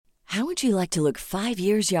How would you like to look 5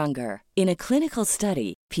 years younger? In a clinical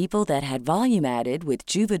study, people that had volume added with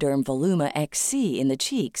Juvederm Voluma XC in the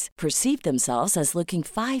cheeks perceived themselves as looking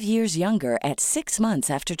 5 years younger at 6 months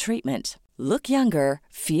after treatment. Look younger,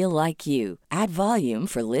 feel like you. Add volume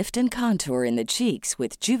for lift and contour in the cheeks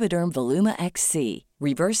with Juvederm Voluma XC.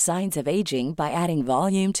 Reverse signs of aging by adding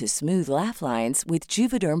volume to smooth laugh lines with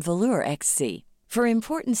Juvederm Volure XC. For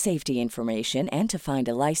important safety information and to find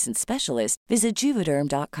a licensed specialist, visit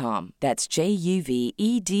Juvederm.com. That's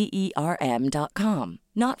JUVEDERM.com.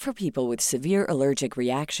 Not for people with severe allergic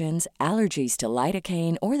reactions, allergies to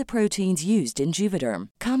lidocaine, or the proteins used in Juvederm.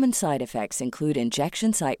 Common side effects include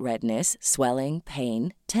injection site redness, swelling,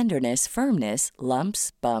 pain, tenderness, firmness,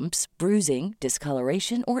 lumps, bumps, bruising,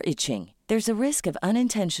 discoloration, or itching. There's a risk of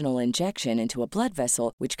unintentional injection into a blood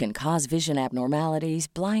vessel, which can cause vision abnormalities,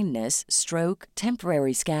 blindness, stroke,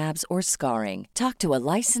 temporary scabs, or scarring. Talk to a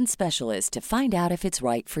licensed specialist to find out if it's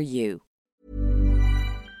right for you.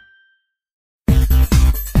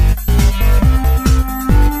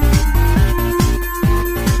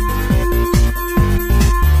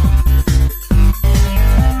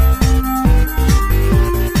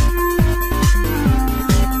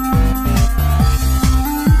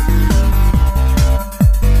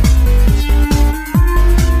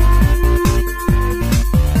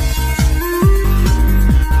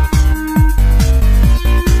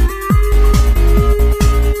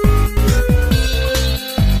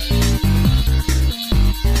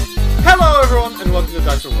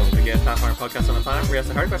 Podcast on the planet where we ask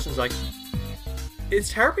the hard questions like,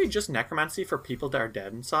 is therapy just necromancy for people that are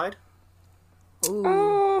dead inside?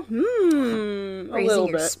 Ooh. Raising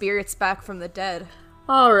your spirits back from the dead.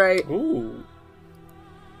 Alright. Ooh.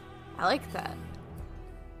 I like that.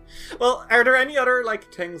 Well, are there any other,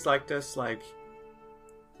 things like this,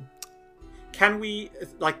 can we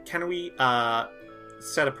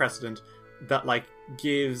set a precedent that,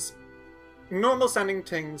 gives normal sounding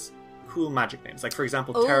things cool magic names? For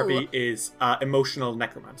example, therapy is emotional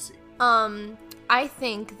necromancy. I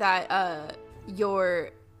think that your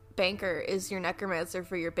banker is your necromancer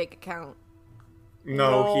for your bank account.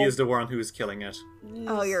 No, he is the one who is killing it.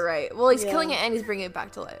 Oh, you're right. Well, he's killing it and he's bringing it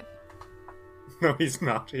back to life. No, he's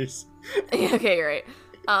not. He's... Okay, you're right.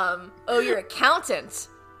 Your accountant.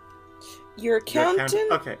 Your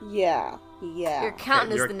accountant? Okay. Yeah. Your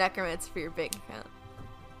accountant is the necromancer for your bank account.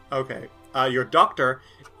 Okay. Your doctor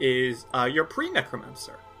is your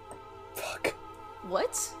pre-necromancer. Fuck.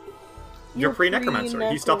 What? Your pre-necromancer.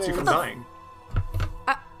 He stops you from dying.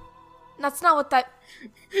 That's not what that...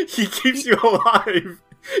 He keeps you alive.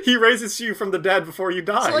 He raises you from the dead before you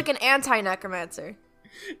die. So an anti-necromancer.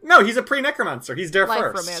 No, he's a pre-necromancer. He's there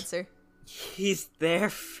first. Life-romancer. He's there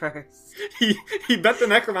first. He bet the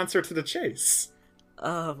necromancer to the chase.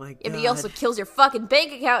 Oh my god. Yeah, but he also kills your fucking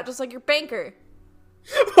bank account just like your banker.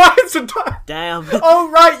 Why is it... Damn. Oh,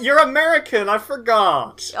 right, you're American. I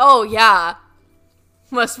forgot. Oh, yeah.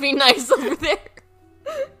 Must be nice over there.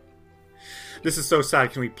 This is so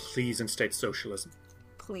sad. Can we please instate socialism?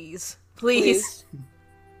 Please.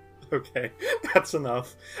 Okay, that's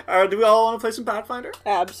enough. Do we all want to play some Pathfinder?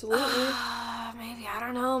 Absolutely. Maybe, I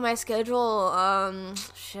don't know. My schedule,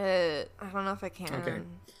 shit. I don't know if I can. Okay.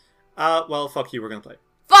 Well, fuck you. We're gonna play.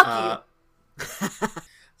 Fuck you!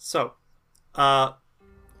 So,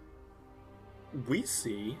 we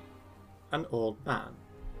see an old man.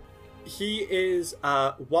 He is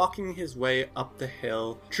walking his way up the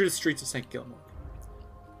hill through the streets of St. Gilmore.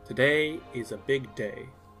 Today is a big day,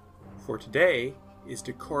 for today is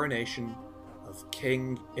the coronation of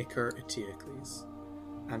King Iker Eteocles,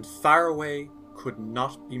 and Faraway could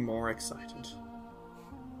not be more excited.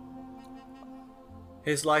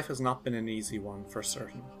 His life has not been an easy one, for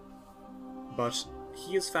certain, but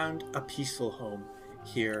he has found a peaceful home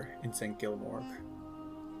here in St. Gilmore.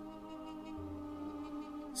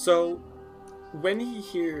 So, when he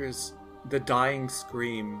hears the dying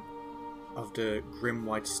scream of the grim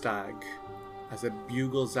white stag as it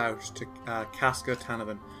bugles out to Casca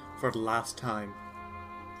Tanavan for the last time,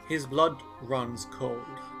 his blood runs cold.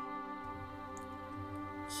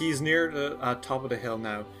 He's near the top of the hill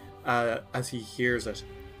now as he hears it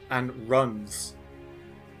and runs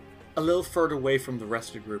a little further away from the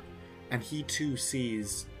rest of the group, and he too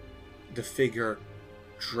sees the figure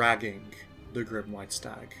dragging the grim white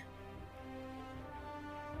stag.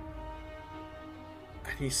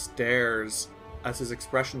 And he stares as his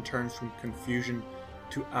expression turns from confusion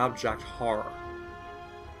to abject horror.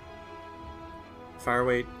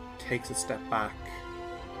 Faraway takes a step back,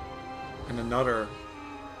 and another,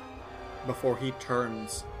 before he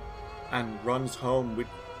turns and runs home with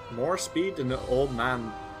more speed than the old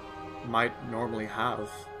man might normally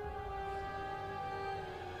have.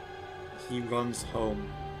 he runs home,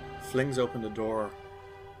 flings open the door,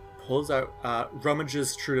 pulls out,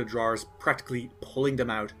 rummages through the drawers, practically pulling them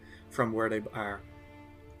out from where they are,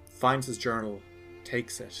 finds his journal,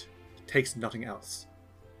 takes it, takes nothing else.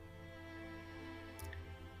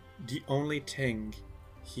 The only thing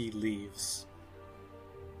he leaves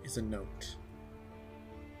is a note.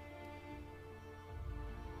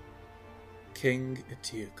 King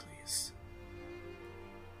Eteocles,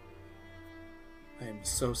 I am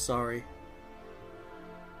so sorry.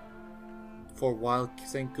 For while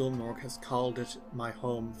St. Gilmore has called it my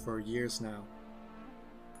home for years now,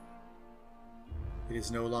 it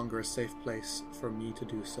is no longer a safe place for me to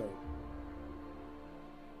do so,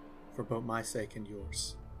 for both my sake and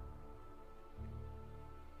yours.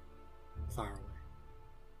 Far away.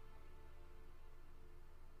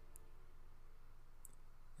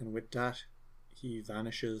 And with that, he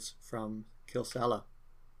vanishes from Kilsella.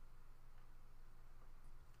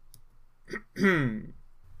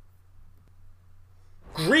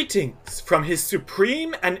 Greetings from his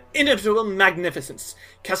supreme and inimitable magnificence,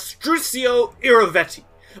 Castruccio Iravetti,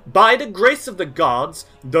 by the grace of the gods,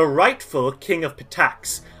 the rightful king of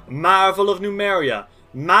Pitax, marvel of Numeria,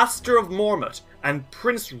 master of Mormont, and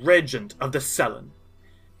prince regent of the Selen.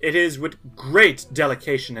 It is with great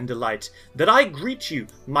delectation and delight that I greet you,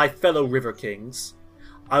 my fellow river kings.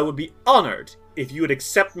 I would be honored if you would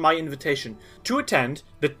accept my invitation to attend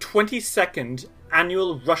the 22nd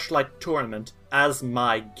annual Rushlight Tournament as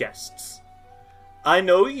my guests. I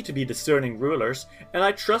know you to be discerning rulers, and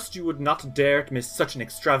I trust you would not dare to miss such an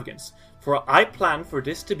extravagance, for I plan for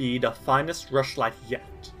this to be the finest Rushlight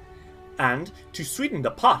yet. And, to sweeten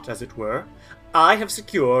the pot, as it were, I have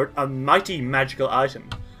secured a mighty magical item,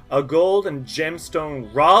 a gold and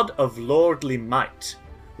gemstone rod of lordly might,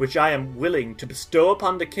 which I am willing to bestow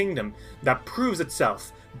upon the kingdom that proves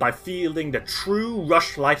itself by fielding the true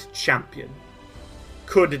Rushlight champion.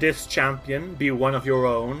 Could this champion be one of your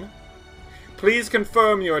own? Please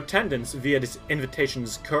confirm your attendance via this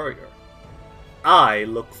invitation's courier. I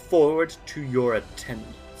look forward to your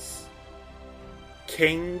attendance.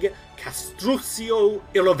 King Castruccio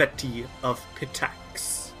Iravetti of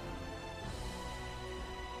Pitax.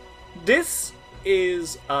 This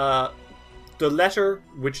is the letter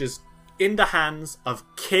which is in the hands of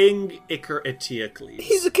King Iker Eteocles.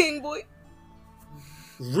 He's a king, boy.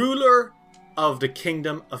 Ruler of the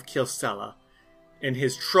kingdom of Kilsella, in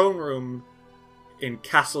his throne room in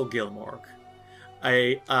Castle Gilmorg.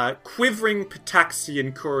 A quivering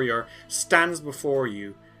Pitaxian courier stands before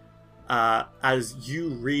you as you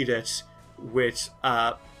read it with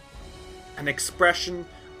an expression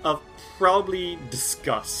of probably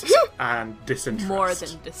disgust and disinterest. More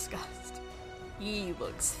than disgust. He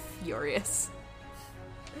looks furious.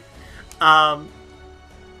 The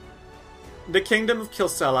kingdom of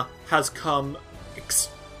Kilsella has come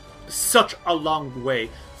such a long way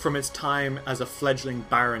from its time as a fledgling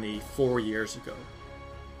barony 4 years ago.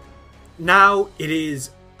 Now it is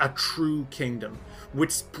a true kingdom,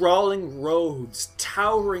 with sprawling roads,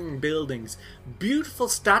 towering buildings, beautiful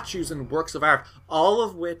statues and works of art, all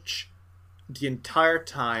of which, the entire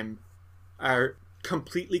time, are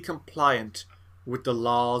completely compliant with the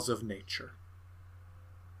laws of nature.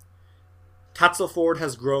 Tatzelford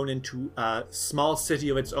has grown into a small city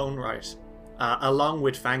of its own right, along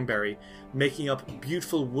with Fangberry, making up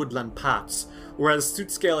beautiful woodland paths, whereas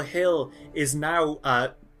Sootscale Hill is now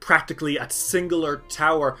practically a singular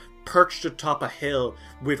tower perched atop a hill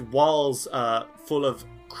with walls full of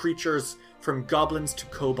creatures from goblins to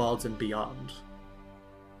kobolds and beyond.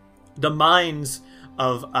 The mines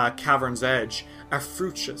of Cavern's Edge are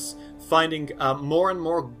fruitious, finding more and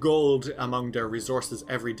more gold among their resources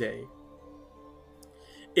every day.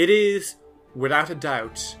 It is, without a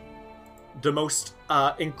doubt, the most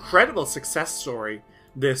incredible success story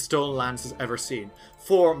the Stonelands has ever seen.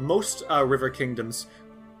 For most river kingdoms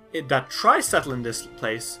that try settle in this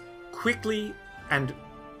place quickly and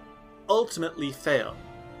ultimately fail.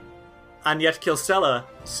 And yet Kilsella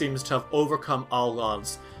seems to have overcome all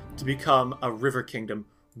odds to become a river kingdom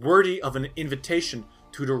worthy of an invitation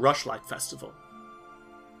to the Rushlight Festival.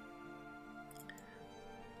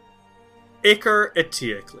 Iker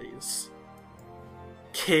Eteocles,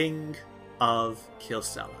 King of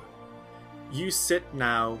Kilsella. You sit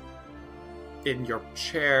now in your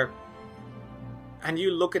chair and you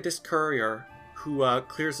look at this courier who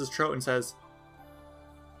clears his throat and says,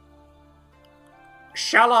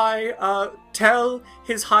 "Shall I tell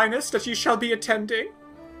His Highness that you shall be attending?"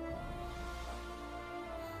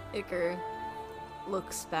 Iker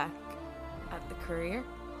looks back at the courier,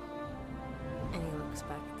 and he looks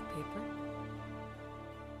back at the paper,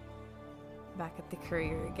 back at the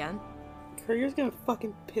courier again, Courier's gonna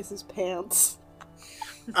fucking piss his pants.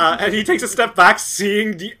 And he takes a step back,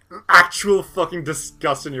 seeing the actual fucking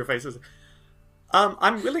disgust in your faces.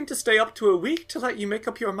 I'm willing to stay up to a week to let you make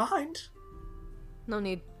up your mind. No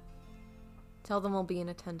need. Tell them we'll be in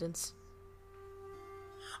attendance.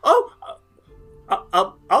 Oh,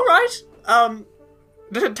 all right.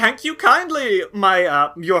 Thank you kindly,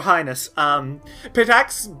 my your highness.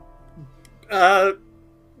 Pitax,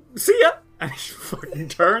 see ya. And he fucking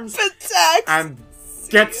turns Pitax, and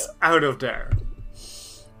gets out of there.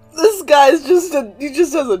 This guy's he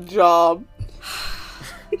just has a job.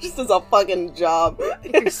 He just does a fucking job.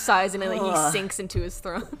 You're sizing it like he sinks into his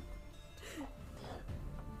throne.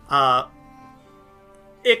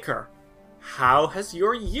 Iker, how has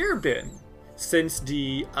your year been since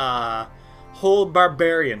the whole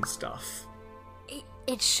barbarian stuff?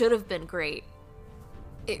 It should have been great.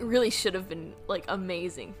 It really should have been, like,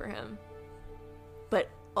 amazing for him. But,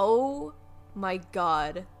 oh my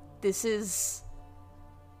god, this is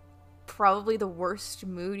probably the worst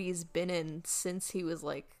mood he's been in since he was,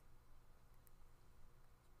 like,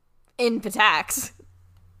 in Pitax.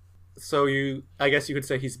 So I guess you could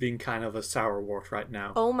say he's being kind of a sourwort right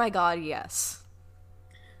now. Oh my god, yes.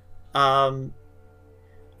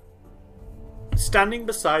 Standing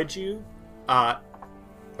beside you,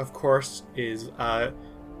 of course, is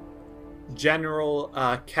General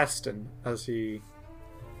Keston, as he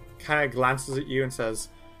kind of glances at you and says,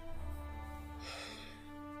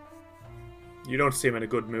 "You don't seem in a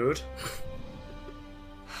good mood."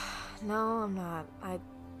 No, I'm not.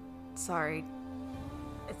 Sorry.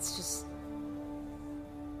 It's just...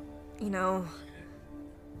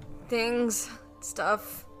 things,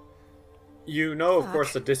 stuff. You know, of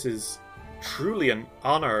course, that this is truly an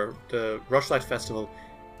honor. The Rushlight Festival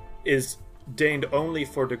is deigned only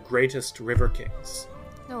for the greatest river kings.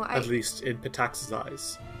 No, at least in Pitax's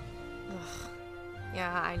eyes. Ugh.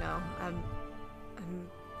 Yeah, I know. I'm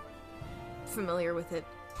familiar with it.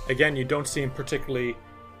 Again, you don't seem particularly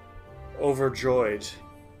overjoyed.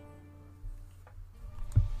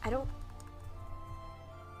 I don't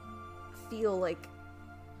feel like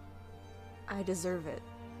I deserve it.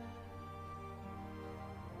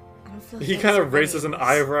 I don't feel like He kind of raises an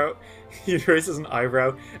eyebrow. He raises an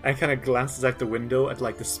eyebrow and kind of glances out the window at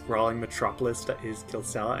like the sprawling metropolis that is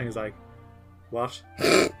Kilsella, and he's like, "What?"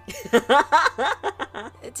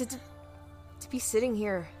 To be sitting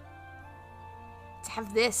here, to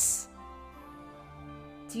have this,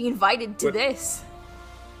 to be invited to this.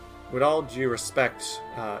 With all due respect,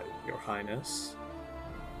 Your Highness,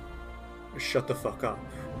 shut the fuck up.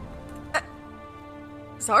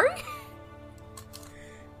 Sorry?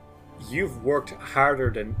 You've worked harder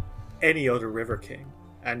than any other River King,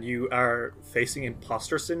 and you are facing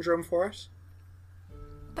imposter syndrome for it?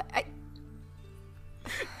 But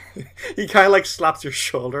He kind of like slaps your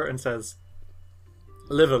shoulder and says,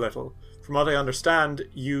 "Live a little. From what I understand,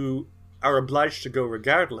 you are obliged to go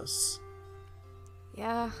regardless."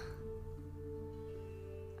 Yeah.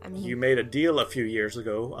 I mean... You made a deal a few years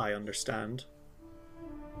ago, I understand.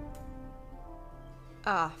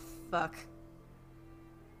 Ah, fuck.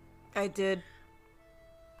 I did.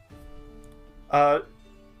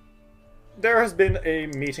 There has been a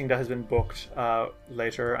meeting that has been booked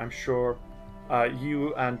later. I'm sure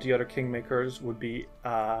you and the other Kingmakers would be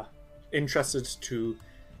interested to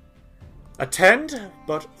attend,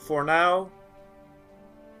 but for now,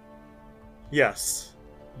 yes,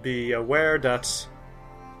 be aware that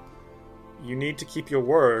you need to keep your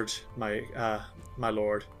word, my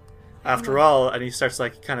lord. After all, and he starts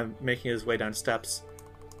like kind of making his way down steps.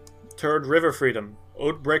 Third River Freedom.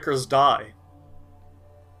 Oathbreakers die.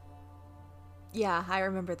 Yeah, I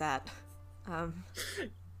remember that.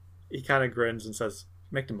 He kind of grins and says,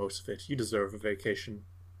 "Make the most of it. You deserve a vacation."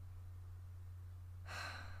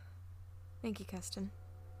 Thank you, Keston.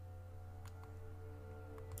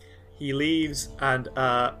 He leaves, and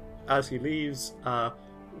as he leaves,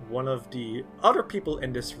 one of the other people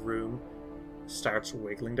in this room starts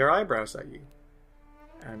wiggling their eyebrows at you.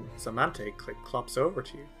 And Zamante clops over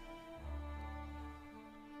to you.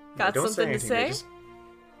 Got don't something to say?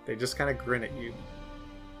 They just kind of grin at you.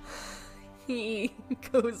 He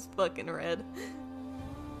goes fucking red.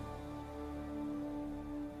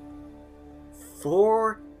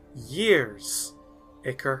 4 years,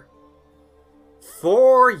 Iker.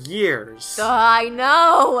 4 years. I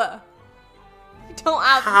know! You don't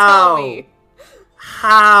have to tell me.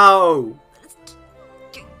 How?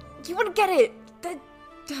 You wouldn't get it.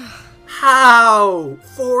 How?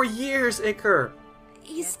 4 years, Iker.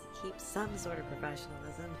 You have to keep some sort of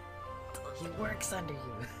professionalism. He works under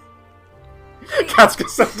you. Casca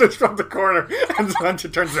sends from the corner, and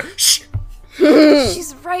Zamante turns to shh.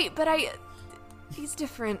 She's right, but he's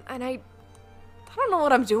different, and I don't know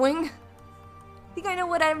what I'm doing. Think I know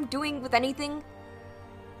what I'm doing with anything?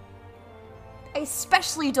 I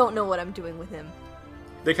especially don't know what I'm doing with him.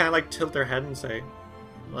 They kind of like tilt their head and say,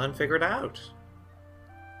 well, then figure it out.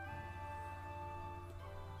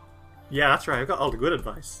 Yeah, that's right. I've got all the good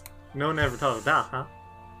advice. No one ever thought of that, huh?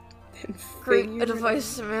 Great advice,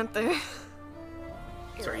 Samantha.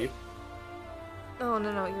 Sorry. Oh,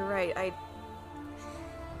 no, you're right.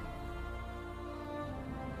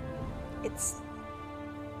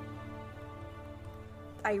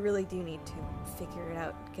 I really do need to figure it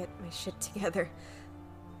out, get my shit together.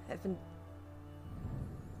 I've been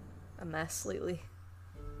a mess lately.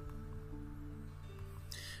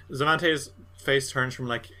 Zamante's face turns from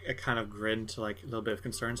like a kind of grin to like a little bit of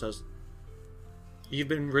concern, says, you've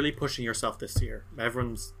been really pushing yourself this year.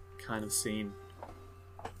 Everyone's kind of seen.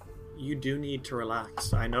 You do need to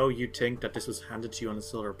relax. I know you think that this was handed to you on a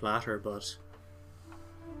silver platter, but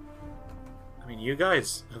I mean, you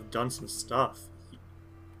guys have done some stuff.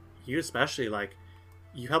 You especially, like,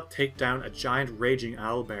 you helped take down a giant raging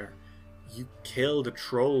owlbear. You killed a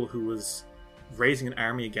troll who was raising an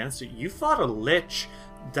army against it. You fought a lich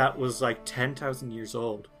that was like 10,000 years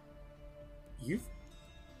old. You've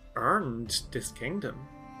earned this kingdom,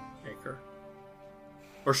 Iker.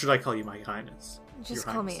 Or should I call you my highness? Just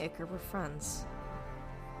call me Iker, we're friends.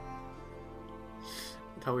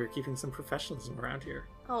 I thought we were keeping some professionalism around here.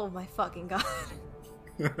 Oh my fucking god.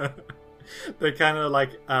 They kind of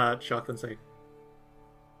like chuckle and say,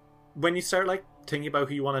 when you start like thinking about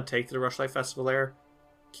who you want to take to the Rushlight Festival there,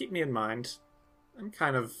 keep me in mind.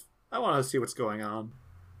 I want to see what's going on.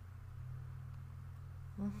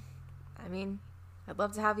 I mean, I'd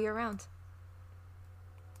love to have you around.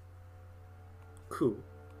 Cool.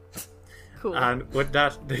 Cool. And with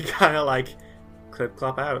that, they kind of like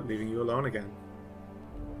clip-clop out, leaving you alone again.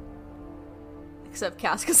 Except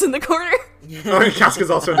Casca's in the corner. Oh,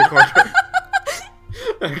 Casca's also in the corner.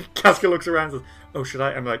 Casca looks around and says, oh, should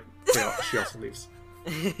I? I'm like, yeah, she also leaves.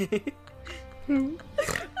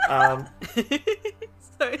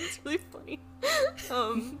 Sorry, it's really funny.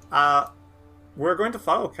 We're going to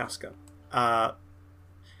follow Casca.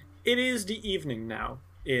 It is the evening now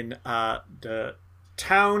in the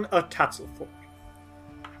town of Tatzelford.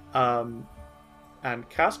 And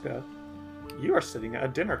Casca, you are sitting at a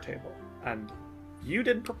dinner table, and you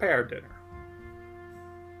didn't prepare dinner.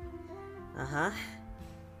 Uh-huh.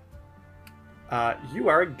 You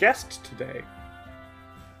are a guest today.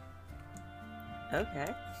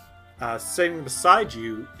 Okay. Sitting beside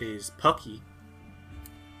you is Pucky.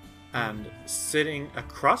 And sitting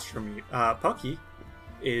across from you, Pucky,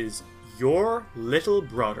 is your little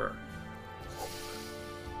brother.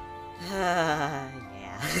 Yeah.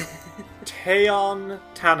 Teon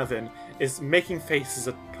Tanavin is making faces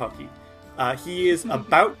at Pucky. He is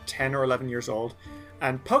about 10 or 11 years old,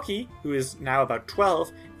 and Pucky, who is now about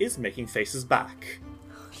 12, is making faces back.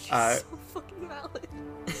 So fucking valid.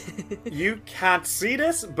 You can't see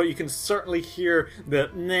this, but you can certainly hear the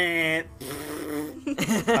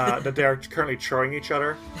that they're currently throwing each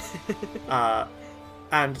other.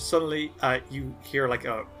 And suddenly you hear like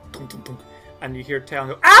a thunk, thunk, thunk, and you hear Teon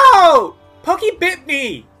go, "Ow! Pucky bit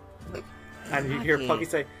me!" And you hear Pucky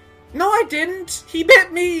say, "No, I didn't! He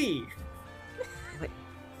bit me!"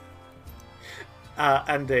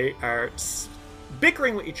 And they are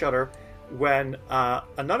bickering with each other when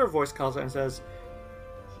another voice calls out and says,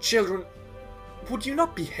 "Children, would you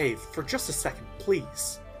not behave for just a second,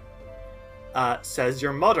 please?" Says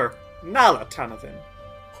your mother, Nala Tanavin.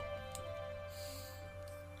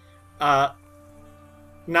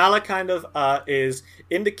 Nala kind of is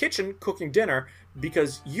in the kitchen cooking dinner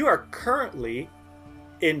because you are currently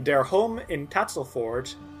in their home in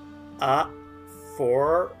Tatzelford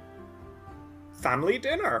for family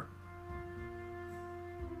dinner.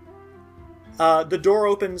 The door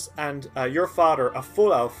opens and your father, a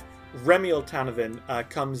full elf, Remiel Tanavin,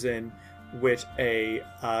 comes in with a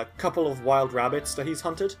couple of wild rabbits that he's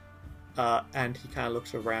hunted, and he kind of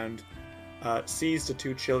looks around, sees the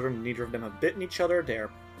two children. Neither of them have bitten each other. They're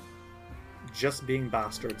just being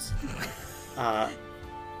bastards.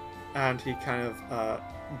 And he kind of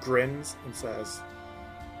grins and says,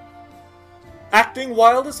 "Acting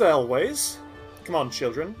wild as always. Come on,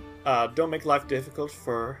 children. Don't make life difficult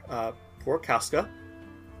for poor Casca."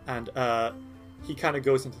 And he kind of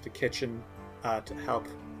goes into the kitchen to help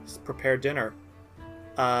prepare dinner.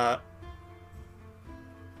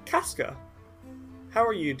 Casca, how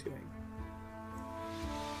are you doing?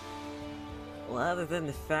 Well, other than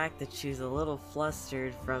the fact that she's a little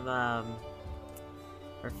flustered from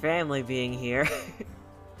her family being here,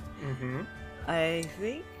 I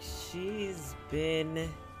think she's been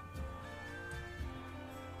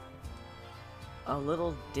a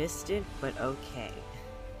little distant, but okay.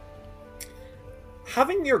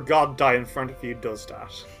 Having your god die in front of you does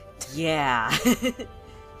that. Yeah.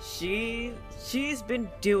 She's been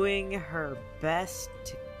doing her best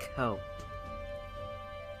to cope.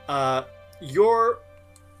 Your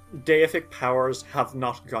deific powers have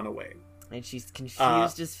not gone away. And she's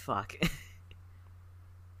confused as fuck.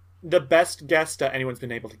 The best guess that anyone's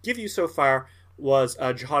been able to give you so far was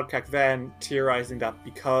Jihad Kakven theorizing that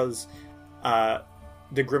because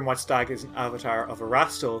the Grim White Stag is an avatar of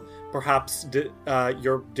Erastil, perhaps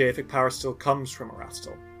your deific power still comes from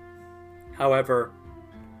Erastil. However,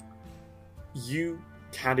 you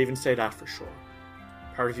can't even say that for sure.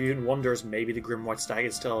 Part of you even wonders maybe the Grim White Stag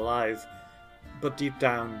is still alive, but deep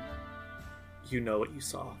down, you know what you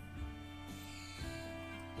saw.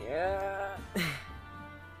 Yeah.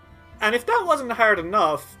 And if that wasn't hard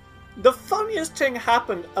enough, the funniest thing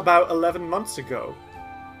happened about 11 months ago.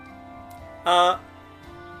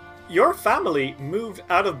 Your family moved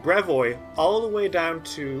out of Brevoy all the way down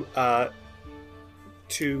to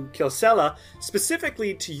Kilsella,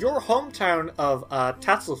 specifically to your hometown of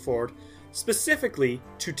Tatzelford, specifically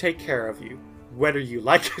to take care of you, whether you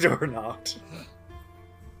like it or not.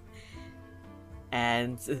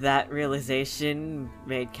 And that realization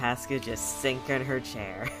made Casca just sink in her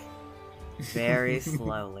chair. Very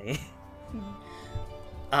slowly.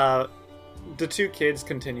 The two kids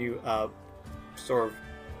continue sort of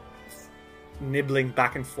nibbling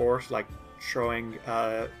back and forth, like throwing,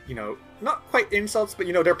 not quite insults, but,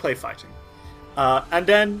 they're play fighting. And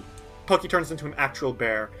then Pucky turns into an actual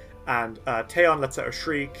bear, and Theon lets out a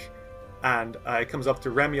shriek, and it comes up to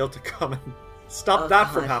Remiel to come and stop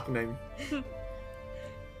that from happening.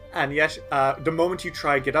 And yet, the moment you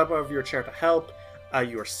try get up out of your chair to help,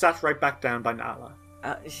 you are sat right back down by Nala.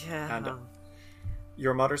 Yeah. And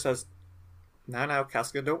your mother says, Now,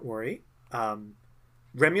 Casca, don't worry.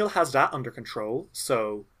 Remiel has that under control,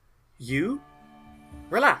 so you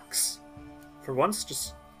relax. For once,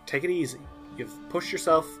 just take it easy. You've pushed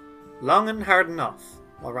yourself long and hard enough,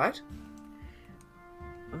 alright?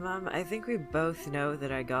 Mom, I think we both know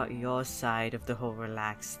that I got your side of the whole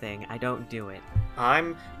relax thing. I don't do it.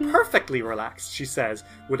 I'm perfectly relaxed, she says,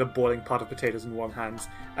 with a boiling pot of potatoes in one hand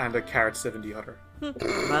and a carrot sieve in the other.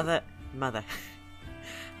 Mother.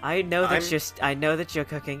 I know that you're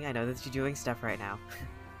cooking. I know that you're doing stuff right now.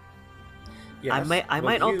 Yes, I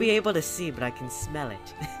might not be able to see, but I can smell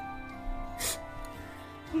it.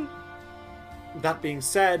 That being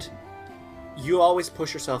said, you always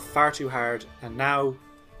push yourself far too hard, and now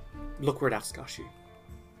look where that's got you.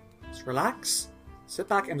 Just relax, sit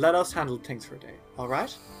back, and let us handle things for a day,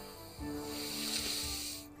 alright?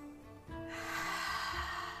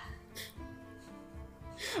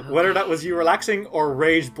 Whether that was you relaxing or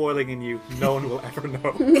rage boiling in you, no one will ever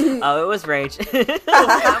know. Oh, it was rage.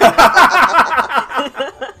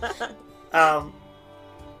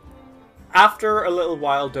 After a little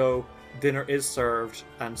while, though, dinner is served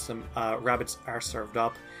and some rabbits are served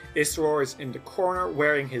up. Isror is in the corner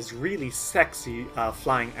wearing his really sexy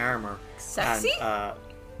flying armor. Sexy? And,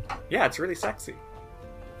 yeah, it's really sexy.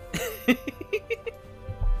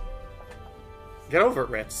 Get over it,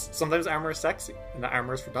 Ritz. Sometimes armor is sexy, and the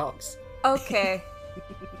armor is for dogs. Okay.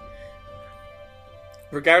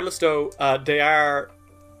 Regardless, though, they are...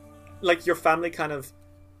 Like, your family kind of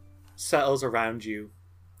settles around you,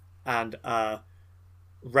 and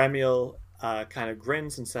Remiel kind of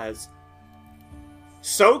grins and says,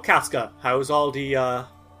 So, Casca, how's all the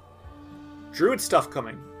druid stuff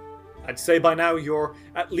coming? I'd say by now you're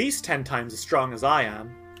at least 10 times as strong as I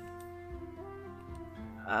am.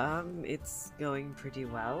 It's going pretty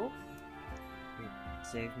well. It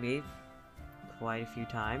saved me quite a few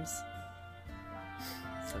times.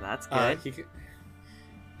 So that's good.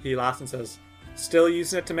 He laughs and says, Still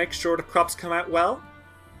using it to make sure the crops come out well?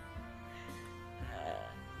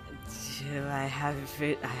 I haven't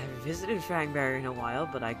visited Frangberry in a while,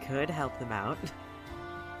 but I could help them out.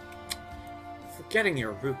 Forgetting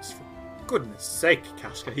your roots, for goodness sake,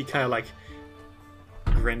 Casca. He kind of like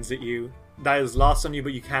grins at you. That is lost on you,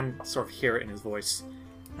 but you can sort of hear it in his voice.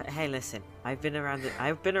 Hey, listen, I've been around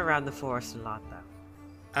the forest a lot, though.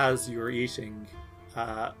 As you were eating,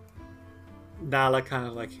 Nala kind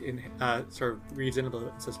of like sort of reads in a little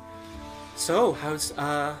bit and says, So, how's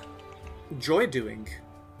Joy doing?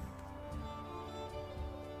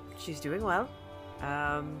 She's doing well.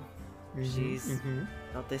 She's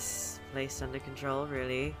got this place under control,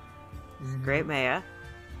 really. Great mayor.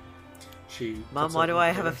 Mom, why do I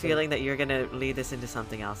have a feeling that you're gonna lead this into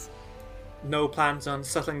something else? No plans on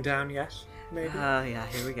settling down yet? maybe. Yeah,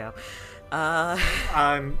 here we go.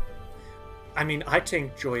 I mean, I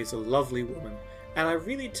think Joy is a lovely woman, and I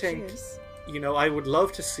really think, I would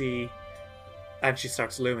love to see, and she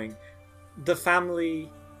starts looming, the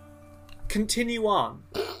family continue on.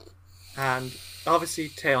 And obviously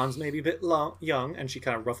Taeon's maybe a bit young, and she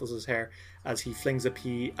kind of ruffles his hair as he flings a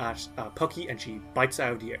pea at Pucky, and she bites it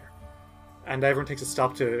out of the air. And everyone takes a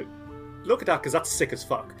stop to look at that, because that's sick as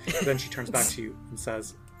fuck. Then she turns back to you and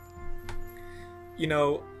says,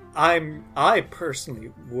 I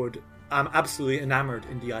personally I'm absolutely enamored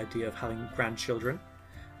in the idea of having grandchildren.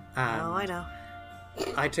 And I know.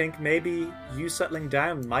 I think maybe you settling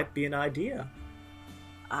down might be an idea.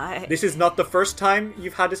 This is not the first time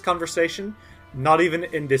you've had this conversation, not even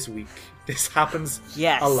in this week. This happens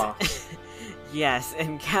a lot. Yes,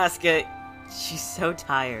 and Casca, she's so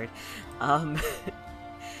tired.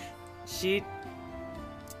 She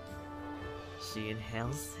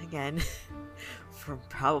inhales again for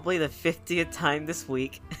probably the 50th time this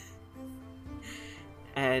week.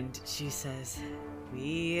 And she says,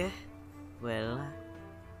 we will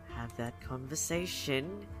have that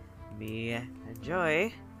conversation, me and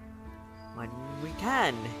Joy, when we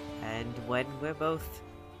can, and when we're both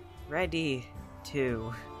ready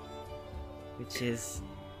to, which is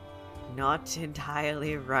not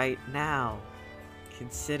entirely right now,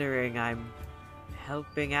 considering I'm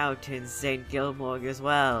helping out in St. Gilmore as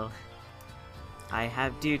well. I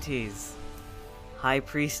have duties, High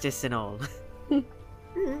Priestess and all.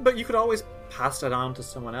 But you could always pass that on to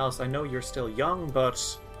someone else. I know you're still young,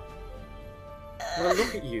 but well,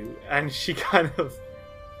 look at you. And she kind of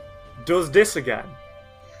does this again.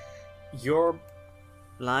 You're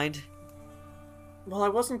blind? Well, I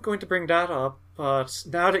wasn't going to bring that up, but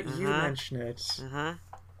now that you mention it,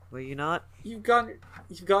 were you not? You've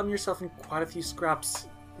gotten yourself in quite a few scraps.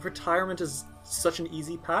 Retirement is such an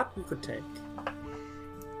easy path you could take.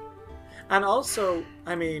 And also,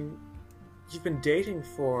 I mean, you've been dating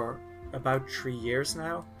for about 3 years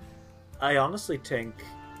now. I honestly think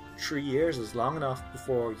 3 years is long enough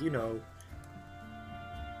before,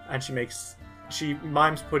 And she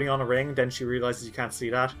mimes putting on a ring, then she realizes you can't see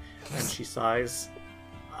that, and she sighs.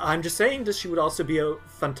 I'm just saying that she would also be a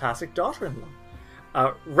fantastic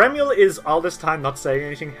daughter-in-law. Remuel is all this time not saying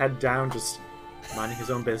anything, head down, just minding his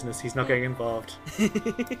own business. He's not getting involved.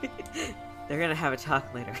 They're gonna have a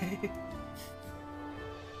talk later.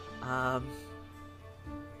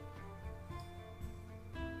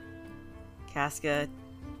 Casca,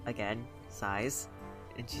 again, sighs,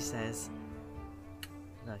 and she says,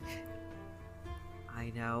 look,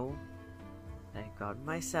 I know that I got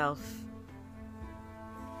myself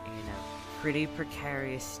in a pretty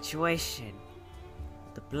precarious situation.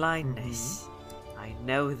 The blindness, I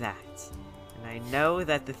know that. And I know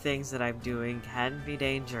that the things that I'm doing can be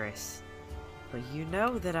dangerous. But you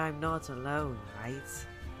know that I'm not alone, right?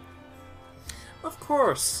 Of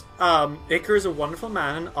course. Iker is a wonderful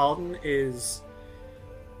man, and Alden is...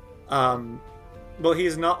 well,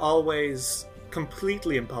 he's not always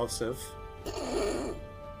completely impulsive.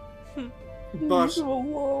 But... Leave him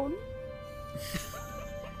alone.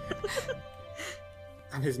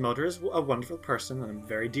 And his mother is a wonderful person, and I'm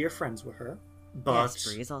very dear friends with her. But... Yes,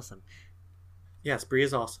 Bree is awesome. Yes, Bree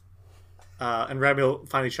is awesome. And Remuel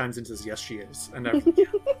finally chimes in and says, yes, she is. And everything.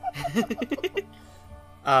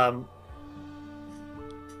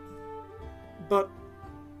 But,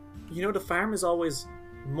 the farm is always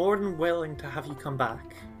more than willing to have you come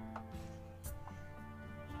back.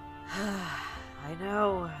 I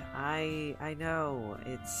know. I know.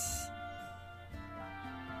 It's...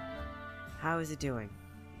 How is it doing?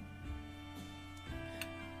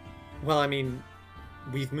 Well, I mean,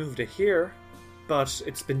 we've moved it here, but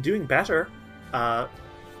it's been doing better.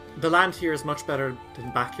 The land here is much better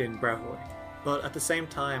than back in Brevoy. But at the same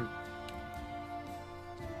time,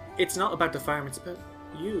 it's not about the farm, it's about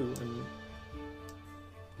you and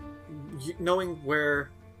knowing where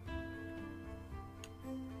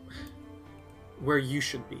you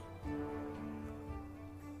should be.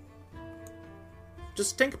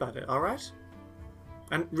 Just think about it, alright?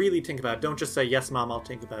 And really think about it. Don't just say, yes, Mom, I'll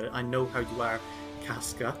think about it. I know how you are,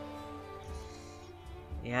 Casca.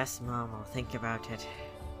 Yes, Mom, I'll think about it.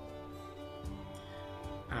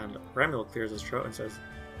 And Remuel clears his throat and says,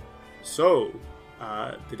 so,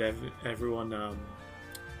 did everyone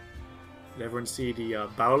see the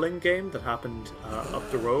bowling game that happened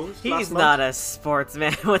up the road last month? He's not a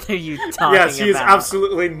sportsman. What are you talking about? Yes, he is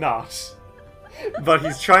absolutely not. But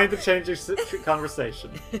he's trying to change the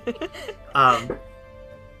conversation.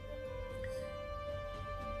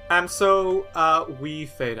 And so we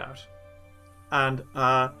fade out. And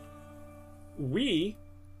we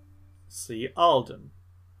see Alden.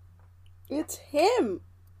 It's him!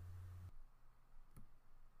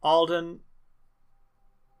 Alden,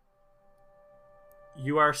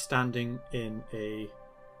 you are standing in a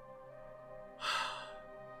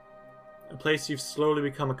place you've slowly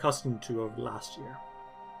become accustomed to over the last year.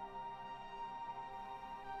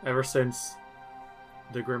 Ever since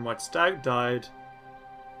the Grim White Stag died,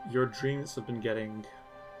 your dreams have been getting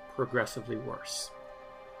progressively worse.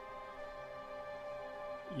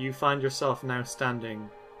 You find yourself now standing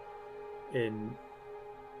in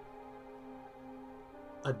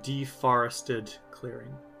a deforested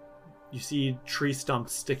clearing. You see tree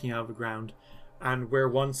stumps sticking out of the ground, and where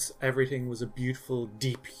once everything was a beautiful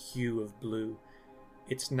deep hue of blue,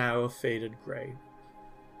 it's now a faded grey.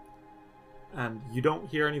 And you don't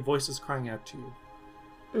hear any voices crying out to you.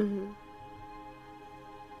 Mm-hmm.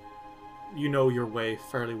 You know your way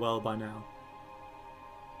fairly well by now.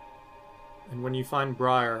 And when you find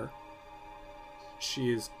Briar,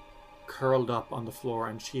 she is curled up on the floor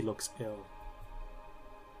and she looks ill.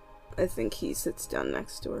 I think he sits down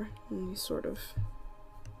next to her and he sort of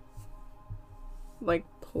like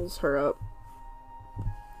pulls her up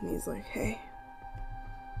and he's like, hey.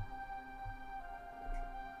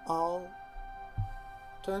 Alden?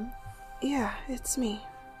 Yeah, it's me.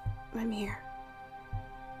 I'm here.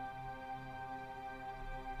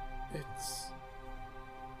 It's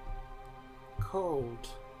cold.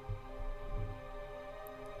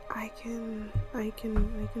 I can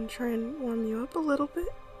try and warm you up a little bit.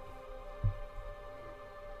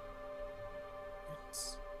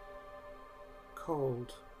 It's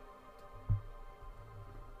cold.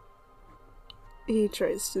 He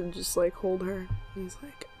tries to just like hold her. He's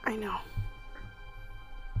like, I know.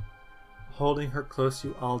 Holding her close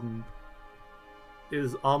to Alden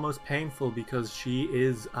is almost painful because she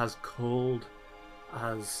is as cold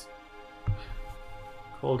as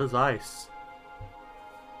ice.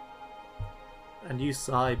 And you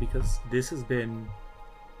sigh because this has been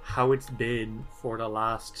how it's been for the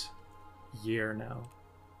last year now.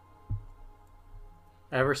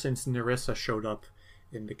 Ever since Nerissa showed up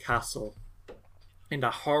in the castle, in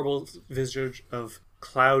that horrible visage of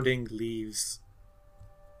clouding leaves,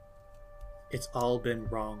 it's all been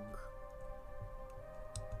wrong.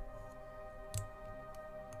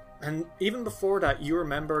 And even before that, you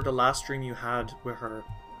remember the last dream you had with her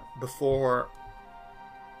before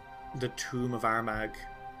the tomb of Armagh.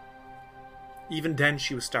 Even then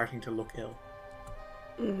she was starting to look ill.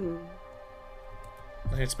 Mm-hmm.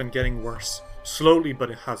 And it's been getting worse. Slowly,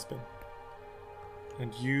 but it has been.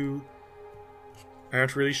 And you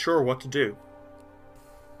aren't really sure what to do.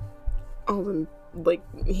 Alden, like,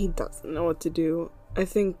 he doesn't know what to do. I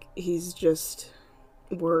think he's just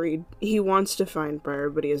worried. He wants to find Briar,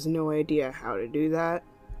 but he has no idea how to do that.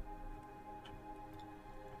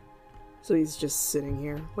 So he's just sitting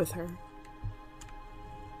here with her.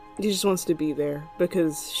 He just wants to be there,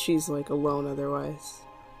 because she's, like, alone otherwise.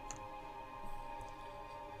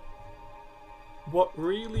 What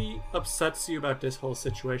really upsets you about this whole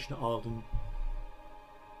situation, Alden,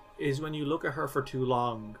 is when you look at her for too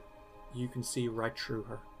long, you can see right through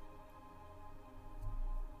her.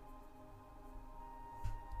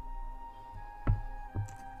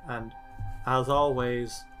 And as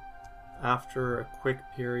always, after a quick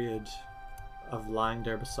period of lying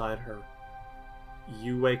there beside her,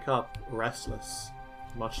 you wake up restless,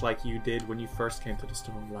 much like you did when you first came to the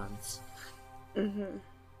Stonelands. Mm-hmm.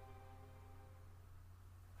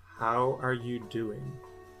 How are you doing?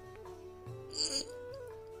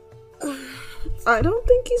 I don't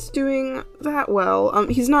think he's doing that well.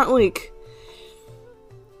 He's not gonna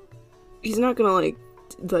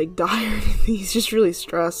like die or anything. He's just really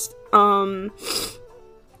stressed. I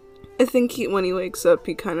think when he wakes up,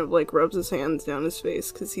 he kind of like rubs his hands down his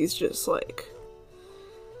face because he's just like,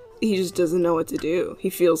 he just doesn't know what to do. He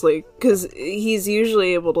feels like, because he's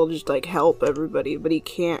usually able to just like help everybody, but he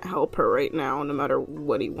can't help her right now, no matter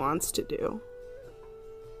what he wants to do.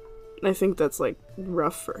 I think that's like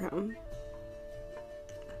rough for him.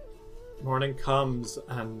 Morning comes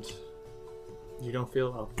and you don't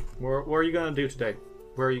feel well. What are you going to do today?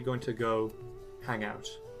 Where are you going to go hang out?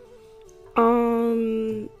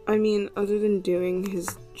 I mean, other than doing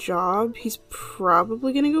his job, he's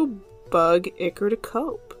probably gonna go bug Icar to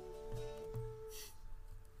cope.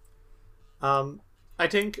 I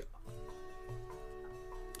think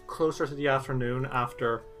closer to the afternoon,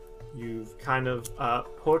 after you've kind of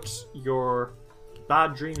put your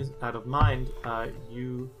bad dreams out of mind,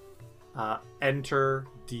 you enter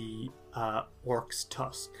the Orc's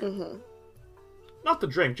Tusk. Mm-hmm. Not to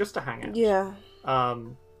drink, just to hang out. Yeah.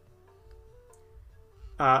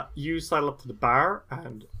 You sidle up to the bar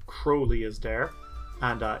and Crowley is there,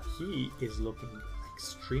 and he is looking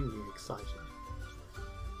extremely excited.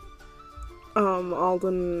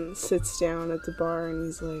 Alden sits down at the bar and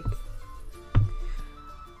he's like,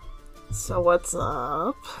 "So what's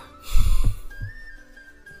up?"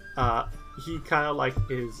 He kind of like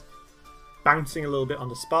is bouncing a little bit on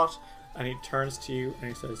the spot, and he turns to you and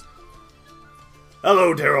he says,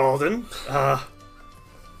 "Hello there, Alden.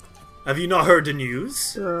 Have you not heard the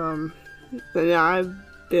news?" Yeah, I've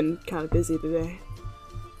been kind of busy today.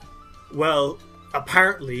 Well,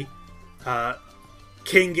 apparently,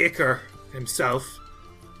 King Iker himself,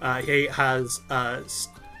 he has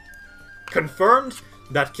confirmed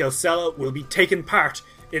that Kilsella will be taking part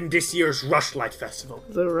in this year's Rushlight Festival.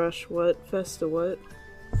 The Rush what? Festa what?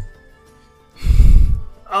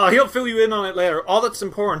 He'll fill you in on it later. All that's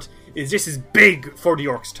important is this is big for the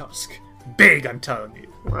Orc's Tusk. Big, I'm telling you.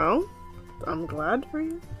 Well, I'm glad for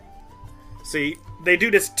you. See, they do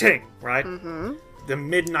this thing, right? Mm-hmm. The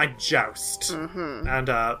Midnight Joust. Mm-hmm. And,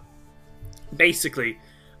 basically,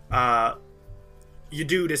 you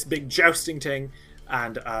do this big jousting thing,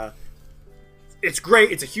 and, it's great,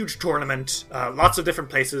 it's a huge tournament, lots of different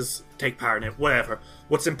places take part in it, whatever.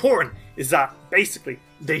 What's important is that, basically,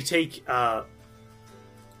 they take a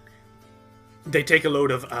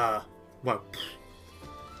load of,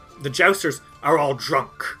 the jousters are all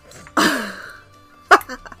drunk.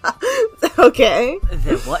 Okay.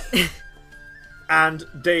 The what? And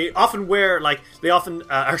they often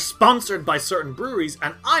are sponsored by certain breweries,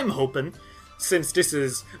 and I'm hoping, since this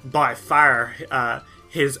is by far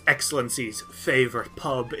His Excellency's favourite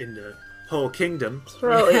pub in the whole kingdom,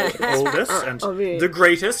 oldest and the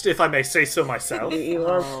greatest, if I may say so myself. You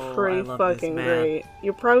are pretty fucking great.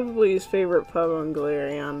 You're probably his favorite pub on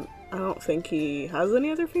Galarian. I don't think he has any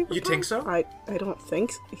other favorite You pubs. think so? I don't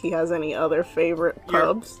think he has any other favorite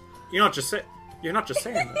pubs. You're not just saying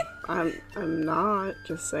that. I'm not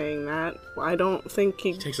just saying that. I don't think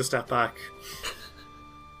he... Takes a step back.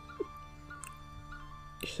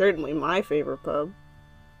 Certainly my favorite pub.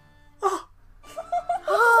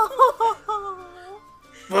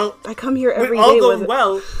 Well, I come here every all day going with...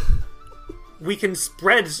 well, we can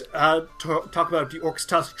spread talk about the Orc's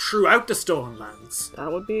Tusk throughout the Stolen Lands. That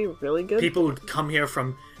would be really good. People would come here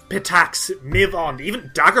from Pitax, Mivon, even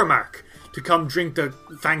Daggermark to come drink the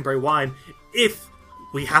Fangberry wine if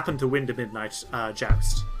we happen to win the Midnight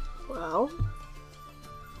Joust. Well,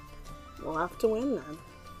 we'll have to win then.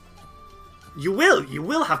 You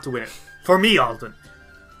will have to win it. For me, Alden.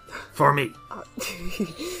 For me.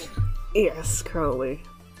 Yes, Crowley.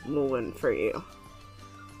 We'll win for you.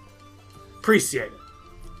 Appreciate it.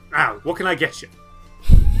 Now, what can I get you?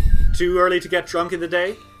 Too early to get drunk in the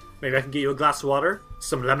day? Maybe I can get you a glass of water?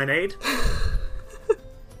 Some lemonade?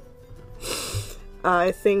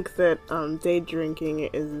 I think that day drinking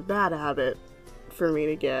is a bad habit for me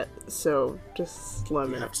to get, so just You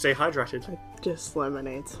lemonade. have to stay hydrated. Just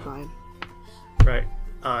lemonade's fine. Right.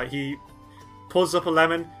 He pulls up a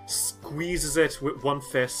lemon, squeezes it with one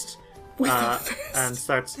fist, and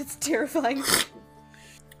starts... It's terrifying.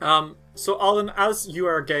 So Alden, as you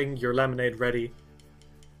are getting your lemonade ready,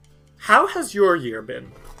 how has your year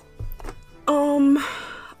been?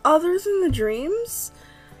 Other than the dreams,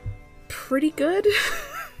 pretty good.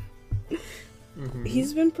 Mm-hmm.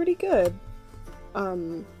 He's been pretty good.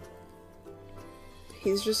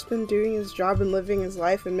 He's just been doing his job and living his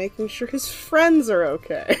life and making sure his friends are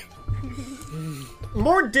okay.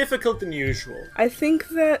 More difficult than usual. I think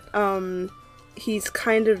that, he's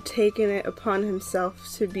kind of taken it upon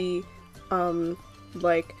himself to be,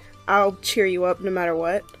 like, I'll cheer you up no matter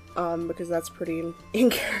what, because that's pretty in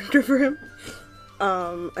character for him.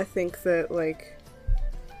 I think that, like,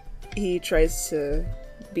 he tries to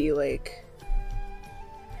be, like,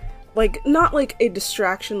 not, like, a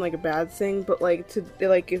distraction, like, a bad thing, but, like, to,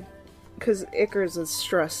 like, if, because Iker's a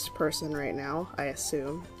stressed person right now, I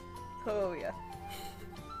assume. Oh, yeah.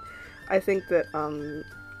 I think that,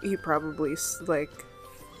 he probably, like,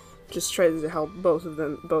 just tries to help both of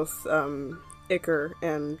them, both, Iker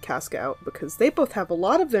and Casca out, because they both have a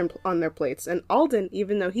lot of them on their plates, and Alden,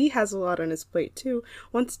 even though he has a lot on his plate too,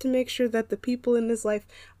 wants to make sure that the people in his life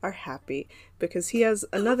are happy, because he has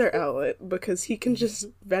another outlet, because he can just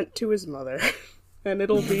vent to his mother, and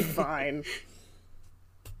it'll be fine.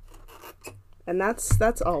 And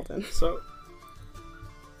that's Alden. So,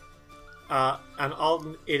 and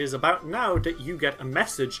Alden, it is about now that you get a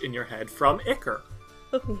message in your head from Iker.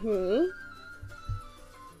 Mm-hmm.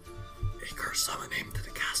 Iker, summon him to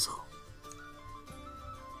the castle.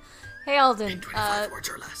 Hey, Alden. In 25 words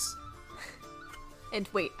or less. And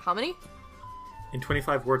wait, how many? In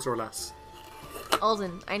 25 words or less.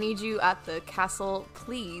 Alden, I need you at the castle.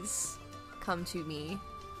 Please come to me,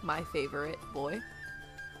 my favorite boy.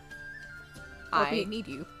 I need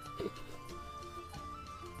you.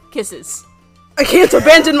 Kisses. I can't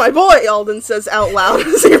abandon my boy, Alden says out loud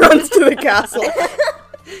as he runs to the castle.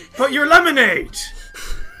 But your lemonade!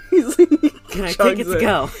 He's Can I take it to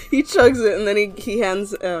go? He chugs it and then he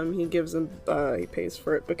hands he gives him he pays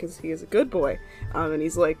for it because he is a good boy. And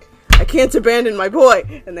he's like, I can't abandon my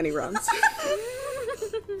boy, and then he runs.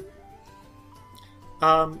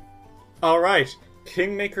 Alright.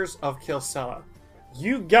 Kingmakers of Kilsella.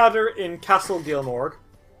 You gather in Castle Gilmorg,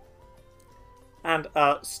 and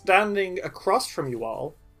standing across from you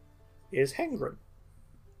all is Hengrin.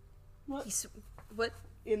 What?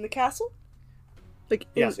 In the castle? Like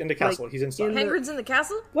Yes, in the castle. He's inside. Hagrid's in the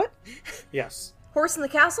castle? What? Yes. Horse in the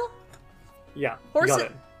castle? Yeah. Horse you got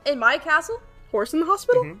it. in my castle? Horse in the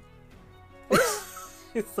hospital? Mhm.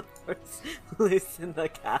 It's the horse loose in the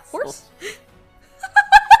castle. Horse?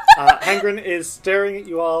 Hengrin is staring at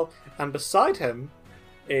you all, and beside him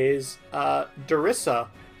is Darissa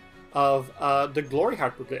of the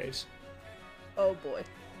Gloryheart Brigade. Oh boy.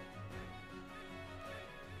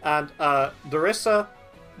 And Darissa,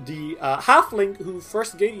 the halfling who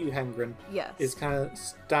first gave you Hengrin, Yes. is kind of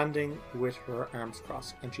standing with her arms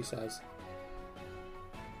crossed, and she says,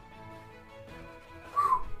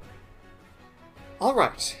 "All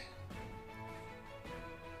right,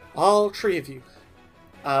 all three of you.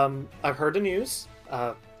 I've heard the news.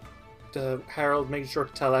 The herald made sure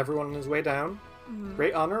to tell everyone on his way down.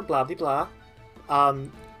 Great honor, blah blah blah.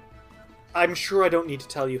 I'm sure I don't need to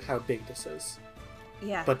tell you how big this is,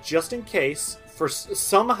 Yeah. but just in case, for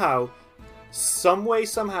somehow, some way,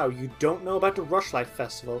 somehow, you don't know about the Rushlight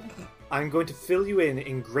Festival, I'm going to fill you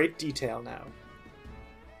in great detail now.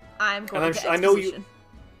 I'm going and to I know exposition.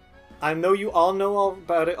 I know you all know all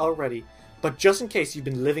about it already, but just in case you've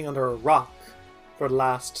been living under a rock for the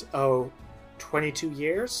last, 22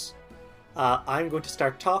 years, I'm going to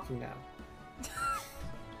start talking now.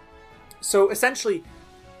 So essentially,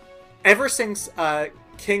 ever since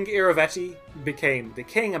King Iravetti became the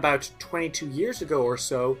king about 22 years ago or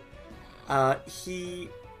so, he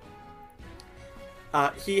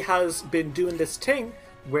has been doing this thing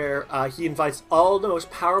where he invites all the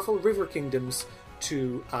most powerful river kingdoms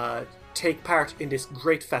to take part in this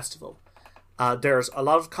great festival. There's a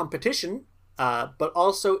lot of competition, but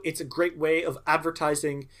also it's a great way of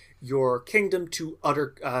advertising your kingdom to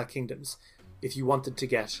other kingdoms. If you wanted to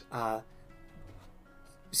get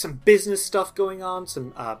some business stuff going on,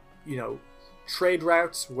 some trade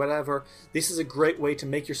routes, whatever, this is a great way to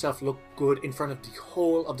make yourself look good in front of the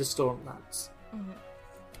whole of the Stormlands.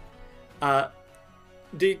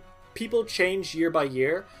 The people change year by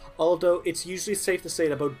year, although it's usually safe to say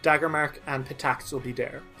that both Daggermark and Pitax will be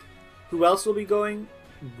there. Who else will be going?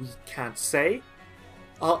 We can't say.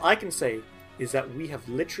 All I can say is that we have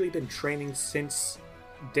literally been training since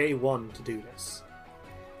day one to do this.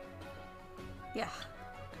 Yeah.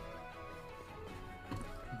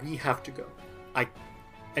 We have to go. I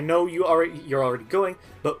know you're already going,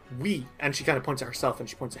 but we, and she kind of points at herself, and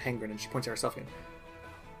she points at Hengrin, and she points at herself again.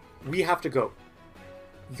 We have to go.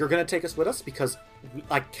 You're going to take us with us because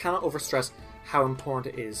I cannot overstress how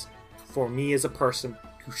important it is for me as a person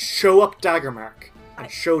to show up Daggermark and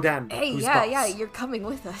show them who's boss. Yeah, you're coming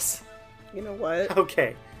with us. You know what?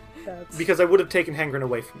 Okay, That's... because I would have taken Hengrin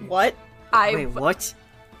away from you. What? Wait, what?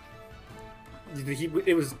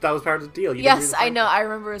 That was part of the deal. You didn't Yes, really I find know. it. I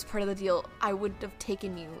remember as part of the deal. I would have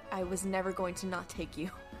taken you. I was never going to not take you.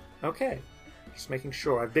 Okay, just making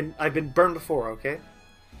sure. I've been burned before. Okay.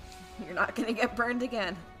 You're not gonna get burned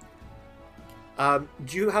again.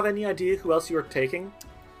 Do you have any idea who else you are taking?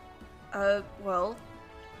 Well,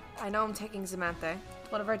 I know I'm taking Zamantha,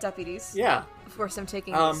 one of our deputies. Yeah. Of course, I'm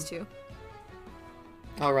taking these two.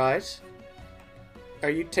 All right. Are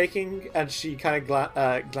you taking? And she kind of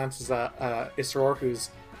glances at Isror, whose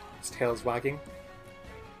tail's wagging.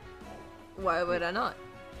 Why would I not?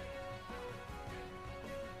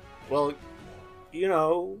 Well,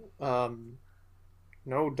 no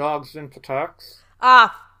dogs in Pitax.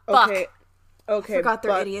 Ah, fuck. Okay, Forgot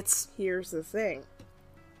they're but idiots. here's the thing.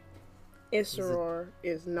 Isror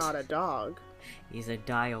is not a dog. He's a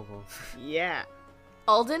direwolf. Yeah.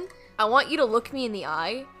 Alden, I want you to look me in the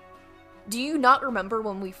eye. Do you not remember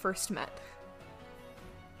when we first met?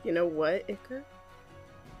 You know what, Iker?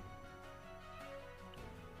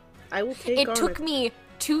 I will take It on took me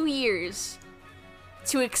 2 years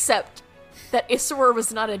to accept that Isror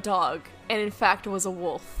was not a dog, and in fact was a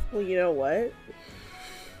wolf. Well, you know what?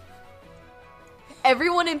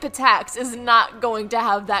 everyone in Patax is not going to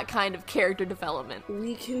have that kind of character development.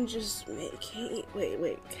 We can just make.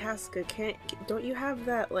 Wait, Casca, don't you have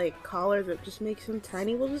that like collar that just makes him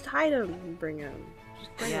tiny? We'll just hide him and bring him.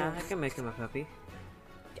 Just bring Yeah, him. I can make him a puppy.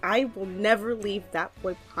 I will never leave that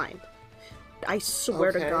boy behind. I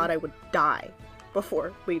swear to Okay. God, I would die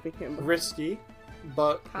before leaving him. Risky,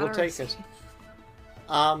 but we'll Kinda take risky.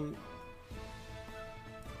 it.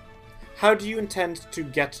 How do you intend to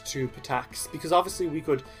get to Patax? Because obviously we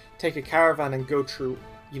could take a caravan and go through,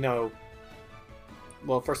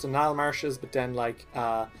 well, first the Nile Marshes, but then like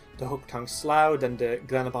the Hooktongue Slough, then the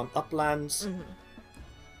Glenabon Uplands. Mm-hmm.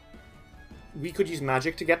 We could use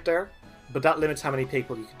magic to get there, but that limits how many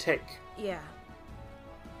people you can take. Yeah.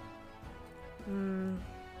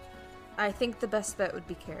 I think the best bet would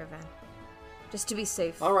be caravan. Just to be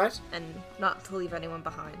safe. All right. And not to leave anyone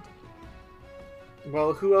behind.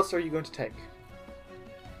 Well, who else are you going to take?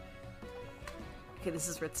 Okay, this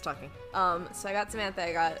is Ritz talking. So I got Samantha,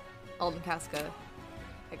 I got Alden Casca,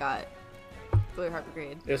 I got Glory Heart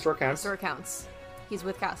Brigade. Isra counts. Isra counts. He's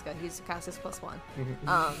with Casca. He's Casca's +1.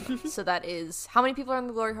 Mm-hmm. So that is... How many people are in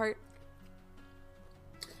the Glory Heart?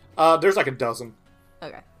 There's like a dozen.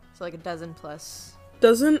 Okay. So like a dozen plus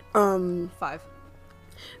Doesn't 5.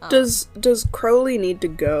 does Crowley need to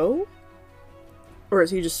go, or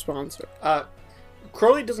is he just sponsored?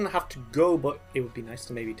 Crowley doesn't have to go, but it would be nice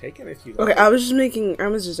to maybe take him if you like. Okay, I was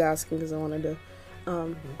just asking because I wanted to.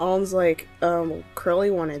 Alden's like, Crowley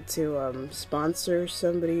wanted to sponsor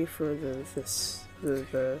somebody for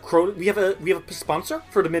the Crowley, we have a sponsor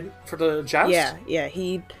for the joust. yeah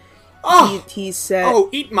he Oh, he said oh,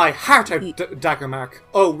 eat my heart out, Daggermark.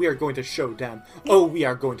 Oh, we are going to show down. Oh, we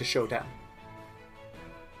are going to show down.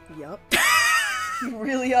 yup. You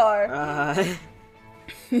really are.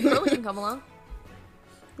 Curly can come along.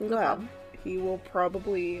 Yeah, problem. he will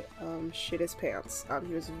probably shit his pants.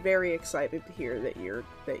 He was very excited to hear that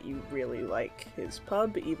you really like his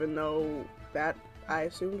pub, even though that I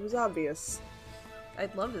assumed was obvious.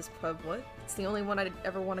 I'd love this pub. What? It's the only one I'd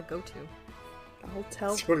ever want to go to. I'll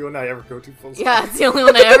tell. It's the only one I ever go to full stop. Yeah, it's the only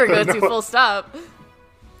one I ever go to. No. Full stop.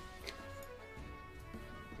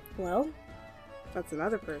 Well, that's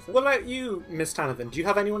another person. What about you, Miss Tanavin? Do you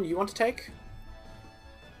have anyone you want to take?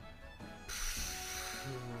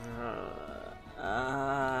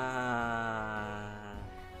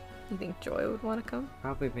 You think Joy would want to come?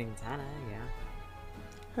 Probably bring Tana, yeah.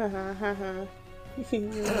 Ha ha ha ha.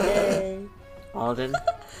 Yay. Alden.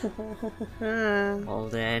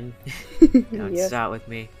 Alden. Don't Yes. start with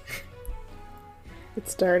me. It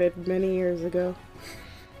started many years ago.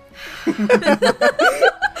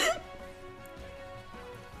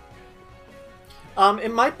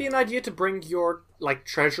 It might be an idea to bring your like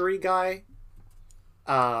treasury guy.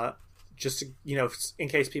 Just to, in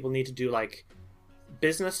case people need to do like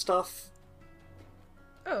business stuff.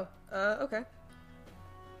 Oh, okay.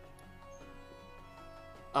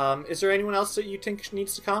 Is there anyone else that you think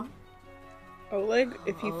needs to come? Oleg,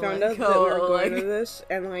 if he found Oleg, out that we were going Oleg. to this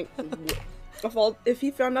and like, if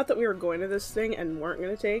he found out that we were going to this thing and weren't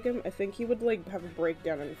going to take him, I think he would like have a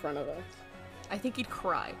breakdown in front of us. I think he'd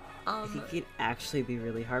cry. I think he'd actually be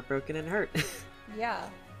really heartbroken and hurt. Yeah.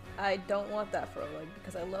 I don't want that for Oleg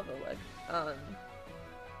because I love Oleg.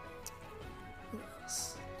 Who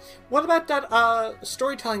else? What about that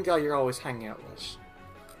storytelling guy you're always hanging out with?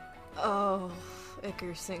 Oh,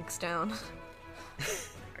 Icar sinks down.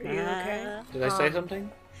 Are you okay? Did I say something?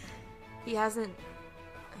 He hasn't.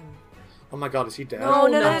 Oh my god, is he dead? No,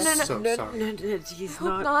 no, no, I'm no, no. so sorry. He's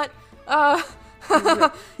Hope not. not.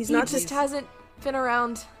 He's He not just hasn't been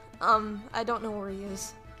around. I don't know where he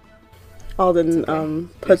is. Alden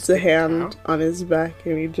puts a Stick it hand out. on his back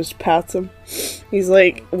and he just pats him. He's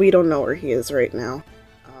like, we don't know where he is right now.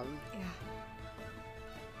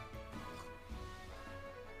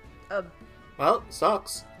 Yeah. Well,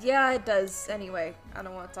 sucks. Yeah, it does. Anyway, I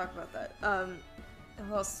don't want to talk about that.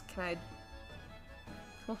 Who else can I?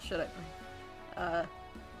 Who else should I bring?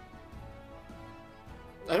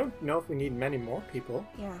 I don't know if we need many more people.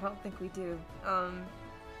 Yeah, I don't think we do.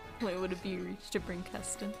 Wait, would it be reach to bring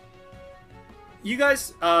Keston? You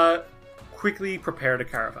guys quickly prepared a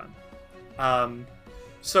caravan.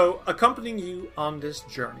 So accompanying you on this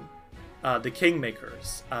journey, the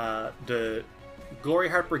Kingmakers, the Glory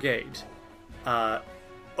Heart Brigade,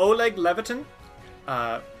 Oleg Leviton,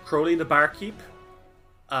 Crowley the Barkeep,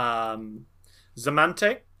 Zamante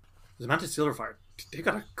Silverfire. They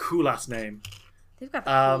got a cool ass name. They've got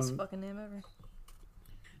the coolest fucking name ever.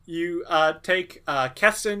 You take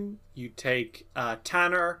Keston, you take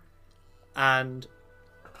Tanner, and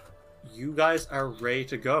you guys are ready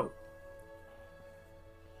to go.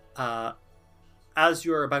 as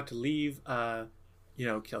you're about to leave,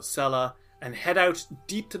 Kilsella, and head out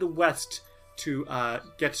deep to the west to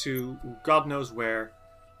get to God knows where,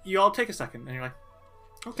 you all take a second and you're like,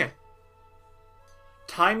 okay,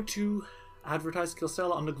 time to advertise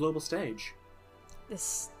Kilsella on the global stage.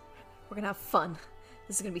 We're gonna have fun.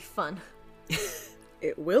 This is gonna be fun.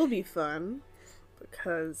 It will be fun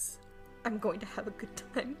because I'm going to have a good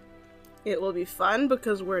time. it will be fun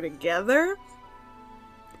because we're together,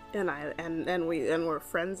 and we're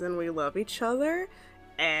friends and we love each other,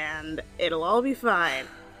 and it'll all be fine.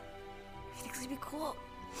 Everything's gonna be cool.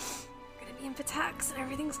 We're gonna be in Patax and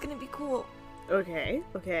everything's gonna be cool. Okay.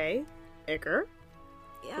 Iker,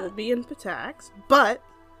 Yeah. we'll be in Patax, but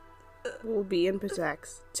we'll be in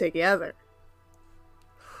Patax together.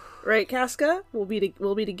 Right, Casca? We'll be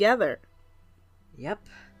together. Yep.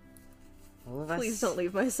 All of us. Please don't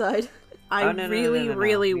leave my side. I No.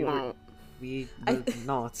 really We won't. We will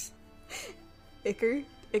not. Iker,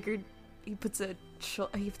 he puts a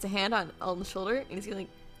hand on the shoulder and he's like,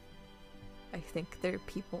 I think there are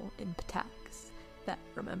people in Patax that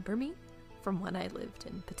remember me from when I lived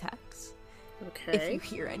in Patax. Okay.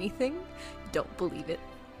 If you hear anything, don't believe it.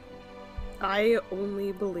 I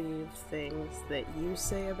only believe things that you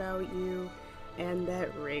say about you and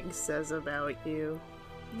that Rig says about you.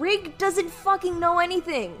 Rig doesn't fucking know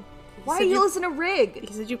anything. Why said do you you- listen to Rig?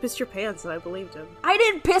 He said you pissed your pants and I believed him. I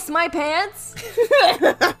didn't piss my pants.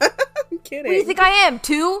 I'm kidding. What do you think I am,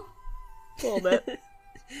 2? A little bit.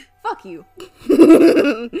 Fuck you.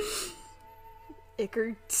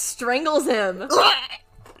 Iker strangles him.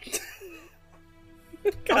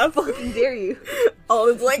 How fucking dare you?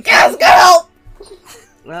 Alden's like, Casca, help!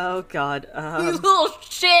 Oh god. You little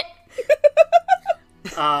shit.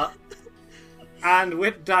 And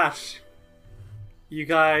with that, you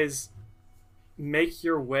guys make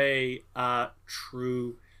your way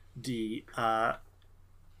through the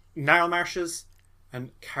narrow marshes and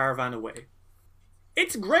caravan away.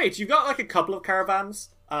 It's great. You got like a couple of caravans.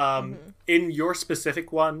 In your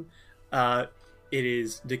specific one, it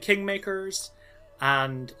is the Kingmakers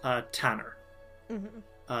and Tanner.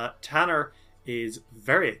 Tanner is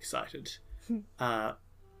very excited.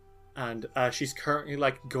 And she's currently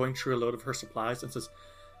like going through a load of her supplies and says,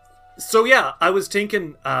 so yeah, I was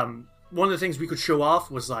thinking one of the things we could show off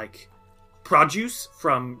was like produce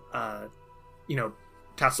from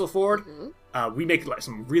Tasselford. We make like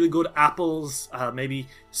some really good apples, maybe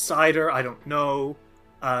cider, I don't know.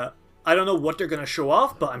 I don't know what they're going to show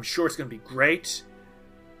off, but I'm sure it's going to be great.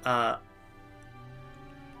 And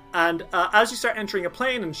as you start entering a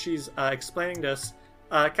plane and she's explaining this,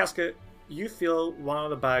 Casca, you feel one of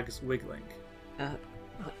the bags wiggling.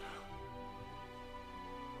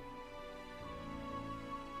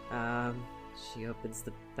 She opens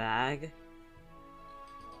the bag.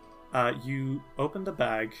 You open the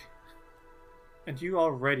bag, and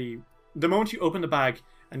the moment you open the bag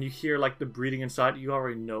and you hear like the breathing inside, you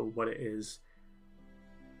already know what it is.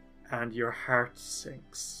 And your heart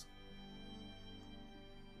sinks.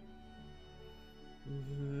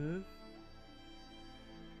 Mm-hmm.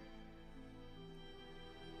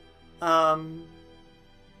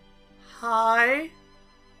 Hi.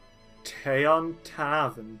 Teon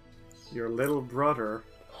Tavin, your little brother,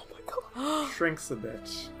 Oh my god. shrinks a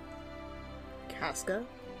bit. Casca?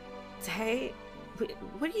 Hey,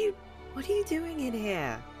 what are you doing in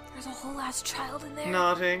here? There's a whole ass child in there.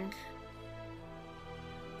 Nodding.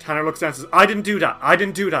 Tanner looks down and says, I didn't do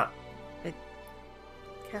that.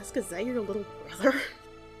 Casca, is that your little brother?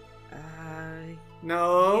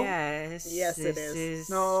 No. Yes. Yes, it this is.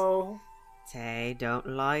 No. Tay, don't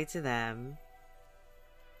lie to them.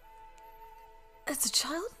 It's a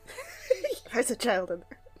child? There's a child in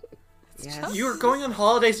there. Yes. You were going on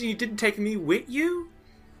holidays and you didn't take me with you?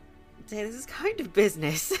 Tay, this is kind of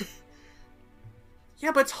business.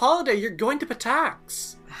 Yeah, but it's holiday. You're going to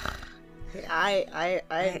Patax. Hey, I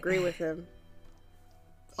agree with him.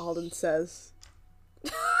 Alden says.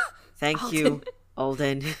 Thank you,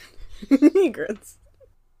 Alden. He grins.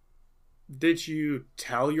 Did you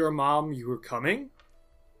tell your mom you were coming?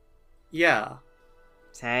 Yeah.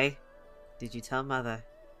 Tay, did you tell Mother?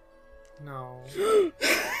 No.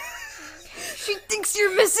 She thinks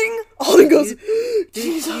you're missing. Alden goes,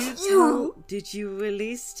 Did you at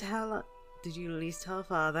least tell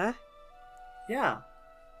Father? Yeah.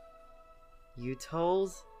 You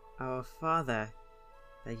told our father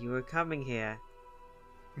that you were coming here,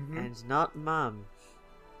 Mm-hmm. and not Mum.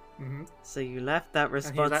 Mm-hmm. So you left that he let me, so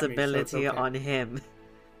it's responsibility okay. on him.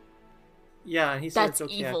 Yeah, and he said That's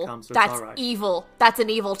it's okay, evil. I come, so That's it's alright. evil. That's an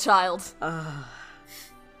evil child.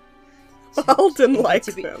 Alden It likes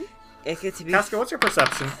could be- him. It could to be Casca, what's your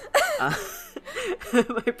perception?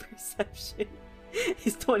 My perception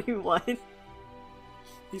is 21.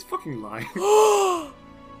 He's fucking lying.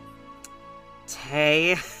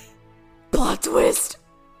 Tay. Plot twist!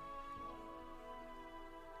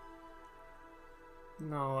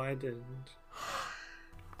 No, I didn't.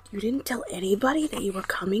 You didn't tell anybody that you were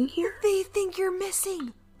coming here? They think you're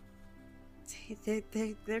missing.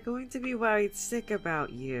 They're going to be worried sick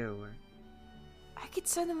about you. I could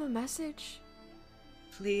send them a message.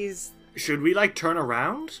 Please. Should we, like, turn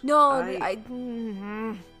around? No,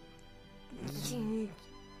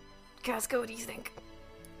 Casca, what do you think?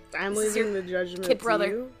 I'm This is leaving your the judgment kid to brother.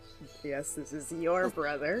 you. Yes, this is your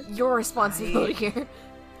brother. Your responsibility here.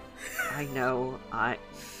 I know.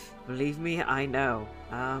 Believe me, I know.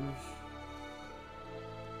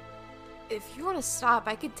 If you want to stop,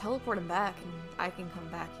 I could teleport him back, and I can come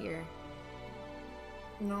back here.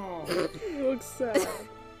 No. You look sad.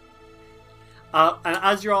 And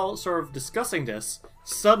as you're all sort of discussing this,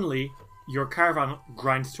 suddenly your caravan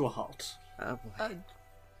grinds to a halt. Oh boy.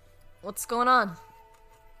 What's going on?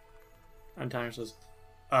 And Tanner says,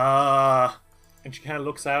 and she kind of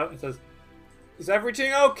looks out and says, is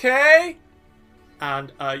everything okay?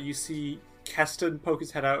 And you see Keston poke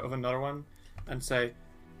his head out of another one and say,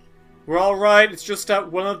 we're all right. It's just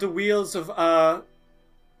that one of the wheels of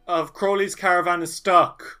Crowley's caravan is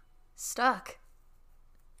stuck. Stuck.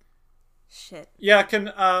 Shit. Yeah,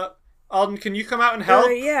 Alden, can you come out and help?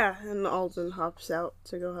 Yeah, and Alden hops out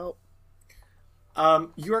to go help.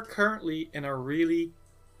 You are currently in a really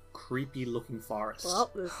creepy looking forest.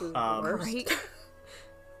 Well, this is the worst. Great.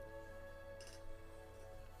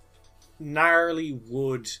 Gnarly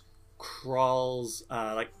wood crawls,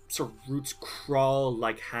 like sort of roots crawl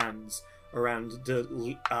like hands around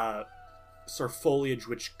the sort of foliage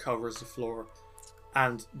which covers the floor,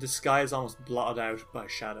 and the sky is almost blotted out by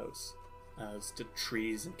shadows as the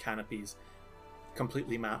trees and canopies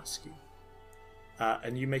completely mask you.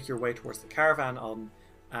 And you make your way towards the caravan,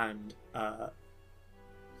 and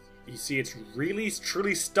you see it's really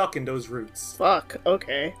truly stuck in those roots. Fuck,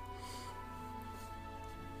 okay.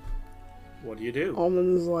 What do you do?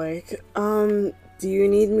 Alden's like, do you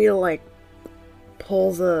need me to, like,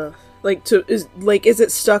 pull the... Like, is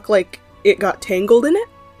it stuck, like, it got tangled in it?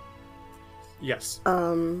 Yes.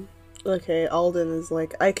 Okay, Alden is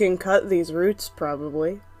like, I can cut these roots,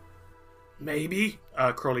 probably. Maybe?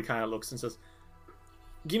 Crowley kind of looks and says,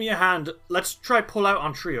 give me a hand. Let's try pull out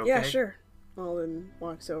on tree, okay? Yeah, sure. Alden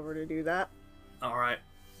walks over to do that. Alright.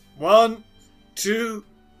 1, 2,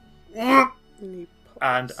 And he pulls.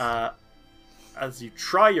 and as you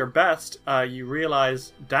try your best, you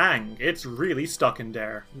realize, dang, it's really stuck in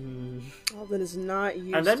there. Alden is not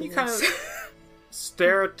used And then to you kind this. of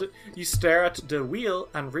stare at the wheel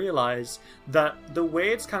and realize that the way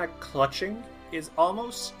it's kind of clutching is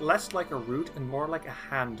almost less like a root and more like a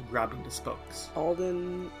hand grabbing the spokes.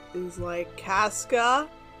 Alden is like, Casca,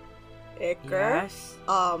 Iker, Yes.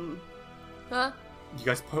 Huh? You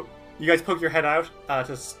guys poke your head out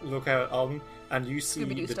to look out at Alden, and you see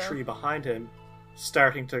Scooby-Doo the style. tree behind him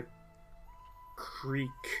starting to creak.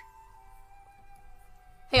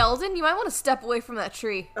 Hey, Alden, you might want to step away from that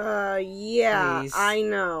tree. Yeah, Please. I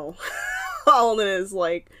know. Alden is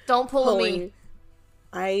like, Don't pull pulling. me.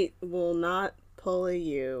 I will not pull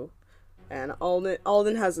you. And Alden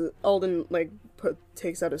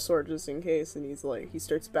takes out his sword just in case, and he's like, he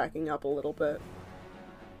starts backing up a little bit.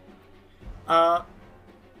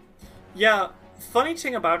 Yeah, funny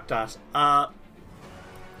thing about that,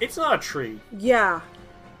 it's not a tree. Yeah.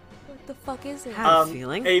 What the fuck is it? Had a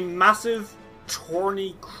feeling. A massive,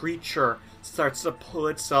 tawny creature starts to pull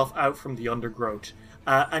itself out from the undergrowth,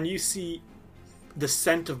 and you see the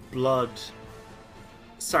scent of blood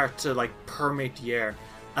start to like permeate the air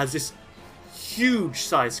as this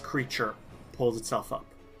huge-sized creature pulls itself up,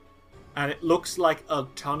 and it looks like a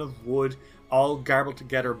ton of wood, all garbled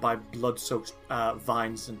together by blood-soaked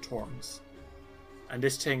vines and thorns. And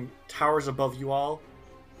this thing towers above you all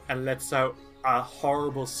and lets out a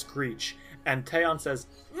horrible screech. And Theon says,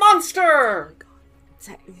 "Monster!"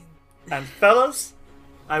 And fellas,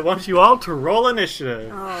 I want you all to roll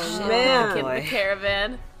initiative. Oh, Shit, man. get in the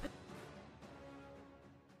caravan.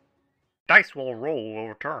 Dice will roll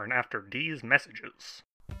return after these messages.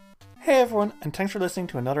 Hey everyone, and thanks for listening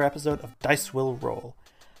to another episode of Dice Will Roll.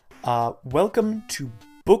 Welcome to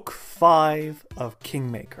Book 5 of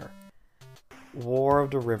Kingmaker, War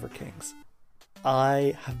of the River Kings.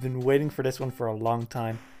 I have been waiting for this one for a long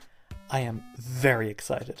time. I am very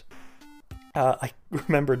excited. I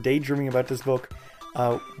remember daydreaming about this book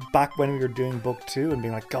back when we were doing Book 2 and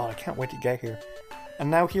being like, God, I can't wait to get here. And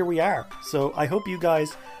now here we are. So I hope you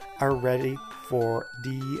guys are ready for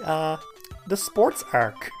the the sports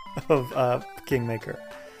arc of Kingmaker.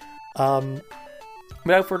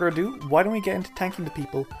 Without further ado, why don't we get into thanking the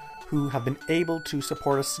people who have been able to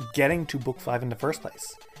support us getting to Book 5 in the first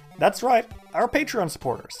place. That's right, our Patreon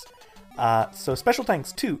supporters. So special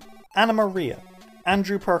thanks to Anna Maria,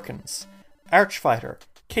 Andrew Perkins, Archfighter,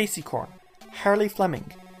 Casey Korn, Harley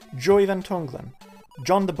Fleming, Joey Van Tonglen,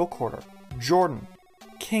 John the Book Hoarder, Jordan,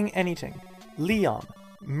 King Anything, Leon,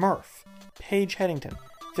 Murph, Paige Headington,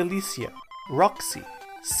 Felicia, Roxy,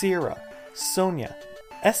 Sierra, Sonia,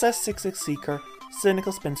 SS66 Seeker,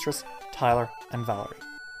 Cynical Spinstress, Tyler, and Valerie.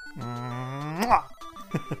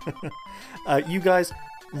 You guys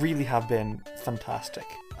really have been fantastic.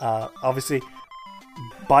 Obviously,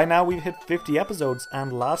 by now we've hit 50 episodes,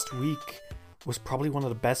 and last week was probably one of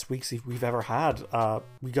the best weeks we've ever had.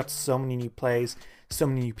 We got so many new plays, so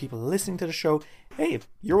many new people listening to the show. Hey, if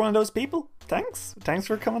you're one of those people, thanks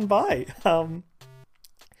for coming by.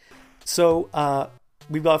 So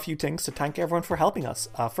we've got a few things to thank everyone for helping us.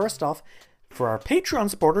 First off, for our Patreon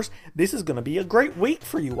supporters, this is going to be a great week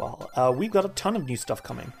for you all. We've got a ton of new stuff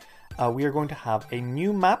coming. We are going to have a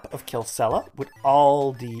new map of Kilsella with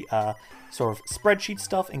all the sort of spreadsheet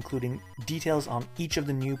stuff, including details on each of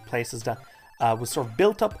the new places that was sort of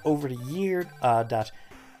built up over the year that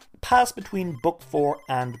passed between Book 4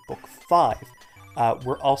 and Book 5.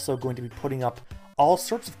 We're also going to be putting up all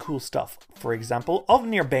sorts of cool stuff. For example,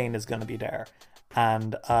 Ovnir Bane is going to be there.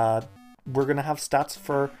 And we're going to have stats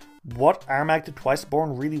for what Armag the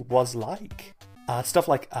Twiceborn really was like. Stuff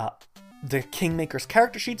like the Kingmaker's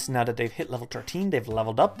character sheets. Now that they've hit level 13, they've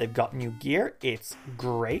leveled up, they've got new gear. It's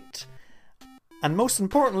great. And most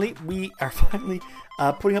importantly, we are finally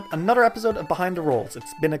putting up another episode of Behind the Rolls.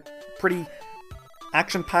 It's been a pretty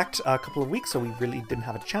action-packed couple of weeks, so we really didn't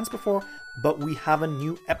have a chance before, but we have a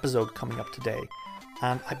new episode coming up today.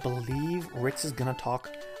 And I believe Ritz is going to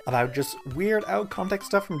talk about just weird out-of-context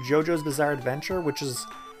stuff from JoJo's Bizarre Adventure, which is...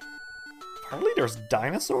 apparently there's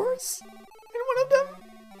dinosaurs in one of them?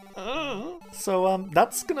 So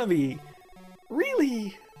that's going to be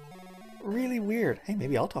really, really weird. Hey,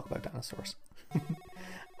 maybe I'll talk about dinosaurs.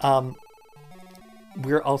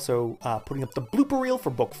 We're also putting up the blooper reel for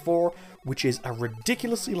Book 4, which is a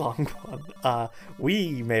ridiculously long one.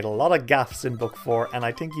 We made a lot of gaffes in Book 4, and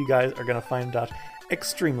I think you guys are going to find that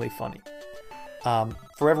extremely funny.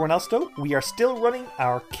 For everyone else, though, we are still running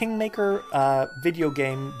our Kingmaker video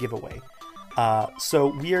game giveaway. So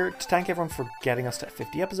we are, to thank everyone for getting us to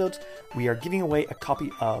 50 episodes, we are giving away a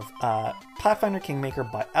copy of Pathfinder Kingmaker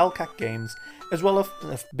by Owlcat Games, as well as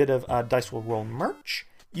a bit of Dice Will Roll merch.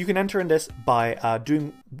 You can enter in this by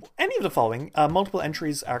doing any of the following. Multiple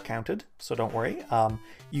entries are counted, so don't worry.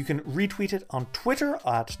 You can retweet it on Twitter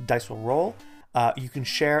at Dice Will Roll. You can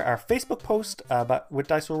share our Facebook post with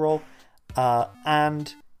Dice Will Roll.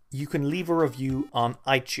 And you can leave a review on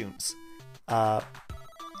iTunes.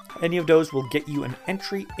 Any of those will get you an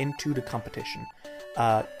entry into the competition.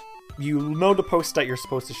 You'll know the post that you're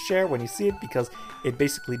supposed to share when you see it, because it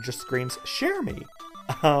basically just screams, "Share me!"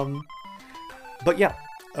 But yeah,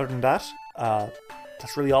 other than that,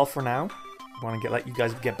 that's really all for now. I want to let you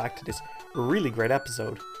guys get back to this really great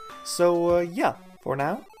episode. So yeah, for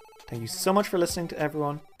now, thank you so much for listening to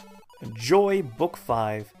everyone. Enjoy Book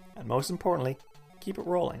 5, and most importantly, keep it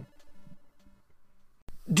rolling.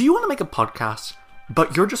 Do you want to make a podcast,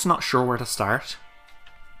 but you're just not sure where to start?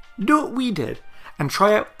 Do what we did and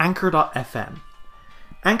try out Anchor.fm.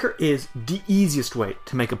 Anchor is the easiest way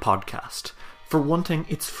to make a podcast. For one thing,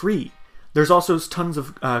 it's free. There's also tons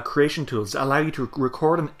of creation tools that allow you to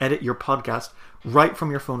record and edit your podcast right from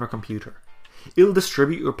your phone or computer. It'll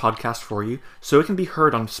distribute your podcast for you so it can be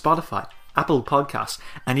heard on Spotify, Apple Podcasts,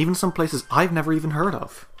 and even some places I've never even heard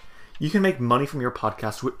of. You can make money from your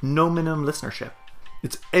podcast with no minimum listenership.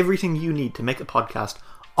 It's everything you need to make a podcast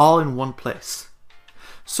all in one place.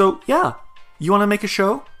 So yeah, you want to make a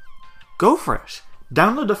show? Go for it.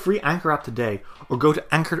 Download the free Anchor app today or go to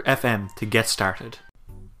Anchor.fm to get started.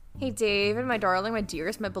 Hey David, my darling, my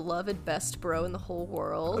dearest, my beloved best bro in the whole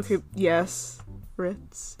world. Okay, yes.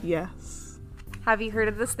 Ritz, yes. Have you heard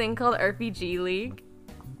of this thing called RPG League?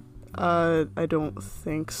 I don't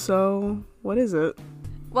think so. What is it?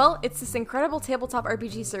 Well, it's this incredible tabletop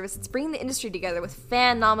RPG service that's bringing the industry together with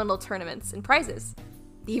phenomenal tournaments and prizes.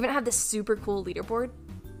 They even have this super cool leaderboard.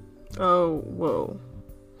 Oh, whoa.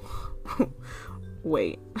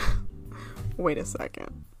 Wait. Wait a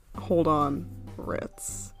second. Hold on,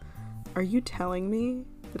 Ritz. Are you telling me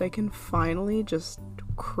that I can finally just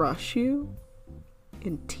crush you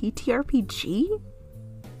in TTRPG?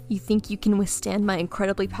 You think you can withstand my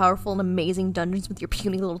incredibly powerful and amazing dungeons with your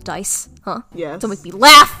puny little dice, huh? Yes. Don't make me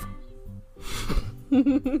laugh!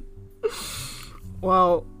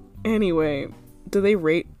 Well, anyway, do they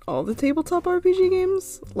rate all the tabletop RPG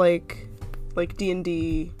games? Like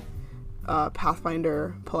D&D,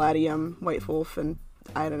 Pathfinder, Palladium, White Wolf, and,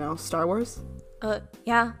 I don't know, Star Wars?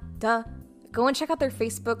 Yeah, duh. Go and check out their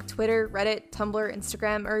Facebook, Twitter, Reddit, Tumblr,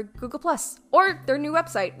 Instagram, or Google+. Or their new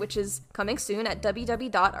website, which is coming soon at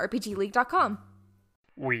www.rpgleague.com.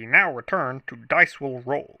 We now return to Dice Will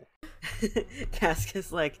Roll.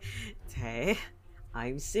 Casca's like, Tay,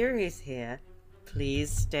 I'm serious here.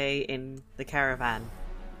 Please stay in the caravan.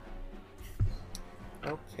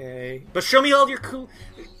 Okay. But show me all your cool...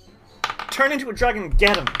 Turn into a dragon and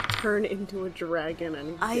get him. Turn into a dragon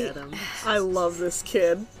and I- get him. I love this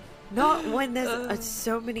kid. Not when there's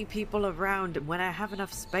so many people around. When I have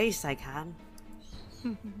enough space, I can.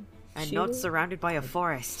 And She not will- surrounded by a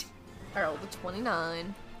forest. I rolled a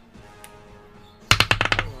 29.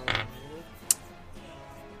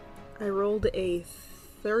 I rolled a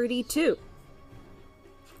 32.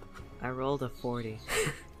 I rolled a 40.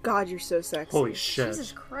 God, you're so sexy. Holy shit.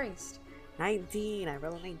 Jesus Christ. 19. I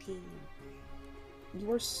rolled a 19.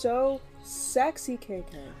 You are so sexy,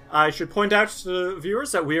 KK. I should point out to the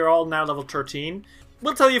viewers that we are all now level 13.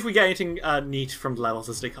 We'll tell you if we get anything neat from the levels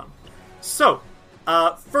as they come. So,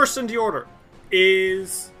 first in the order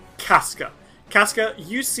is Casca. Casca,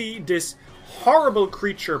 you see this horrible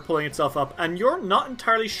creature pulling itself up, and you're not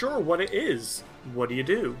entirely sure what it is. What do you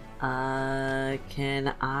do?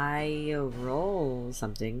 Can I roll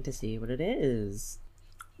something to see what it is?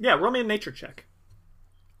 Yeah, roll me a nature check.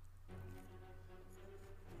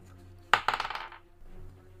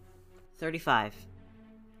 35.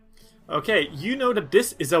 Okay, you know that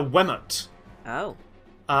this is a Wemut. Oh.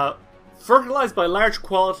 Fertilized by large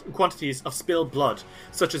quantities of spilled blood,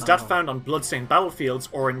 such as that found on bloodstained battlefields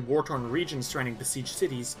or in war-torn regions surrounding besieged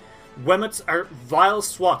cities, Wemuts are vile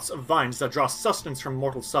swats of vines that draw sustenance from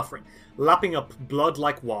mortal suffering, lapping up blood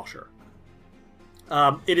like water.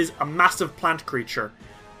 It is a massive plant creature,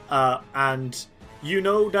 and you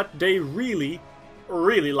know that they really,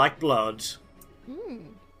 really like blood.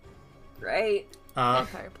 Great.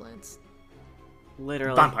 Vampire plants.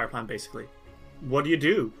 Literally. Vampire plant, basically. What do you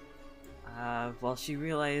do? Well, she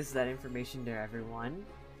relayes that information to everyone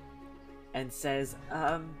and says,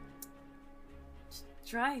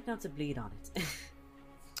 try not to bleed on it.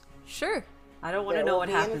 Sure. I don't want to There know will what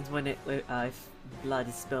be an- happens when if blood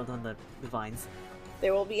is spilled on the vines.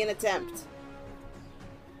 There will be an attempt.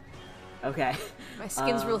 Okay. My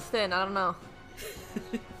skin's real thin. I don't know.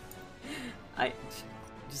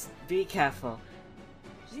 Just be careful.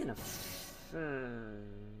 She's gonna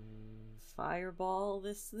fireball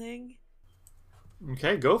this thing.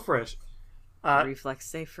 Okay, go for it. Reflex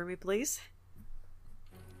save for me, please.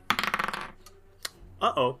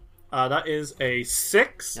 Uh-oh. That is a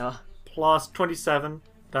 6 Oh. plus 27.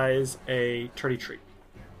 That is a 33.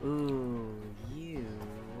 Ooh, you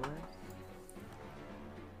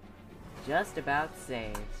just about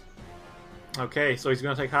saved. Okay, so he's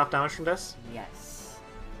going to take half damage from this? Yes.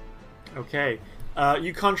 Okay.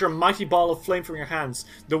 You conjure a mighty ball of flame from your hands.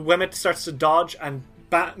 The Wemut starts to dodge and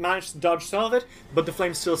manages to dodge some of it, but the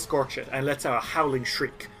flames still scorch it and lets out a howling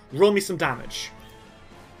shriek. Roll me some damage.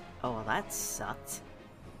 Oh, well, that sucked.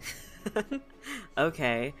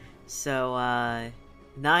 Okay, so,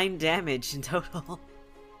 9 damage in total.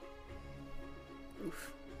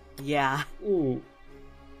 Oof. Yeah. Ooh.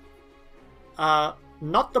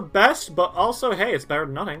 Not the best, but also, hey, it's better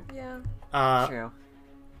than nothing. Yeah. True.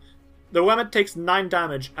 The Wemut takes 9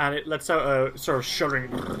 damage, and it lets out a sort of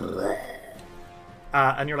shuddering...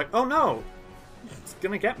 and you're like, oh no! It's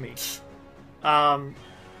gonna get me.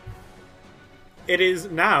 It is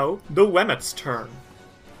now the Wemut's turn.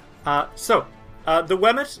 The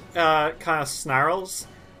Wemut kind of snarls,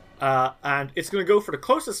 and it's gonna go for the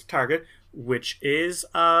closest target, which is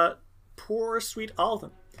poor sweet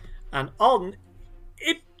Alden. And Alden,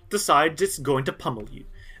 it decides it's going to pummel you.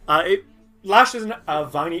 It lashes a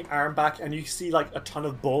viny arm back, and you see like a ton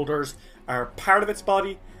of boulders are part of its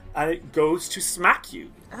body, and it goes to smack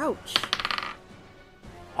you. Ouch.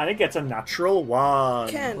 And it gets a natural 1.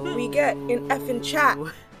 Can we get an F in chat?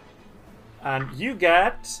 And you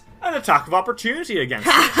get an attack of opportunity against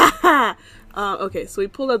it. Okay, so we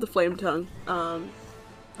pulled out the flame tongue. 'Cause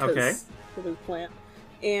Okay. it was plant.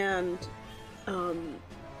 And,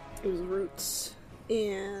 it was roots.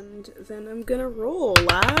 And then I'm gonna roll,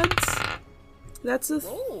 lads. That's a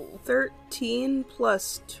 13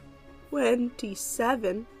 plus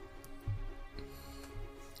 27.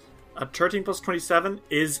 A 13 plus 27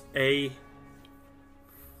 is a...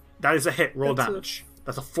 That is a hit. Roll That's a- damage.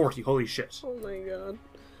 That's a 40. Holy shit. Oh my god.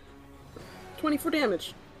 24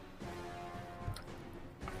 damage.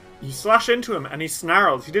 You slash into him, and he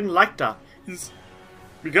snarls. He didn't like that. He's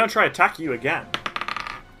gonna try to attack you again.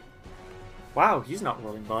 Wow, he's not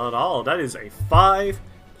rolling well at all. That is a 5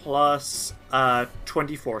 plus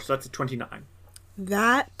 24, so that's a 29.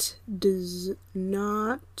 That does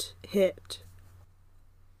not hit.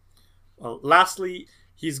 Well, lastly,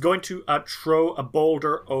 he's going to throw a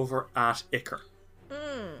boulder over at Iker.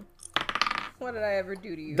 What did I ever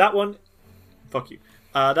do to you? That one, fuck you.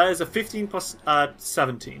 That is a 15 plus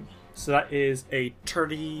 17. So that is a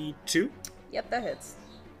 32. Yep, that hits.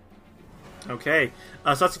 Okay.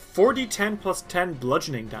 So that's 4d10 plus 10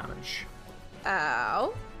 bludgeoning damage.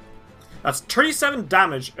 Ow. That's 37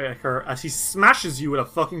 damage, Iker, as he smashes you with a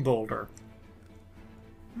fucking boulder.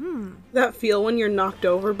 That feel when you're knocked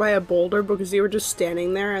over by a boulder because you were just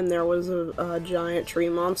standing there and there was a giant tree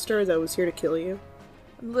monster that was here to kill you?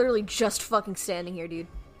 I'm literally just fucking standing here, dude.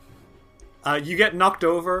 You get knocked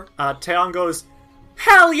over. Taeon goes,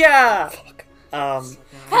 "Hell yeah!" Hell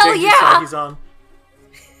the yeah! side he's on.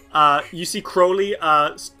 You see Crowley,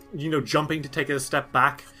 jumping to take a step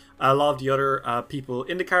back. A lot of the other people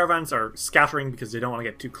in the caravans are scattering because they don't want to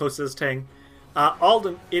get too close to this thing.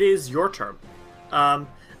 Alden, it is your turn.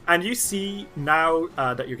 And you see now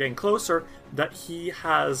that you're getting closer that he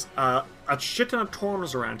has a shit ton of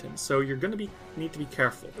torms around him, so you're going to need to be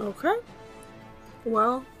careful. Okay.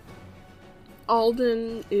 Well,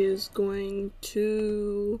 Alden is going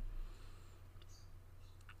to...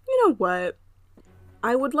 You know what?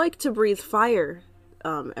 I would like to breathe fire,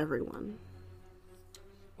 everyone.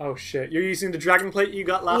 Oh shit, you're using the dragon plate you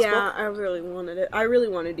got last Yeah, book? I really wanted it. I really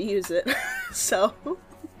wanted to use it. So...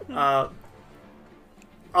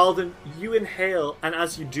 Alden, you inhale, and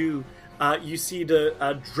as you do, you see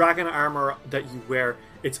the dragon armor that you wear,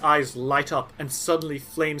 its eyes light up, and suddenly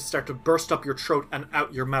flames start to burst up your throat and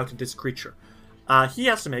out your mouth at this creature. He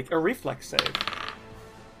has to make a reflex save.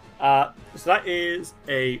 So that is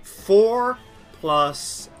a 4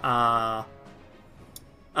 plus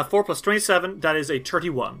 27, that is a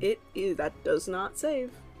 31. That does not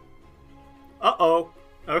save. Uh-oh.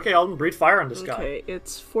 Okay, Alden, breathe fire on this guy. Okay,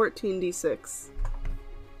 it's 14d6.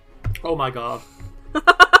 Oh my god.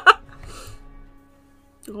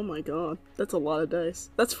 Oh my god, that's a lot of dice.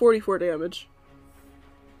 That's 44 damage.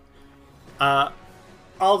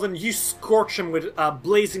 Alden, you scorch him with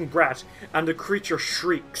blazing breath, and the creature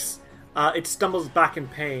shrieks. It stumbles back in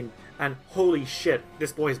pain, and holy shit,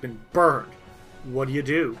 this boy has been burned. What do you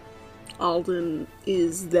do? Alden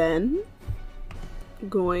is then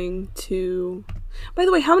going to... By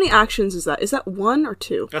the way, how many actions is that? Is that 1 or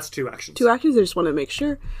 2? That's 2 actions. 2 actions? I just want to make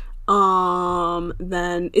sure.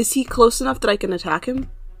 Then, is he close enough that I can attack him?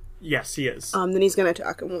 Yes, he is. Then he's gonna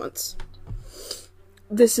attack him once.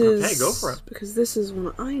 This is... Okay, go for it. Because this is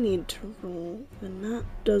one I need to roll,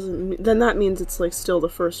 then that means it's, like, still the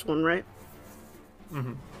first one, right?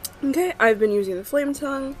 Mm-hmm. Okay, I've been using the Flame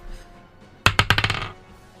Tongue.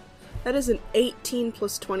 That is an 18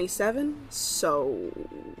 plus 27, so...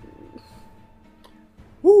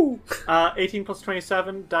 Woo! 18 plus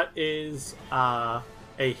 27, that is a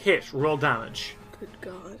hit. Roll damage. Good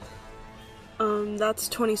god. That's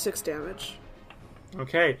 26 damage.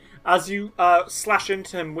 Okay. As you slash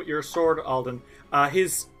into him with your sword, Alden,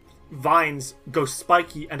 his vines go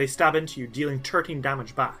spiky and they stab into you, dealing 13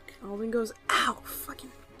 damage back. Alden goes, ow,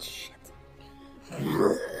 fucking shit.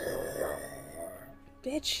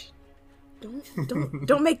 Bitch.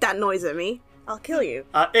 Don't make that noise at me. I'll kill you.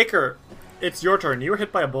 Iker, it's your turn. You were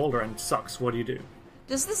hit by a boulder and it sucks. What do you do?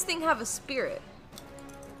 Does this thing have a spirit?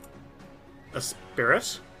 A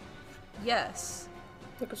spirit? Yes.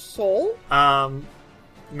 Like a soul?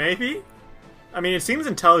 Maybe? I mean, it seems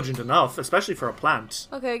intelligent enough, especially for a plant.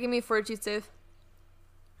 Okay, give me a fortitude save.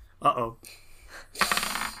 Uh-oh.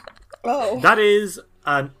 Oh. That is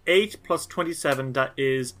an 8 plus 27. That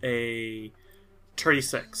is a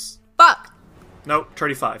 36. Fuck! No,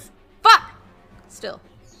 35. Fuck! Still.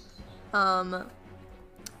 Half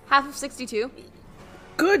of 62.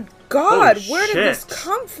 Good god, Holy where did this shit.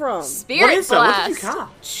 come from? Spirit What is that? blast. What did you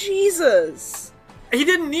cast? Jesus. He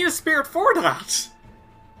didn't need a spirit for that.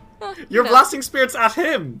 You're No. blasting spirits at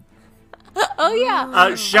him. Oh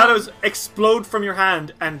yeah. Shadows explode from your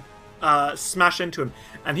hand and smash into him,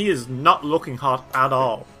 and he is not looking hot at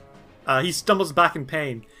all. He stumbles back in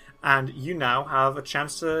pain, and you now have a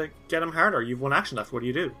chance to get him harder. You've one action left. What do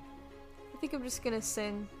you do? I think I'm just gonna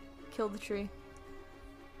sing "Kill the Tree."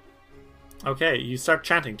 Okay, you start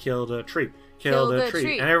chanting, kill the tree. Kill, Kill the, the tree.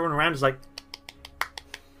 tree. And everyone around is like,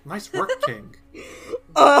 nice work, King.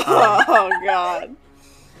 Oh god.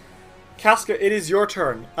 Casca, it is your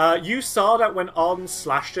turn. You saw that when Alden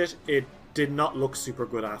slashed it, it did not look super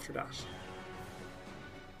good after that.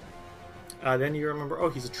 Then you remember, oh,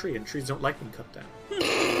 he's a tree, and trees don't like being cut down.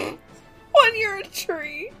 When you're a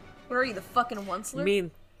tree. Where are you, the fucking Onceler? I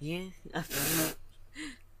mean, yeah.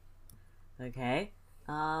 Okay.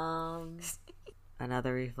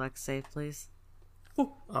 Another reflex save, please.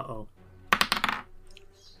 Uh-oh.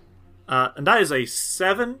 And that is a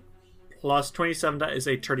 7 plus 27. That is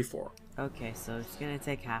a 34. Okay, so it's gonna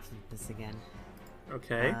take half of this again.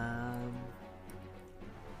 Okay.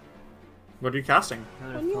 What are you casting? I'm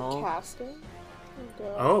When gonna you're pull casting.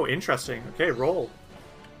 Oh, interesting. Okay, roll.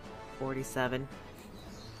 47.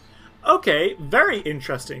 Okay, very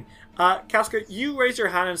interesting. Casca, you raise your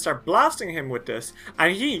hand and start blasting him with this,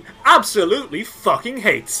 and he absolutely fucking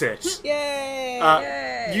hates it.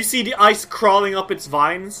 Yay! You see the ice crawling up its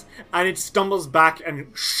vines, and it stumbles back and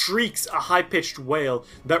shrieks a high-pitched wail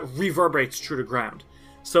that reverberates through the ground.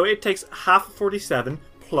 So it takes half of 47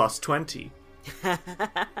 plus 20. So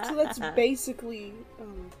that's basically.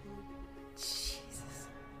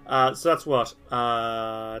 So that's what?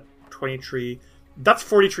 23. That's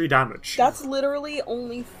 43 damage. That's literally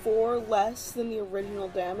only 4 less than the original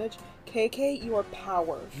damage. KK, you are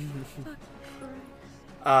power.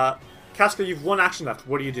 Casca, you've one action left.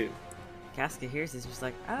 What do you do? Casca hears this, just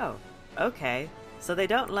like, oh, okay. So they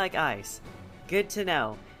don't like ice. Good to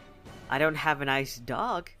know. I don't have an ice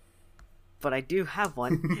dog, but I do have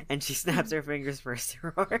one. And she snaps her fingers for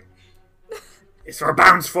Isror. Isror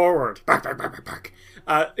bounds forward. Back.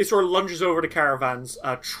 Isror lunges over the caravans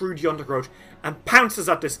through the undergrowth and pounces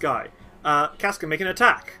at this guy. Casca, make an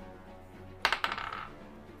attack.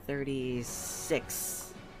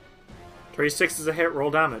 36. 36 is a hit.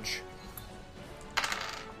 Roll damage.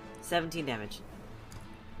 17 damage.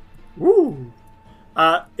 Woo!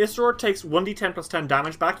 Isror takes 1d10 plus 10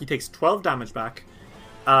 damage back. He takes 12 damage back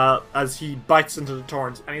as he bites into the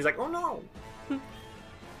thorns. And he's like, oh no!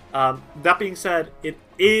 That being said, it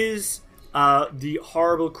is the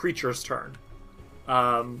horrible creature's turn.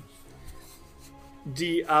 The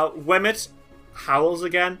Wemmet howls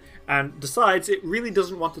again and decides it really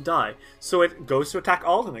doesn't want to die. So it goes to attack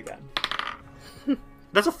Alden again.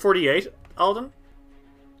 That's a 48, Alden.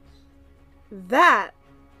 That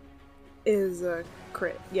is a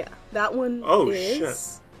crit. Yeah, that one is.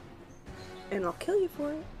 Shit. And I'll kill you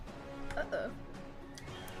for it.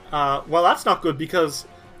 Well, that's not good because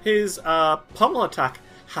his pummel attack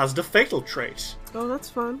has the fatal trait. Oh, that's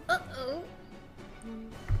fun.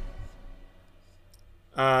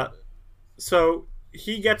 So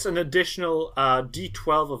he gets an additional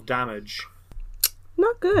d12 of damage.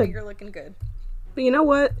 Not good. You're looking good. But you know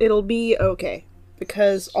what? It'll be okay.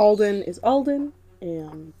 Because Alden is Alden,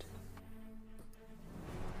 and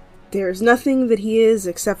there's nothing that he is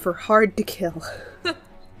except for hard to kill.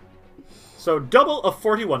 So double of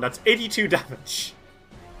 41, that's 82 damage.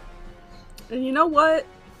 And you know what?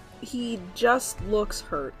 He just looks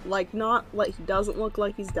hurt. Like, not like he doesn't look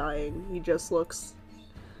like he's dying. He just looks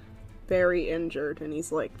very injured, and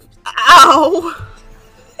he's like, ow!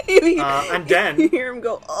 And then you hear him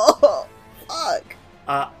go, oh, fuck.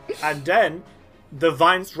 And then the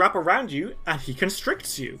vines wrap around you, and he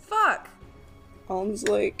constricts you. Fuck! Alden's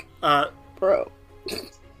like, Uh, bro.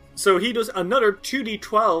 So he does another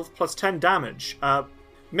 2d12 plus 10 damage.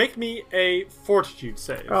 Make me a fortitude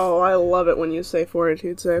save. Oh, I love it when you say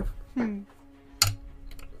fortitude save.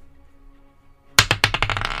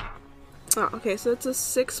 Oh, okay, so it's a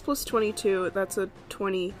 6 plus 22. That's a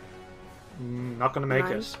 20. Not gonna make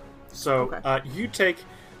Nine. it. So Okay. you take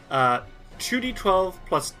 2d12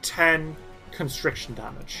 plus 10 constriction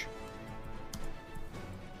damage.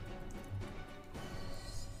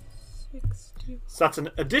 60. So that's an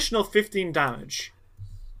additional 15 damage.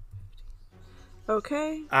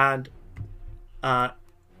 Okay. And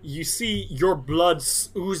you see your blood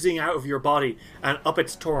oozing out of your body and up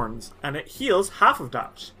its thorns, and it heals half of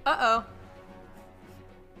that. Uh-oh.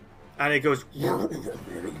 And it goes...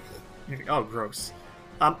 Oh, gross.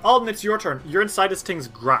 Alden, it's your turn. You're inside this thing's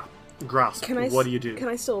grasp. What do you do? Can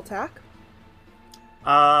I still attack?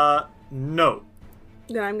 No.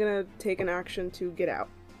 Then I'm gonna take an action to get out.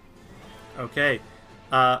 Okay.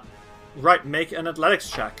 Right, make an athletics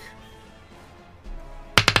check.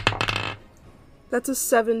 That's a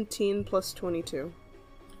 17 plus 22.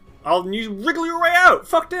 Alden, you wriggle your way out!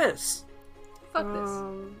 Fuck this! Fuck this.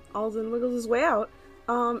 Alden wiggles his way out,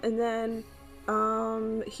 and then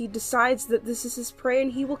he decides that this is his prey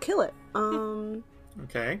and he will kill it.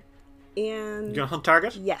 Okay. And You gonna hunt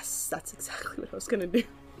target? yes, that's exactly what I was gonna do.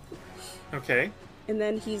 Okay. And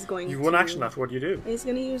then he's going You've to... one action left. What do you do? He's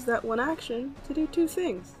gonna use that one action to do 2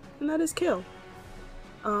 things, and that is kill.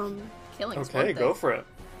 Killing's Okay, one thing. go for it.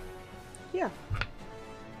 Yeah.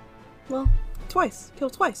 Well, twice. Kill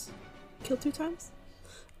twice. kill 2 times.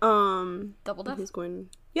 Double death? He's going...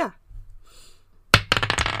 Yeah.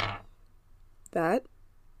 That.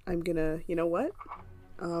 I'm gonna... You know what?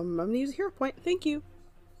 I'm gonna use a hero point. Thank you.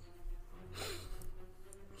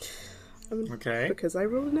 Okay. Because I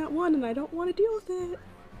rolled a nat 1 and I don't want to deal with it.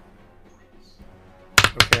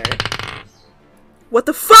 Okay. What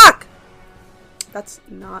the fuck? That's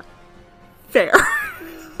not fair.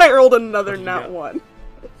 I rolled another you nat got? 1. Do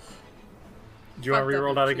you want to Fuck that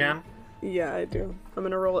reroll that bitch. again? Yeah, I do. I'm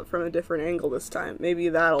gonna roll it from a different angle this time. Maybe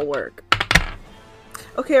that'll work.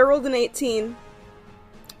 Okay, I rolled an 18.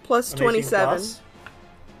 Plus An 27. 18 plus.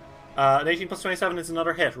 An 18 plus 27 is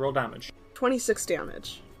another hit. Roll damage. 26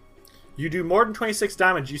 damage. You do more than 26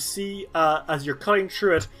 damage. You see, as you're cutting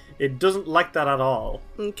through it, it doesn't like that at all.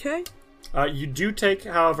 Okay. You do take,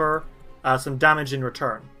 however, some damage in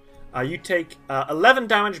return. You take 11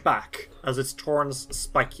 damage back as its thorns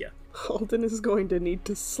spike you. Alden is going to need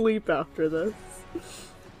to sleep after this.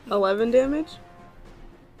 11 damage?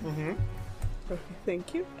 Mm-hmm. Okay,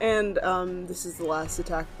 thank you. And, this is the last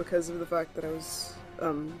attack because of the fact that I was,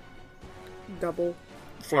 double.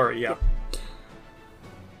 Flurry, yeah.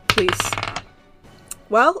 Please.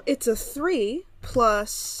 Well, it's a 3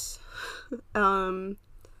 plus,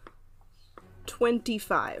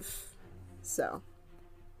 25. So,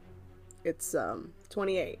 it's,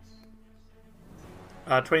 28.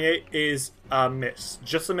 28 is a miss.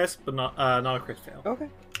 Just a miss, but not a crit fail. Okay.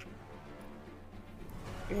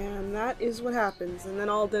 And that is what happens. And then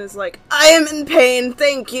Alden is like, I am in pain,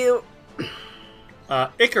 thank you!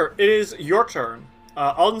 Iker, it is your turn.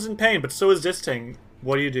 Alden's in pain, but so is this thing.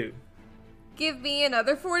 What do you do? Give me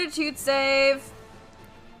another fortitude save.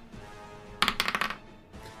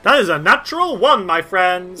 That is a natural 1, my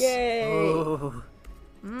friends! Yay! Oh.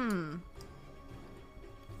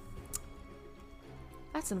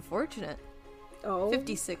 That's unfortunate. Oh.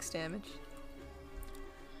 56 damage.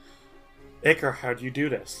 Iker, how do you do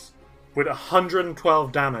this? With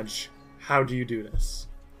 112 damage, how do you do this?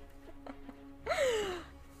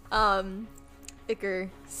 Iker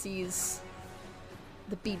sees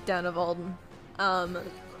the beatdown of Alden.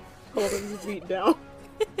 Alden's beat down.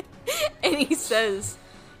 And he says,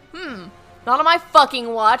 not on my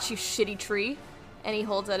fucking watch, you shitty tree. And he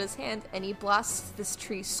holds out his hand and he blasts this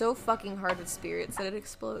tree so fucking hard with spirits that it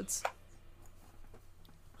explodes.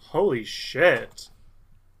 Holy shit.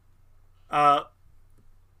 The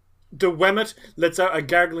Wemmet lets out a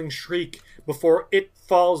gargling shriek before it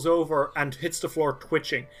falls over and hits the floor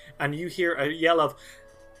twitching, and you hear a yell of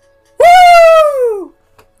 "Woo!"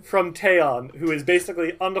 from Taeon, who is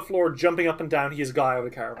basically on the floor jumping up and down. He is guy of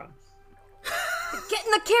the caravan. Get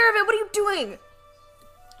in the caravan, what are you doing?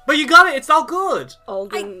 But you got it, it's all good!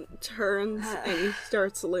 Alden turns and he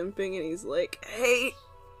starts limping and he's like, hey,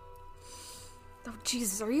 Oh,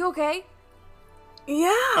 Jesus, are you okay?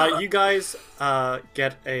 yeah! You guys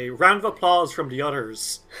get a round of applause from the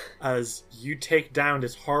others as you take down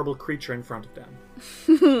this horrible creature in front of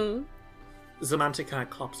them. Zamanta kind of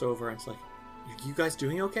clops over and it's like, you guys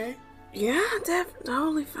doing okay? Yeah,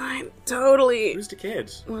 totally fine. Totally Who's the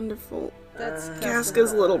kid? wonderful. That's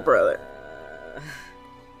Casca's little brother.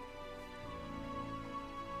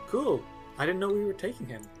 Cool. I didn't know we were taking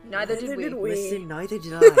him. Neither did we. Listen, neither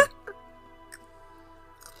did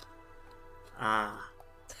I.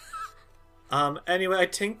 Anyway, I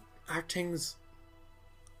think our thing's...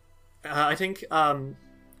 I think,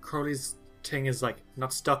 Crowley's thing is, like,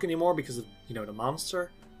 not stuck anymore because of, the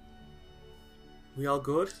monster. We all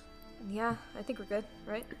good? Yeah, I think we're good,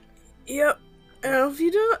 right? Yep. If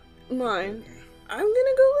you don't mind, I'm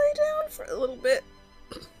gonna go lay down for a little bit.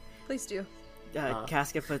 Please do.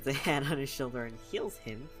 Casca puts a hand on his shoulder and heals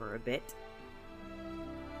him for a bit.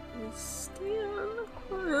 Stay on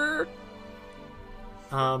her.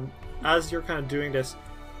 As you're kind of doing this,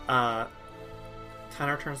 Tanner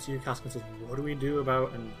turns to you, Casca, and says, what do we do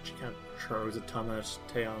about... And she kind of throws a ton at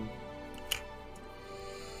Taeon.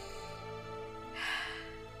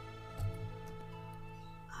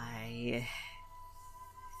 I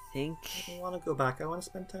think... I don't want to go back. I want to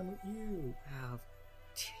spend time with you. Oh,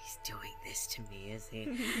 he's doing this to me, is he?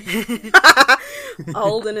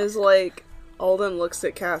 Alden looks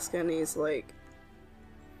at Casca and he's like,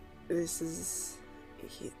 this is...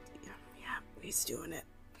 he's doing it.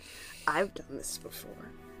 I've done this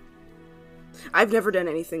before. I've never done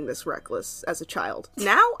anything this reckless as a child.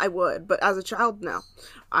 Now I would, but as a child, no.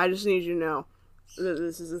 I just need you to know that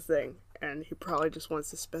this is a thing, and he probably just wants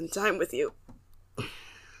to spend time with you.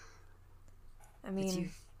 I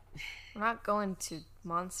mean, we're not going to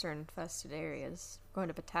monster-infested areas. We're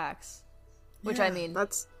going to Patax. Which, Yeah, I mean, it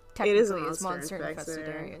is technically a is monster-infested monster-infested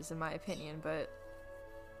area. areas, in my opinion, but...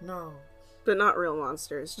 No. But not real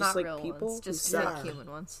monsters, just Not like real people. ones, just who fake suck. human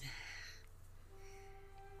ones.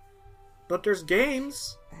 But there's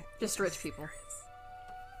games. Just rich people.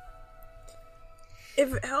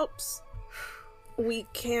 If it helps, we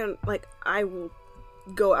can, like, I will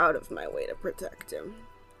go out of my way to protect him.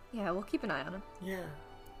 Yeah, we'll keep an eye on him. Yeah.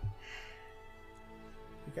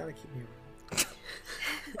 You gotta keep me around.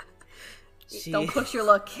 She Don't push your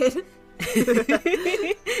luck, kid.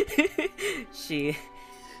 she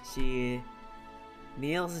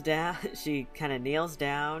kneels down. She kind of kneels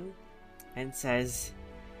down and says,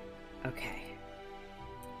 "Okay,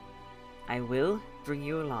 I will bring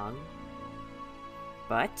you along,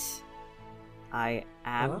 but I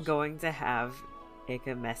am What? going to have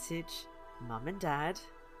Ika message Mom and Dad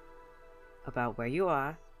about where you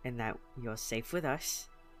are and that you're safe with us.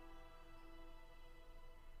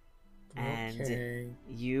 And Okay.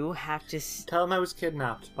 you have to Tell him I was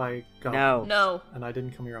kidnapped by God. No. And I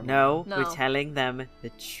didn't come here on my No, own. No. we're telling them the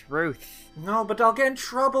truth. No, but I'll get in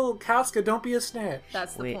trouble. Casca, don't be a snitch.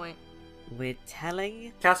 That's the Wait. point. We're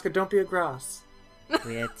telling Casca, don't be a grass.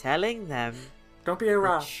 we're telling them Don't be a the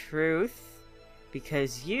rat. truth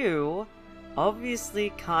because you obviously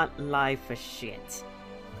can't lie for shit.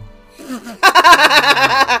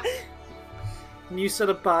 You said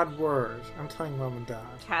a bad word. I'm telling Mom and Dad.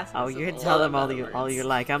 Casca's Oh, a you can lot tell them of all better you words.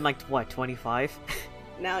 like. I'm like what, 25?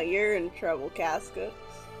 Now you're in trouble, Casca.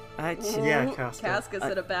 Yeah, Casca. Casca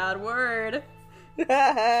said a bad word.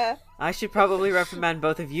 I should probably reprimand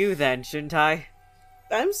both of you then, shouldn't I?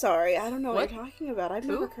 I'm sorry, I don't know what What? you're talking about. I've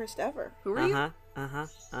Who? never cursed ever. Who are you?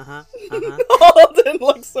 Uh-huh. Alden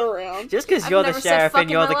looks around. Just because I've you're the never said sheriff fuck and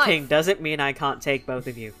in you're my the life. king doesn't mean I can't take both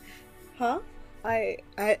of you. Huh? I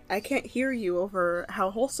can't hear you over how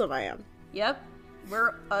wholesome I am. Yep.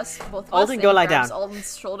 We're us, both of Alden, us. go and lie grabs down.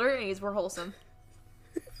 Alden's shoulder and we're wholesome.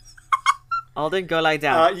 Alden, go lie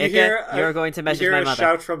down. You Ika, hear, you're going to message you hear my a mother.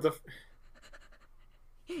 shout from the.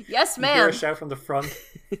 Yes, You hear ma'am. a shout from the front.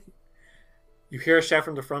 You hear a shout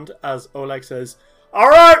from the front as Oleg says, "All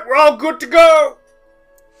right, we're all good to go."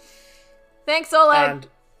 Thanks, Oleg. And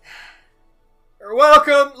you're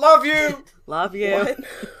welcome. Love you. Love you. What?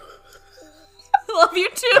 Love you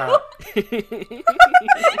too.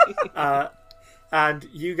 And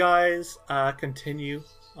you guys continue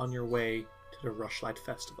on your way to the Rushlight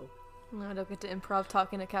Festival. No, I don't get to improv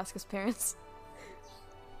talking to Casca's parents.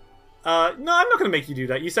 No, I'm not going to make you do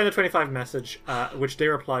that. You send a 25 message, which they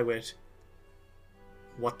reply with,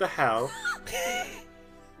 "What the hell?"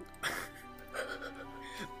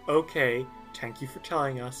 Okay, thank you for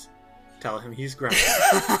telling us. Tell him he's grounded.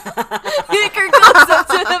 Iker goes up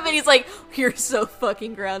to him and he's like, "You're so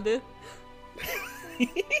fucking grounded."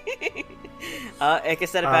 Ika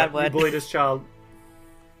said a bad You word. bullied this child.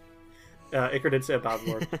 Iker did say a bad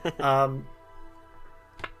word.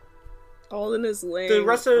 Alden is laying The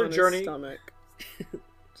rest of the on journey- his stomach.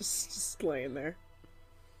 just laying there.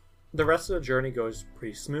 The rest of the journey goes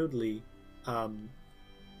pretty smoothly.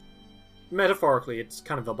 Metaphorically, it's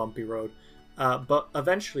kind of a bumpy road. But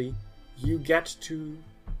eventually, you get to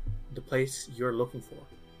the place you're looking for.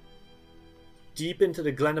 Deep into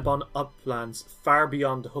the Glenabon uplands, far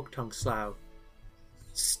beyond the Hooktongue Slough.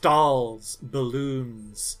 Stalls,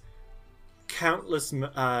 balloons, countless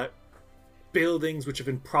buildings which have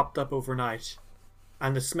been propped up overnight,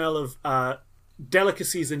 and the smell of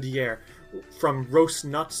delicacies in the air, from roast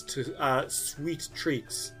nuts to sweet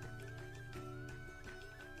treats.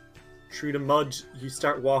 Through the mud, you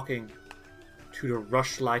start walking to the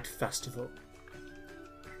Rushlight Festival.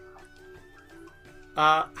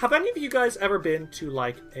 Have any of you guys ever been to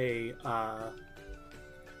like a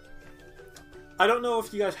I don't know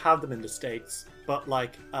if you guys have them in the States, but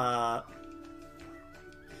like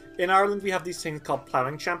in Ireland we have these things called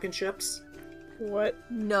ploughing championships. What?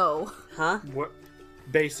 No. Huh?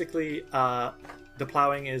 Basically, the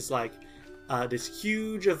ploughing is like this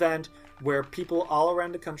huge event where people all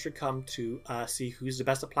around the country come to see who's the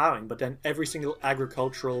best at ploughing, but then every single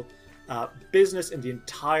agricultural business in the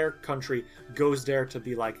entire country goes there to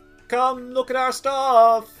be like, come look at our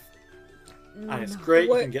stuff! And it's great,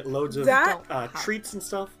 What? you can get loads of That- treats and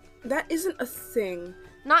stuff. That isn't a thing.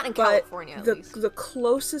 Not in But California, at the least. the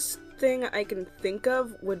closest thing I can think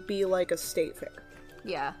of would be like a state fair.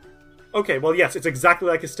 Yeah. Okay, well yes, it's exactly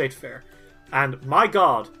like a state fair. And my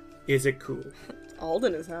god, is it cool.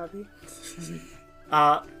 Alden is happy.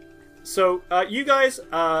 So you guys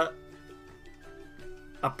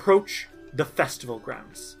approach the festival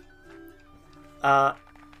grounds. The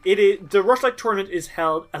Rushlight tournament is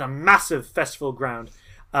held at a massive festival ground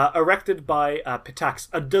erected by Pitax,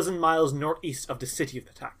 a dozen miles northeast of the city of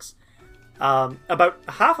Pitax. about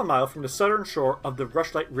half a mile from the southern shore of the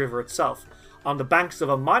Rushlight River itself, on the banks of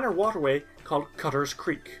a minor waterway called Cutter's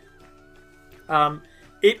Creek.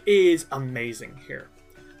 It is amazing here.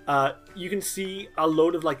 You can see a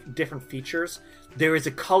load of like different features. There is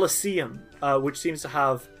a Colosseum, which seems to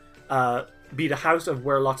have be the house of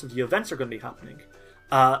where lots of the events are going to be happening.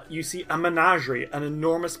 You see a menagerie, an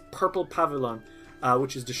enormous purple pavilion,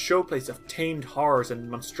 which is the showplace of tamed horrors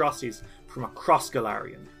and monstrosities from across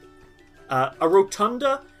Galarian. A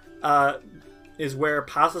rotunda is where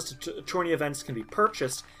passes to tourney events can be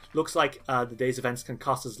purchased. Looks like the day's events can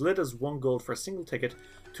cost as little as 1 gold for a single ticket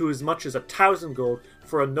to as much as 1,000 gold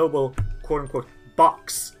for a noble, quote-unquote,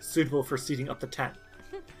 box suitable for seating up to 10.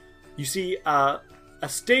 You see a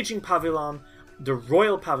staging pavilion, the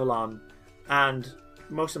Royal Pavilion, and,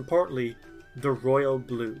 most importantly, the Royal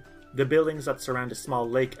Blue. The buildings that surround a small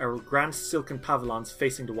lake are grand silken pavilions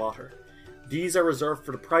facing the water. These are reserved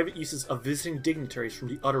for the private uses of visiting dignitaries from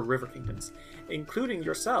the other river kingdoms, including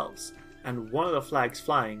yourselves, and one of the flags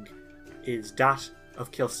flying is that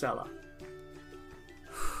of Kilsella.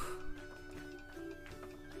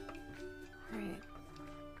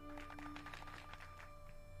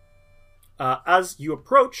 As you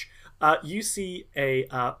approach, you see a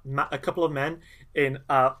couple of men in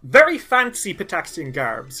very fancy Pitaxian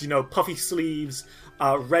garbs. You know, puffy sleeves,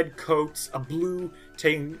 red coats, a blue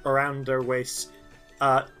thing around their waists.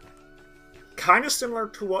 Kind of similar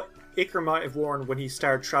to what Iker might have worn when he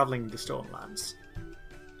started traveling the Stonelands.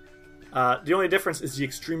 The only difference is the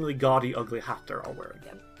extremely gaudy, ugly hat they're all wearing.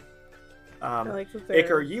 I like that they're...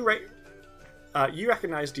 Iker, you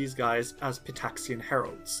recognize these guys as Pitaxian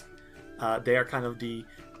heralds. They are kind of the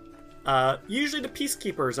usually the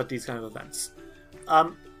peacekeepers at these kind of events.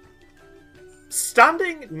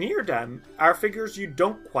 Standing near them are figures you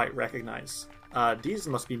don't quite recognize. These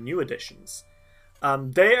must be new additions.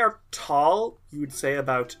 They are tall, you would say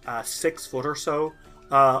about 6 foot or so.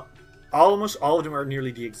 Almost all of them are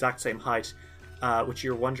nearly the exact same height, which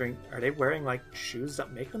you're wondering, are they wearing like shoes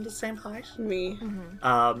that make them the same height? Me.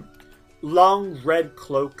 Mm-hmm. Long red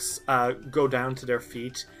cloaks go down to their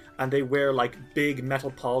feet, and they wear like big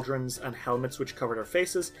metal pauldrons and helmets which cover their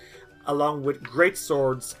faces, along with great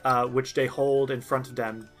swords which they hold in front of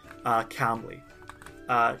them calmly.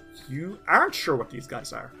 You aren't sure what these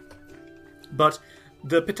guys are, but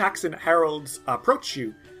the Pitaxian heralds approach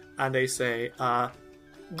you and they say,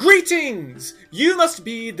 "Greetings! You must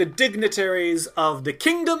be the dignitaries of the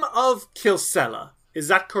Kingdom of Kilsella. Is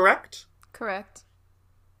that correct?" Correct.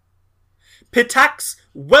 Pitax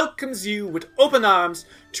welcomes you with open arms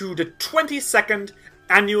to the 22nd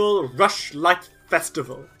annual Rushlight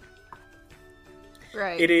Festival.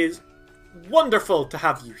 Right. It is wonderful to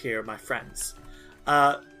have you here, my friends.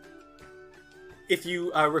 If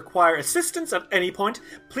you require assistance at any point,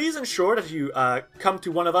 please ensure that you come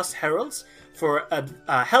to one of us heralds for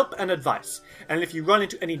help and advice. And if you run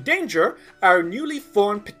into any danger, our newly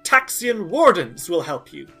formed Pitaxian wardens will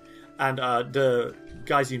help you. And the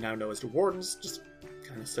guys you now know as the wardens just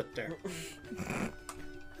kind of sit there.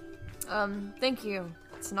 Thank you.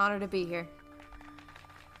 It's an honor to be here.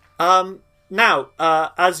 Now,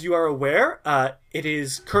 as you are aware, it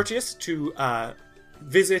is courteous to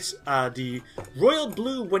visit the Royal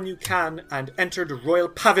Blue when you can and enter the Royal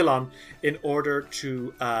Pavilion in order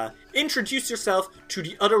to introduce yourself to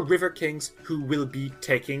the other River Kings who will be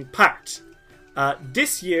taking part.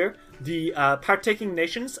 This year, the partaking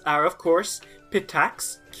nations are, of course,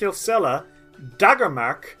 Pitax, Kilsella,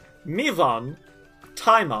 Daggermark, Mivon,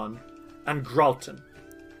 Timon, and Gralton.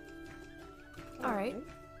 Alright.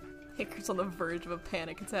 Hickor's on the verge of a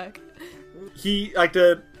panic attack.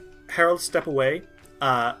 The heralds step away,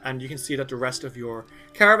 and you can see that the rest of your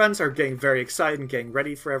caravans are getting very excited and getting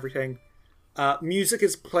ready for everything. Music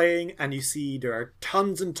is playing, and you see there are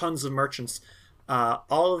tons and tons of merchants,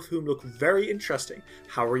 all of whom look very interesting.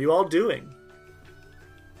 How are you all doing?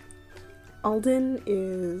 Alden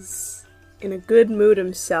is in a good mood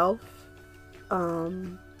himself,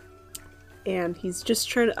 and he's just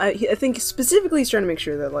trying to, I think specifically he's trying to make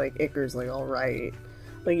sure that, like, Iker's, like, alright.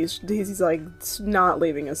 Like, he's like, not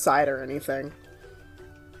leaving his side or anything.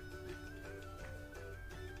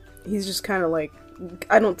 He's just kind of, like,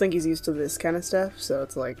 I don't think he's used to this kind of stuff, so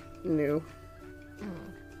it's, like, new.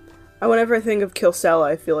 And whenever I think of Kilsella,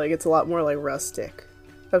 I feel like it's a lot more, like, rustic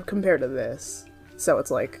compared to this. So it's,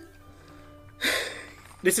 like...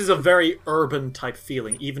 This is a very urban type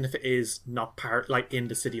feeling, even if it is not part, like, in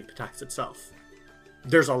the city of Pitax itself.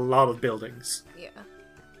 There's a lot of buildings. Yeah.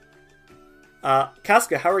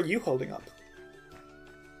 Casca, how are you holding up?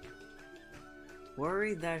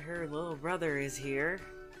 Worried that her little brother is here,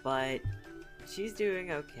 but she's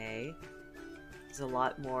doing okay. There's a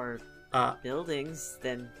lot more buildings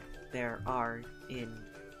than there are in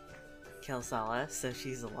Kelsala, so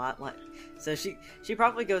she's a lot like. So she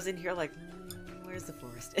probably goes in here like, where's the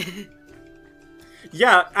forest?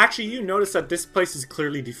 Yeah, actually, you notice that this place is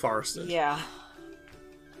clearly deforested. Yeah.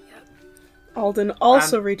 Alden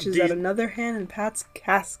also And reaches these- out another hand and pats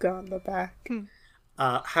Casca on the back.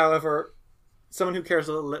 However, someone who cares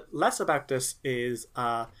a little less about this is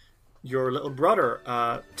your little brother,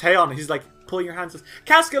 Teon. He's like pulling your hand and says,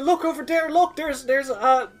 Casca, look over there, look, there's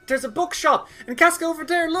a bookshop, and Casca over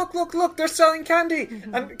there, look, they're selling candy,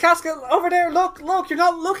 and Casca over there, look, you're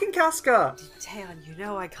not looking, Casca. Taeon, you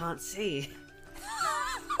know I can't see.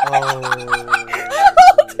 Alden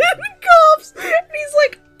coughs, and he's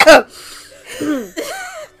like,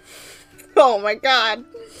 oh my god.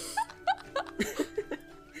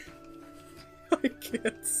 I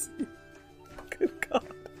can't see. Good god.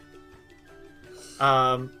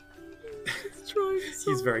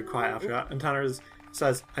 He's very quiet after that, and Tanner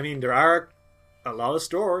says, I mean, there are a lot of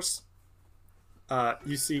stores.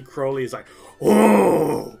 You see Crowley is like,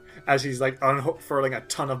 oh, as he's like unfurling a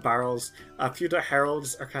ton of barrels. A few of the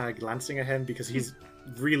heralds are kind of glancing at him because he's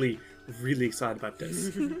really, really excited about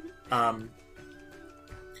this.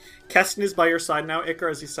 Keston is by your side now, Iker,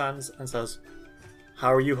 as he stands and says,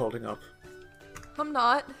 how are you holding up? I'm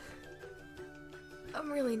not.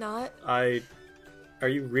 I'm really not. Are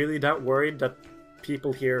you really that worried that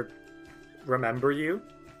people here remember you?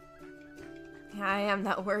 Yeah, I am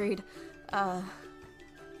that worried.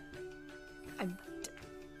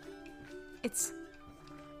 It's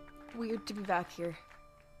weird to be back here.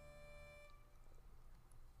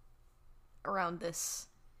 Around this.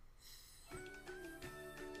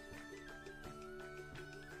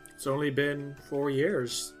 It's only been 4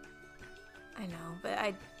 years. I know,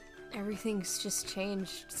 but everything's just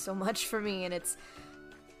changed so much for me, and it's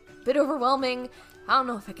a bit overwhelming. I don't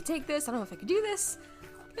know if I could take this. I don't know if I could do this.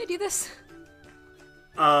 Can I do this?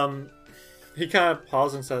 He kind of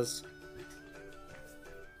pauses and says,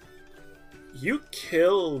 you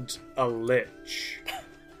killed a lich.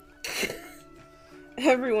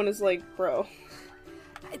 Everyone is like, bro.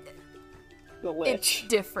 The lich. It's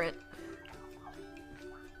different.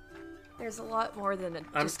 There's a lot more than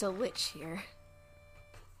just a lich here.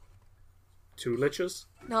 2 liches?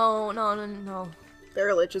 No. There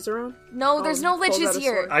are liches around? No, there's no pulls out liches a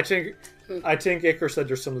here. sword. I think Iker said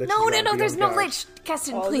there's some liches. No, around there's beyond no guard. lich.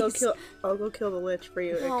 Keston, I'll please. go kill the lich for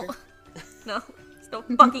you, No. Iker. No, there's no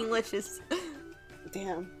fucking liches.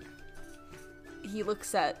 Damn. He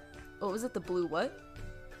looks at, what was it, the blue what?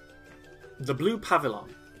 The blue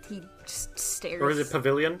pavilion. He just stares. Or is it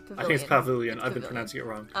pavilion? I think it's pavilion. I've been Pavilion. pronouncing it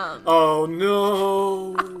wrong. Um. Oh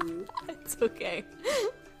no! It's okay.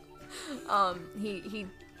 He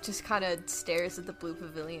just kind of stares at the blue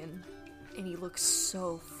pavilion, and he looks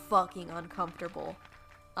so fucking uncomfortable.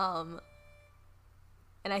 And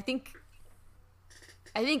I think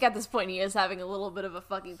at this point he is having a little bit of a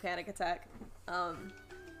fucking panic attack. But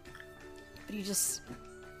he just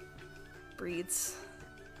breathes.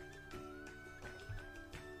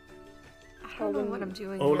 I don't know what I'm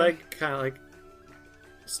doing. Oleg here. kind of like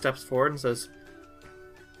steps forward and says,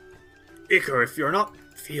 Iker, if you're not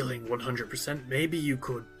feeling 100%, maybe you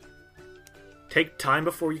could take time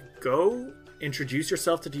before you go, introduce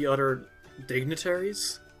yourself to the other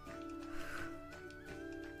dignitaries.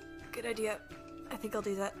 Good idea. I think I'll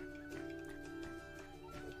do that.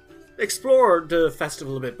 Explore the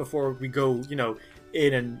festival a bit before we go,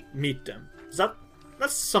 in and meet them.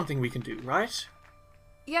 That's something we can do, right?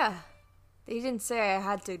 Yeah. They didn't say I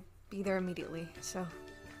had to be there immediately, so...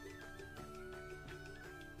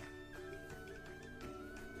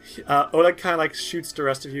 Oleg kind of like shoots the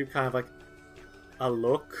rest of you kind of like a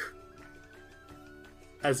look.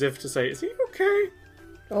 As if to say, is he okay?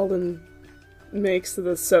 Alden makes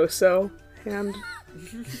the so-so hand.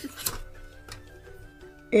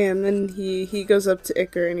 And then he goes up to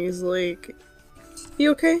Iker and he's like,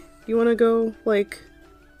 you okay? You wanna go, like,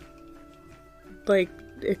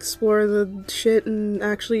 explore the shit and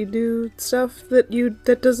actually do stuff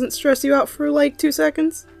that doesn't stress you out for, 2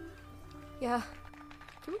 seconds? Yeah.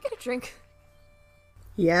 Can we get a drink?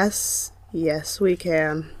 Yes, we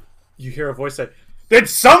can. You hear a voice say, did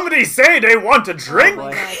somebody say they want a drink? Oh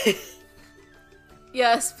my god.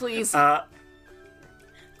 Yes, please.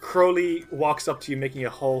 Crowley walks up to you making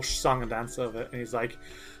a whole song and dance of it, and he's like,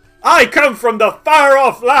 I come from the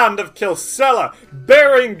far-off land of Kilsella,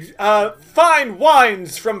 bearing fine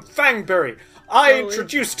wines from Fangberry. I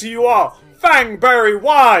introduce to you all Fangberry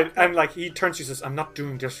wine! And he turns to you and says, I'm not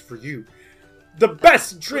doing this for you. The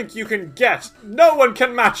best drink you can get. No one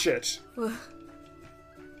can match it.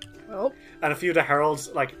 Well, And a few of the heralds,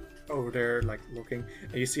 like, over there, like, looking.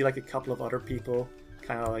 And you see, like, a couple of other people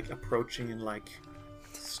kind of, like, approaching and, like,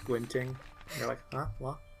 squinting. And you're like, huh?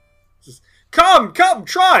 What? Just, come,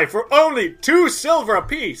 try, for only 2 silver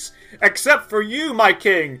apiece. Except for you, my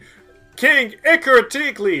king. King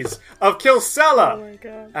Icaratecles of Kilsella. Oh my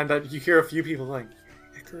god. And then you hear a few people like,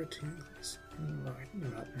 Icaratecles? No, I know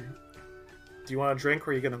that name. Do you want a drink,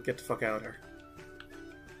 or are you gonna get the fuck out of here?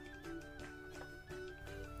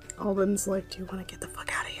 Alden's like, do you want to get the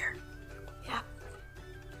fuck out of here? Yeah.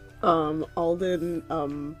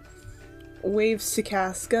 Alden, waves to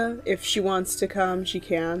Casca. If she wants to come, she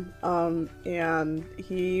can. And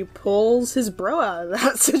he pulls his bro out of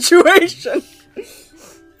that situation.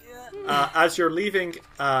 As you're leaving,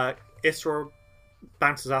 Isror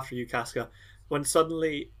bounces after you, Casca, when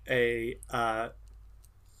suddenly a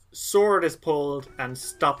sword is pulled and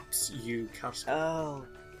stops you, Casca. Oh.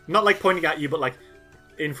 Not like pointing at you, but like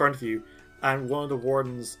in front of you, and one of the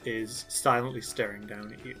wardens is silently staring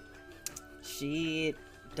down at you. She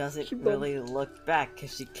doesn't She really look back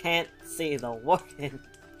because she can't see the warden.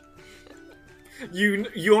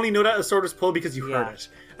 You only know that a sword is pulled because you Yeah. heard it.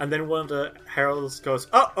 And then one of the heralds goes,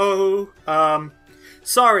 uh-oh,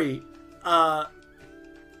 sorry,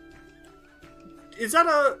 is that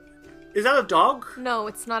a dog? No,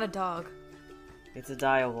 it's not a dog. It's a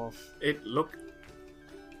direwolf.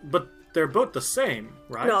 But they're both the same,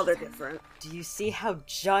 right? No, they're different. Do you see how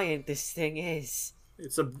giant this thing is?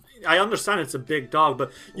 I understand it's a big dog,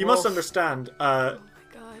 but you must Wolf. understand, Oh my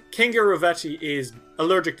god. King Ravetti is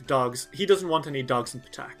allergic to dogs. He doesn't want any dogs in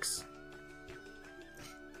Patax.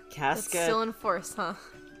 That's Casca, still in force, huh?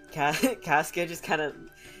 Casca just kind of,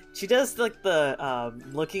 she does like the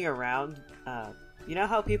looking around. You know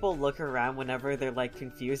how people look around whenever they're like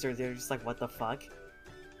confused or they're just like, what the fuck?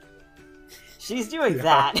 She's doing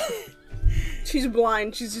that. She's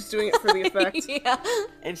blind. She's just doing it for the effect. Yeah.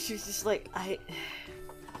 And she's just like,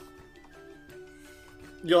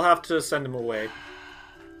 You'll have to send him away.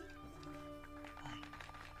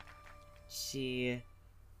 She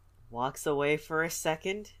walks away for a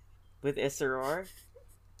second with Isseror.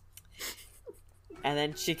 And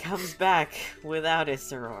then she comes back without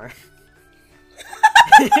Isseror.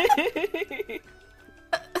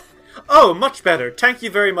 Oh, much better. Thank you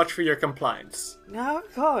very much for your compliance. No,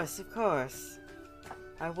 of course.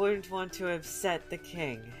 I wouldn't want to upset the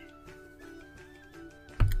king.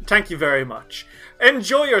 Thank you very much.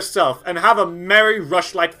 Enjoy yourself and have a merry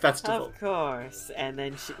Rushlight festival. Of course. And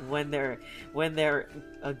then when they're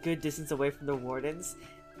a good distance away from the wardens,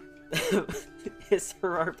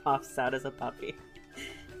 Isseror pops out as a puppy.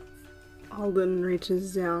 Alden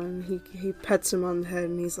reaches down, he pets him on the head,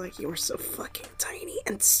 and he's like, "You're so fucking tiny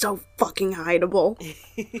and so fucking hideable."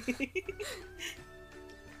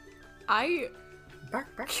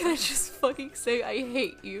 Can I just fucking say I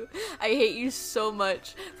hate you? I hate you so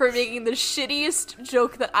much for making the shittiest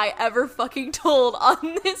joke that I ever fucking told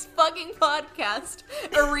on this fucking podcast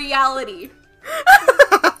a reality.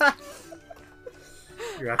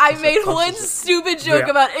 I made one stupid joke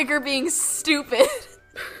about Icar being stupid.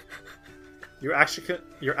 Your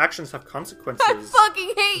actions have consequences. I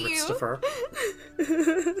fucking hate you. Christopher.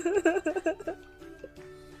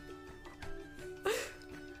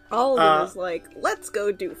 Alden is like, "Let's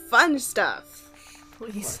go do fun stuff."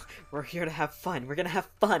 Please. We're here to have fun. We're gonna have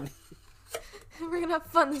fun. We're gonna have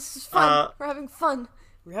fun. This is fun. We're having fun.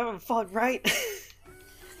 We're having fun, right?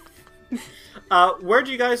 Where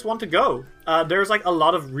do you guys want to go? There's like a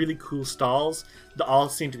lot of really cool stalls that all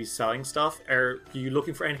seem to be selling stuff. Are you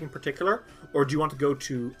looking for anything in particular? Or do you want to go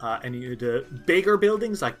to any of the bigger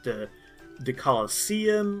buildings like the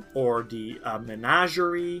Colosseum or the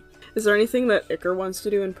Menagerie? Is there anything that Icar wants to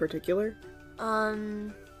do in particular?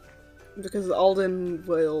 Because Alden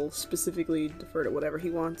will specifically defer to whatever he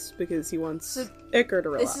wants, because he wants Icar to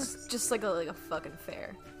relax. This is just like a fucking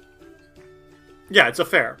fair. Yeah, it's a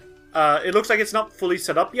fair. It looks like it's not fully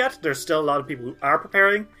set up yet. There's still a lot of people who are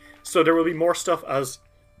preparing, so there will be more stuff as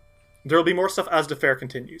the fair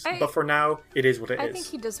continues. But for now, it is what it is. I think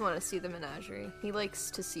he does want to see the menagerie. He likes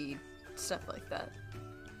to see stuff like that.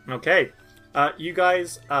 Okay. You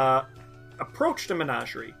guys approach the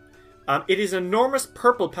menagerie. It is an enormous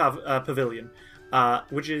purple pavilion,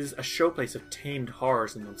 which is a showplace of tamed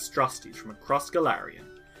horrors and monstrosities from across Galarian.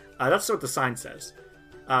 That's what the sign says.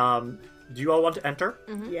 Do you all want to enter?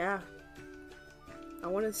 Mm-hmm. Yeah. I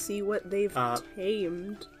want to see what they've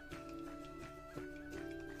tamed.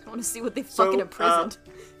 I want to see what they fucking imprisoned.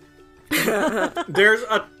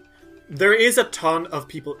 There is a ton of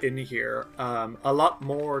people in here. A lot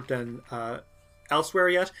more than elsewhere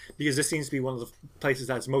yet, because this seems to be one of the places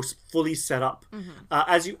that's most fully set up.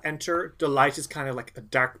 As you enter, the light is kind of like a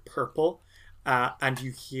dark purple, and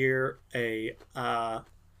you hear you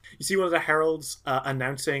see one of the heralds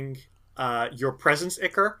announcing your presence,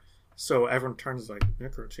 Iker. So everyone turns like,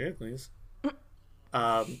 Iker, chair, please.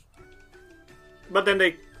 But then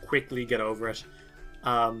they quickly get over it.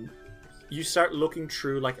 You start looking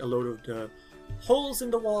through like a load of the holes in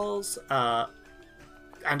the walls,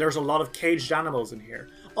 and there's a lot of caged animals in here.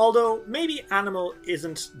 Although maybe animal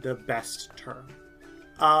isn't the best term.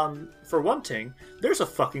 For one thing, there's a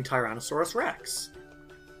fucking Tyrannosaurus Rex.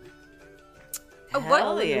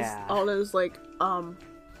 Hell yeah. Alden's like,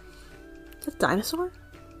 is that a dinosaur?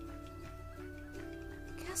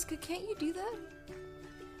 Casca, can't you do that?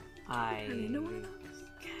 I know one of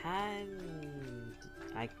can.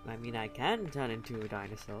 I mean, I can turn into a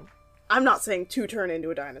dinosaur. I'm not saying to turn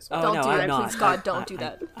into a dinosaur. Oh, Don't no, do I'm that, not. please, God, don't do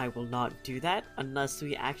that. I will not do that unless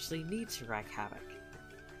we actually need to wreak havoc.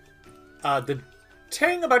 The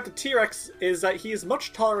thing about the T-Rex is that he is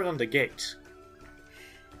much taller than the gate.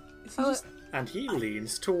 And he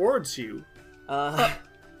leans towards you.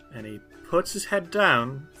 And he puts his head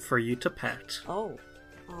down for you to pet. Oh.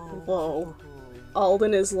 Whoa.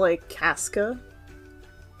 Alden is like, Casca,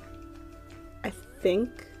 I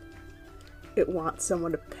think it wants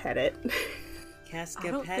someone to pet it. Casca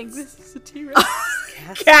I don't pets. think this is a T-Rex.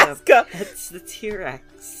 Casca! pets the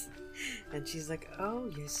T-Rex. And she's like,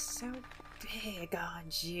 oh, you're so big,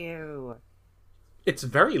 aren't you? It's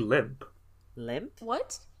very limp. Limp?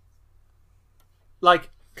 What? Like,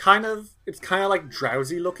 it's kind of like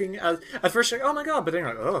drowsy looking. At first you're like, oh my god, but then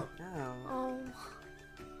you're like, oh. Oh.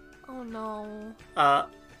 Oh no.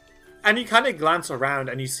 And you kind of glance around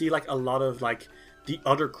and you see like a lot of like the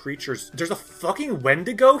other creatures. There's a fucking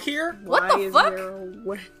Wendigo here. What Why the is fuck? there a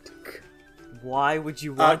Wendigo? Why would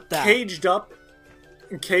you want that? Caged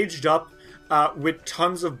up, with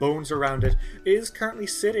tons of bones around it. It is currently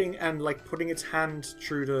sitting and like putting its hand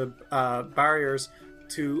through the barriers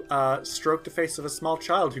to stroke the face of a small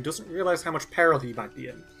child who doesn't realize how much peril he might be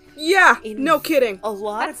in. Yeah, no kidding. A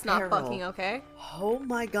lot That's of not peril. fucking okay. Oh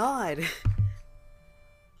my god.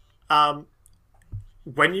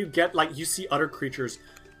 When you get like you see other creatures,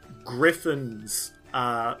 griffins,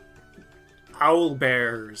 owl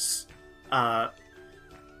bears,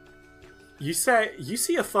 you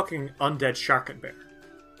see a fucking undead shark and bear.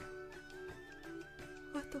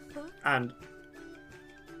 What the fuck? And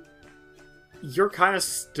you're kind of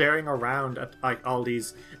staring around at like all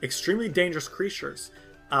these extremely dangerous creatures,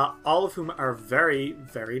 all of whom are very,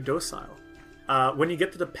 very docile. When you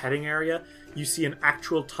get to the petting area, you see an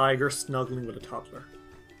actual tiger snuggling with a toddler.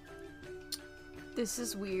 This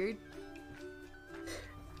is weird.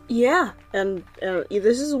 Yeah, and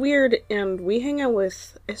this is weird, and we hang out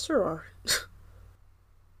with Isseror.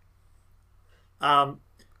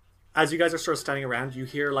 As you guys are sort of standing around, you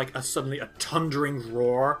hear like suddenly a thundering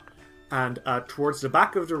roar, and towards the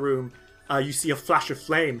back of the room, you see a flash of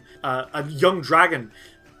flame. A young dragon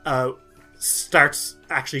starts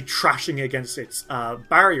actually trashing against its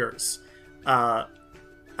barriers,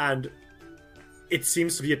 and it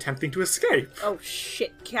seems to be attempting to escape. Oh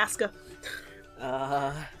shit, Casca.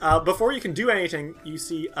 Before you can do anything, you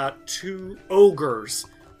see two ogres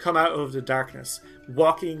come out of the darkness,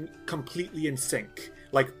 walking completely in sync.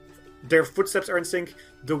 Like, their footsteps are in sync,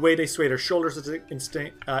 the way they sway their shoulders is in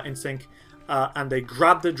sync, and they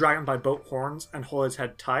grab the dragon by both horns and hold his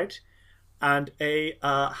head tight. And a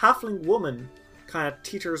halfling woman kind of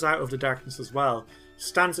teeters out of the darkness as well,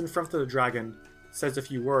 stands in front of the dragon, says a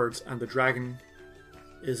few words, and the dragon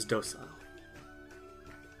is docile.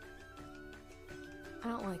 I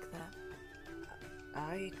don't like that.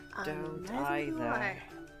 I don't either. I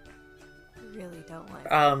really don't like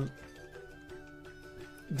that.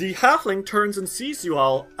 The halfling turns and sees you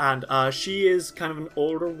all, and she is kind of an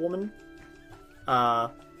older woman,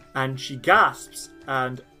 and she gasps,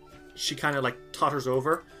 and she kind of like totters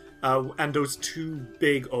over, and those two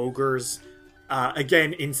big ogres,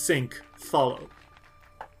 again in sync, follow.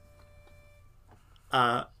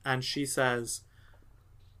 And she says,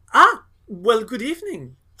 well, good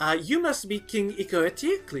evening. You must be King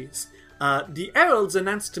Icoeteocles. The heralds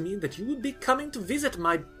announced to me that you would be coming to visit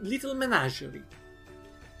my little menagerie.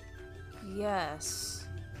 Yes.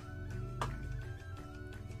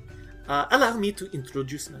 Allow me to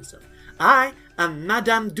introduce myself. I am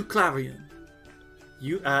Madame Duclarion.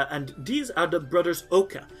 And these are the brothers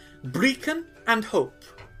Oka, Brecon, and Hope.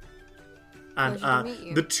 And Pleasure to meet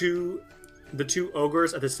you. the two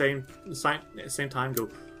ogres at the same time go,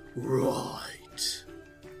 right.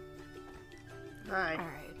 Hi.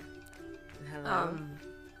 Alright. Hello.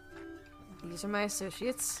 these are my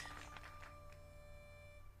associates.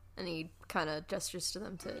 And he kind of gestures to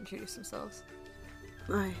them to introduce themselves.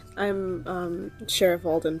 Hi, I'm Sheriff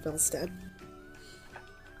Alden Felstead.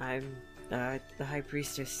 I'm the High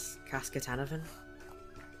Priestess Casca Tanavan.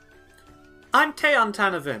 I'm Taeon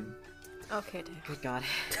Tanavan. Okay, Dave. Good God.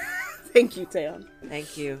 Thank you, Taeon.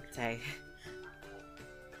 Thank you, Tay.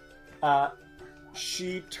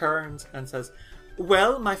 She turns and says,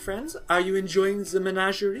 "Well, my friends, are you enjoying the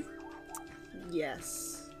menagerie?"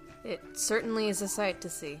 Yes. It certainly is a sight to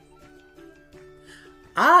see.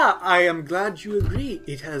 Ah, I am glad you agree.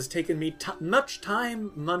 It has taken me much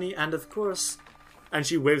time, money, and of course, and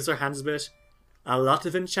she waves her hands a bit, a lot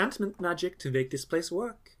of enchantment magic to make this place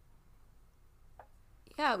work.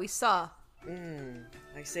 Yeah, we saw.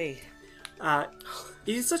 I see. It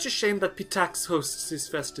is such a shame that Pitax hosts this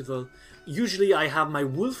festival. Usually I have my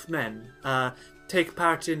wolf men take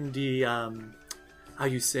part in the,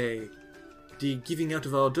 the giving out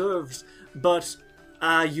of hors d'oeuvres, but,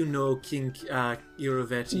 you know, King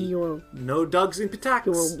Irovetti. No dogs in Pitax.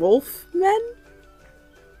 Your wolf men?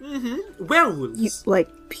 Mm-hmm. Werewolves. Like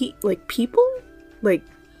people? Like,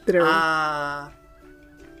 that are...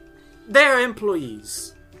 They're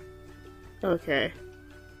employees. Okay.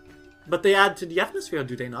 But they add to the atmosphere,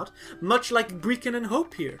 do they not? Much like Breakin and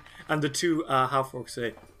Hope here. And the two half-orcs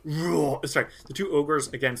say, the two ogres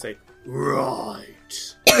again say,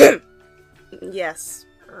 right. Yes.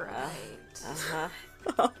 Right. Uh-huh.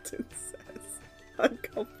 Alden says,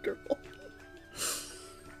 uncomfortable.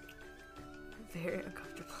 Very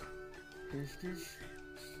uncomfortable.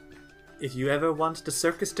 If you ever want the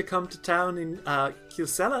circus to come to town in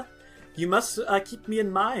Kilsella, you must keep me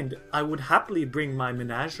in mind. I would happily bring my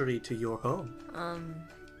menagerie to your home.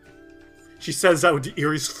 She says that with the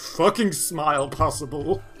eeriest fucking smile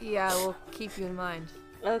possible. Yeah, we'll keep you in mind.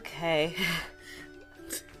 Okay.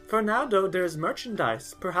 For now, though, there's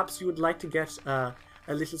merchandise. Perhaps you would like to get a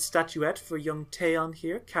little statuette for young Taeon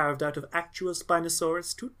here, carved out of actual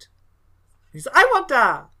Spinosaurus tooth. He says, I want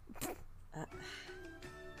that!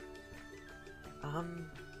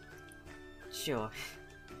 Sure.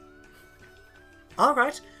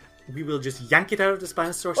 Alright, we will just yank it out of the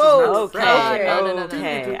Spinosaurus' Whoa, mouth. Okay, No.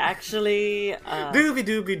 okay. Actually, Doobie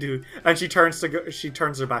doobie doo. And she turns to go, she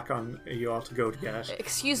turns her back on you all to go to get it.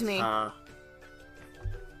 Excuse me.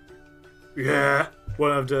 Yeah.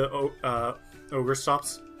 One of the ogre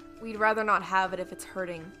stops. We'd rather not have it if it's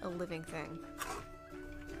hurting a living thing.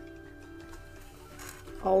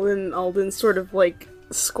 Alden sort of like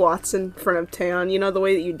squats in front of Taeon, you know, the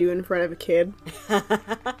way that you do in front of a kid.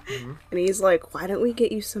 And he's like, why don't we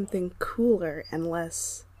get you something cooler and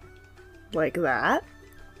less like that?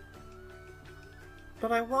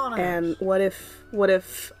 But I want it. And what if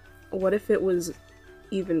it was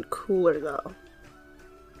even cooler though?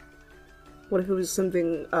 What if it was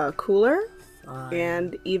something cooler? Fine.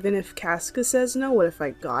 And even if Casca says no, what if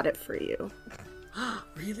I got it for you?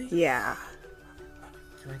 Really? Yeah.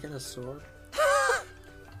 Can I get a sword?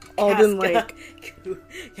 Alden, like...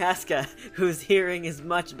 Casca, whose hearing is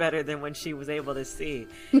much better than when she was able to see.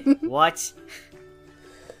 What?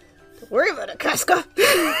 Don't worry about it, Casca!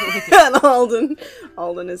 And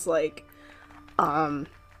Alden is like,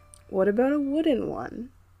 what about a wooden one?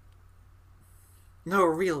 No, a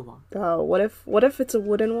real one. Oh, what if it's a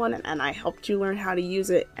wooden one and I helped you learn how to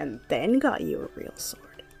use it and then got you a real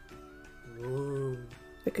sword? Ooh.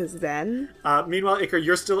 Because then... Meanwhile, Iker,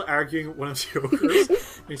 you're still arguing with one of the ogres.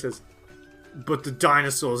 And he says, but the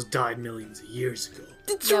dinosaurs died millions of years ago.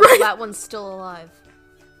 That's Yeah, right! but that one's still alive.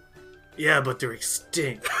 Yeah, but they're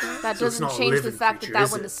extinct. That So it's doesn't not a change the living fact creature, that that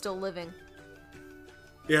is one it? is still living.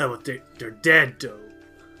 Yeah, but they're dead, though.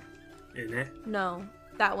 Isn't it? No,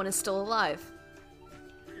 that one is still alive.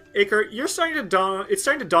 Iker, it's starting to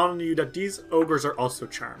dawn on you that these ogres are also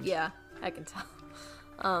charmed. Yeah, I can tell.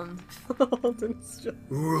 Alden's just...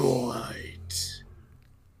 Right.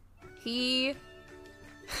 He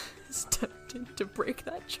is tempted to break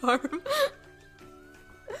that charm.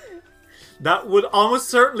 That would almost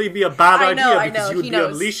certainly be a bad I know, idea I because know, you would he be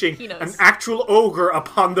knows, unleashing he knows. an actual ogre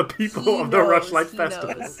upon the people He of the knows, Rushlight he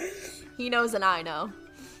Festival. knows. He knows and I know.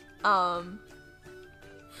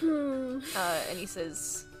 And he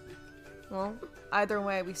says, well, either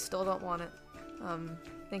way, we still don't want it.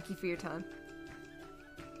 Thank you for your time.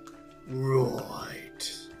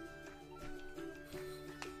 Right.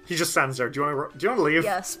 He just stands there. Do you want to leave?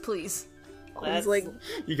 Yes, please. Alden's like...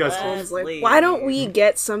 You guys. Alden's like, leave. why don't we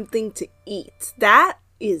get something to eat? That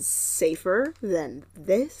is safer than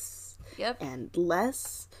this. Yep. And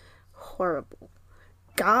less horrible.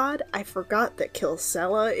 God, I forgot that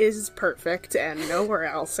Kilsella is perfect and nowhere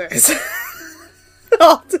else is.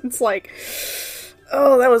 Alden's like,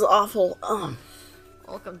 oh, that was awful.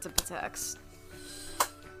 Welcome to Patax.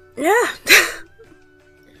 Yeah.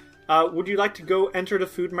 Would you like to go enter the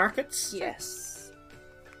food markets? Yes.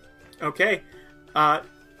 Okay.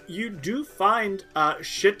 You do find a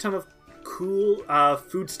shit ton of cool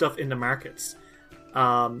food stuff in the markets.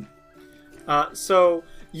 So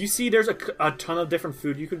you see there's a ton of different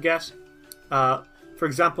food you could get. For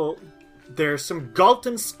example, there's some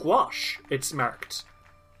Galton squash, it's marked.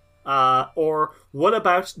 Or what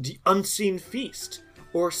about the unseen feast?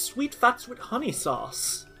 Or sweet fats with honey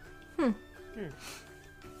sauce.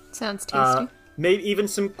 Sounds tasty. Maybe even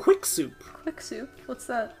some quick soup. Quick soup? What's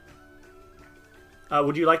that?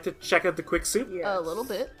 Would you like to check out the quick soup? Yes. A little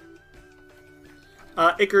bit.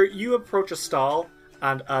 Iker, you approach a stall,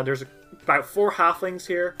 and there's about 4 halflings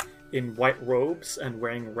here in white robes and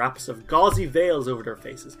wearing wraps of gauzy veils over their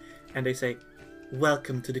faces. And they say,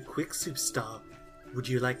 "Welcome to the quick soup stall. Would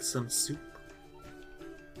you like some soup?"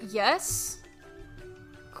 Yes?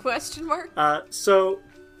 Question mark? So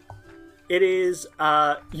it is,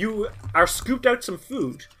 you are scooped out some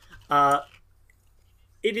food.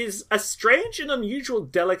 It is a strange and unusual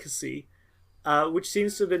delicacy, which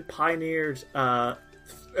seems to have been pioneered,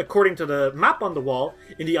 according to the map on the wall,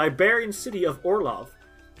 in the Iberian city of Orlov.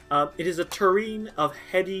 It is a tureen of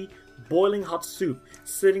heady, boiling hot soup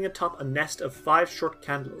sitting atop a nest of 5 short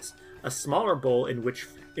candles, a smaller bowl in which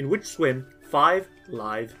swim 5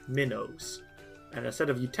 live minnows, and a set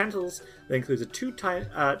of utensils that includes a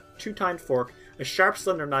two-tined fork, a sharp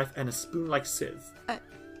slender knife, and a spoon-like sieve.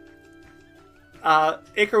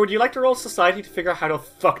 Iker, would you like to roll society to figure out how the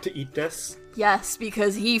fuck to eat this? Yes,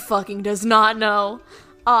 because he fucking does not know.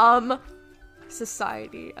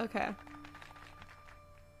 Society. Okay.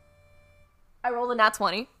 I rolled a nat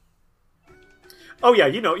 20. Oh yeah,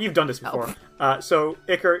 you've done this before. So,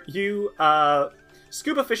 Iker, you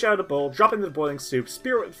scoop a fish out of the bowl, drop it into the boiling soup,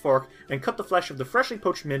 spear it with a fork, and cut the flesh of the freshly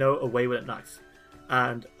poached minnow away with a knife.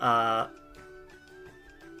 And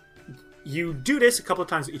you do this a couple of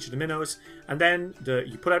times with each of the minnows, and then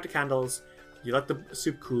you put out the candles, you let the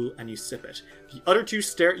soup cool, and you sip it. The other 2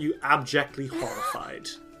 stare at you abjectly horrified.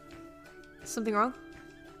 Something wrong?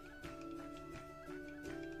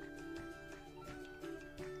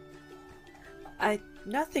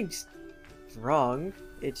 Nothing's wrong.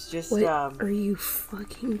 It's just, What are you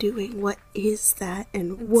fucking doing? What is that?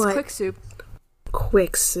 And It's what? quick soup.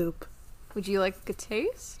 Quick soup. Would you like a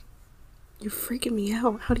taste? You're freaking me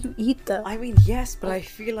out. How do you eat that? I mean, yes, but I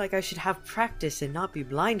feel like I should have practice and not be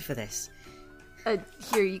blind for this.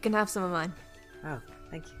 Here, you can have some of mine. Oh,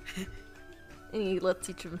 thank you. And he lets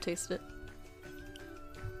each of them taste it.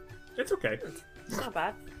 It's okay. It's not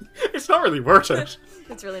bad. It's not really worth it.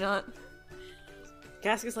 It's really not.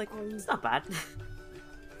 Casca's like, it's not bad.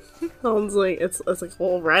 Sounds like it's like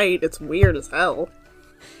all right. It's weird as hell.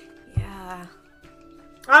 Yeah.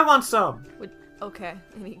 I want some. Okay.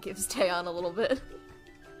 And he gives Taeon a little bit.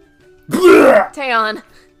 Taeon!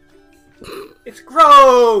 It's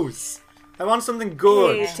gross. I want something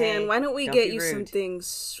good. Hey, Tan, why don't we Don't get be you rude. something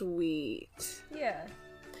sweet? Yeah.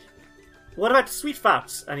 What about sweet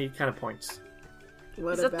fats? And he kind of points.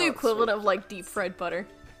 What Is that the about equivalent of, like, deep fried butter?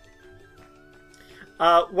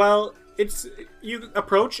 Well, you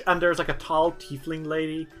approach and there's like a tall tiefling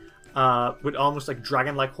lady with almost like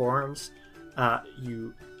dragon-like horns.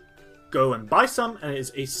 You go and buy some, and it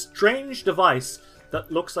is a strange device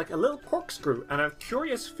that looks like a little corkscrew and a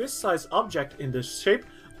curious fist-sized object in the shape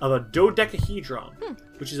of a dodecahedron,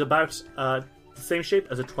 which is about the same shape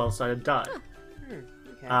as a 12-sided die.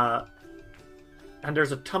 Okay. And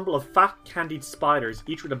there's a tumble of fat, candied spiders,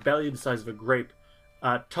 each with a belly the size of a grape,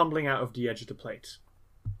 tumbling out of the edge of the plate.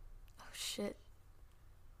 Oh, shit.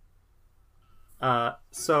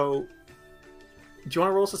 So, do you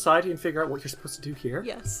want to roll society and figure out what you're supposed to do here?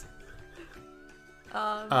 Yes.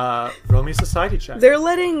 Roll me a society check. They're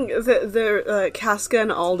letting Casca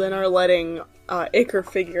and Alden are letting Iker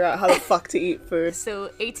figure out how the fuck to eat food.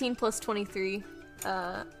 So, 18 plus 23,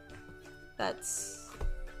 that's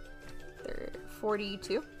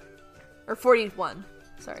 42? Or 41,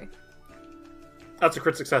 sorry. That's a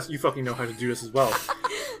crit success. You fucking know how to do this as well.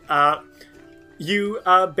 You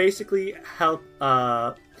basically help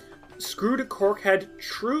screw the cork head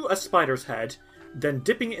through a spider's head, then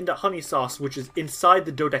dipping it into honey sauce, which is inside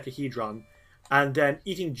the dodecahedron, and then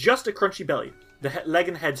eating just a crunchy belly. The leg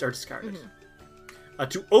and heads are discarded.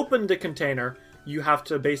 To open the container, you have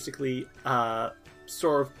to basically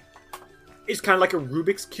sort of... It's kind of like a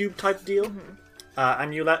Rubik's Cube type deal.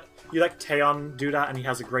 And you let Taeon do that, and he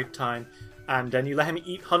has a great time. And then you let him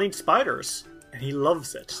eat honeyed spiders, and he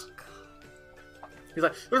loves it. He's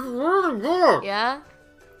like, it's really good. Yeah?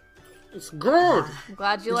 It's good. I'm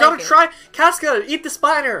glad you You like gotta it. try. Casca, eat the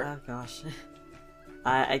spider. Oh gosh.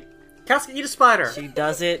 I Casca, eat a spider. she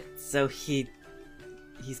does it, so he's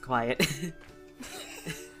quiet.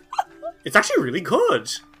 It's actually really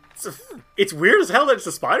good. It's weird as hell that it's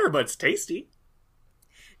a spider, but it's tasty.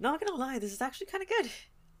 Not gonna lie, this is actually kind of good.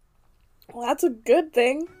 Well, that's a good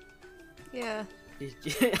thing. Yeah.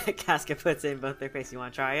 Casca puts it in both their face. You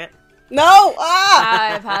want to try it? No!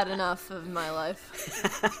 Ah! I've had enough of my life.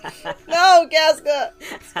 No, Casca!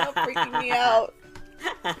 Stop freaking me out.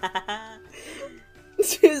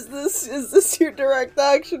 Is this your direct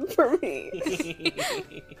action for me?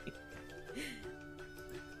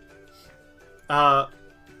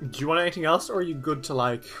 Do you want anything else, or are you good to,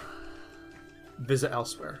 like, visit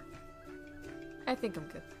elsewhere? I think I'm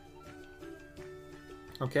good.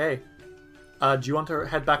 Okay. Do you want to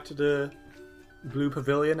head back to the Blue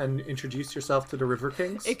Pavilion and introduce yourself to the River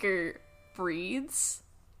Kings? Iker breathes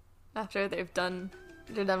after they're done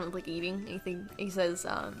with like eating. He says,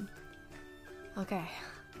 okay.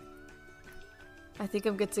 I think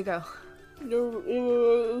I'm good to go.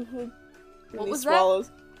 What was swallows.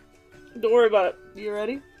 That? Don't worry about it. You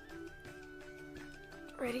ready?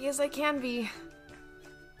 Ready as I can be.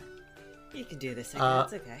 You can do this again.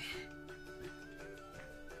 It's okay.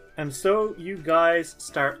 And so you guys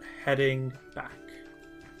start heading back.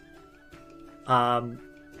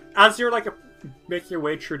 As you're like making your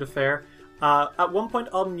way through the fair, at one point,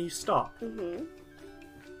 Alden, you stop. Mm-hmm.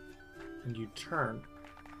 And you turn.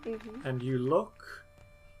 Mm-hmm. And you look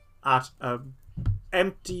at a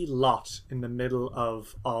empty lot in the middle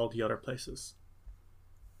of all the other places.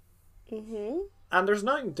 Mm-hmm. And there's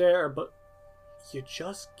nothing there, but you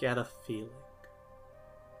just get a feeling.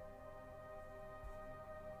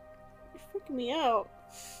 You're freaking me out.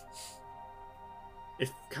 It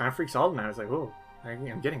kind of freaks Alden out. It's like, oh,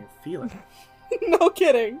 I'm getting a feeling. No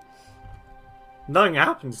kidding. Nothing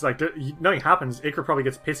happens. Like, nothing happens. Iker probably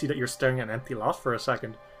gets pissy that you're staring at an empty lot for a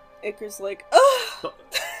second. Iker's like, ugh! But,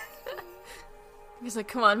 He's like,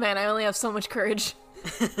 come on, man, I only have so much courage.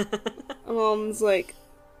 Mom's like,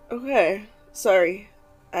 okay, sorry,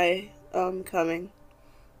 I'm coming.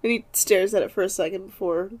 And he stares at it for a second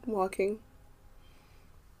before walking.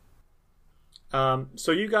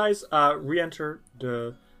 so you guys re-enter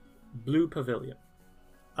the Blue Pavilion.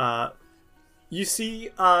 You see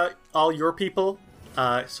all your people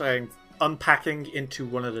unpacking into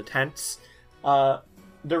one of the tents.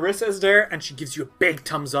 Darissa is there, and she gives you a big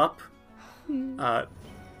thumbs up. And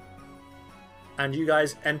you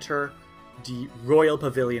guys enter the Royal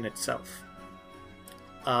Pavilion itself.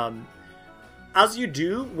 As you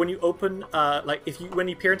do, when you open, when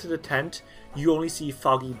you peer into the tent, you only see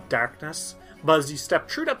foggy darkness. But as you step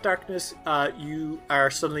through that darkness, you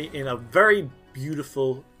are suddenly in a very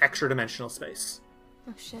beautiful extra-dimensional space.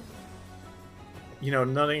 Oh shit. You know,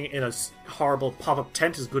 nothing in a horrible pop-up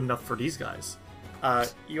tent is good enough for these guys.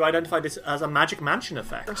 You identify this as a Magic Mansion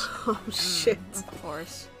effect. Oh shit. Of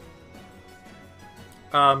course.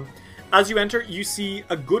 As you enter, you see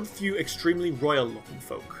a good few extremely royal-looking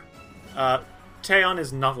folk. Taeon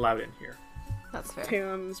is not allowed in here. That's fair.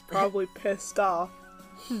 Taeon's probably pissed off.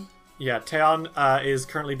 Yeah, Taeon is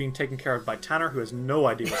currently being taken care of by Tanner, who has no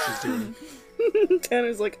idea what she's doing.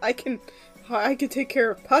 Tanner's like, I can take care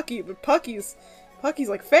of Pucky, but Pucky's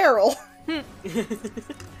like feral.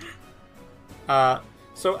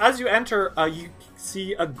 So as you enter, you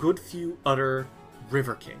see a good few other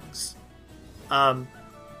River Kings.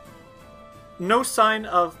 No sign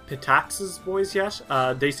of Pitax's boys yet.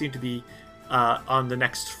 They seem to be on the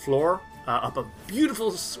next floor, up a beautiful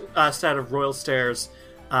set of royal stairs,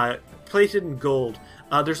 plated in gold.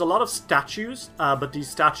 There's a lot of statues, but these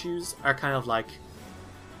statues are kind of like...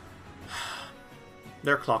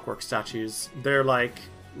 they're clockwork statues. They're, like,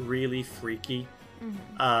 really freaky.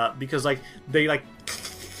 Because, like, they, like...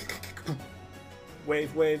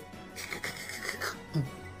 wave.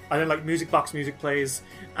 And then, like, music plays.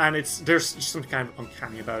 And there's just something kind of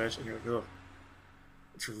uncanny about it. And you're like, ugh.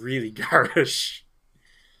 It's really garish.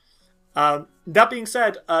 That being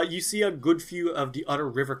said, you see a good few of the other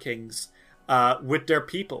River Kings with their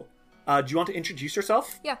people. Do you want to introduce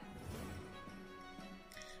yourself? Yeah.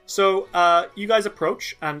 So, you guys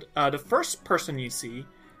approach, and the first person you see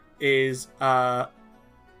is a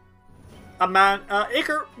man.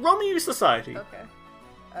 Iker, roll me society. Okay.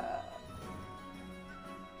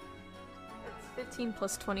 It's 15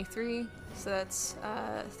 plus 23, so that's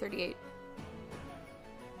 38.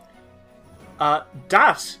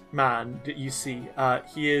 That man that you see,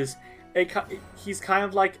 he's kind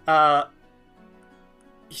of like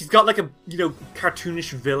he's got like a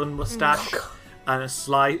cartoonish villain mustache and a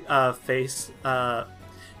sly face.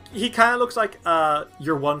 he kind of looks like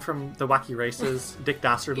your one from the Wacky Races, Dick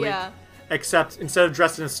Dastardly. Yeah. Except instead of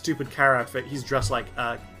dressed in a stupid car outfit, he's dressed like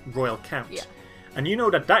a royal count. Yeah. And you know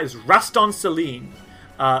that is Raston Celine,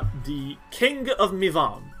 the king of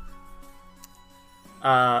Mivan.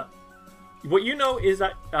 What you know is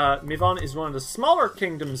that Mivan is one of the smaller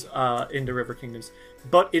kingdoms in the River Kingdoms,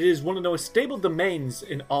 but it is one of the most stable domains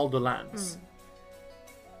in all the lands.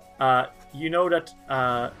 You know that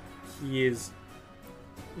he is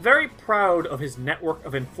very proud of his network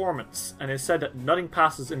of informants, and it's said that nothing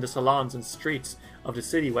passes in the salons and streets of the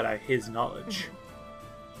city without his knowledge.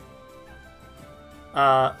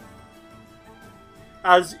 As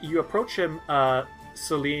you approach him,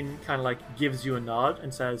 Celine kind of like gives you a nod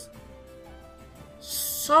and says,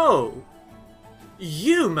 "So,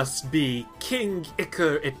 you must be King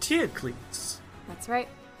Iker Eteocles." That's right.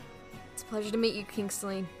 It's a pleasure to meet you, King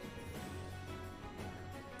Celine.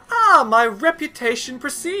 "Ah, my reputation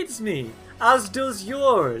precedes me, as does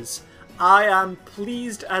yours. I am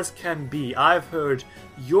pleased as can be. I've heard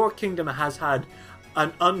your kingdom has had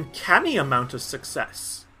an uncanny amount of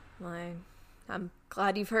success." I'm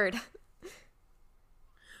glad you've heard.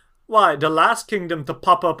 "Why, the last kingdom to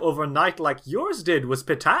pop up overnight like yours did was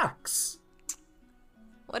Pitax."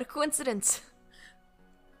 What a coincidence.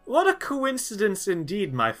 "What a coincidence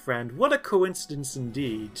indeed, my friend. What a coincidence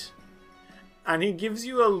indeed." And he gives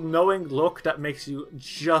you a knowing look that makes you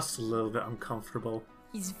just a little bit uncomfortable.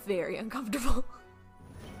 He's very uncomfortable.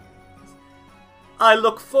 "I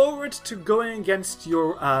look forward to going against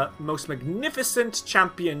your most magnificent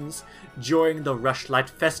champions during the Rushlight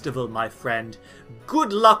Festival, my friend.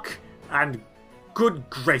 Good luck and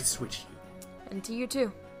good grace with you." And to you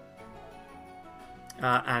too.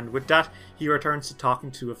 And with that, he returns to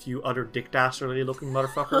talking to a few other Dick Dastardly looking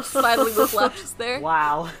motherfuckers. Finally Whiplash is there.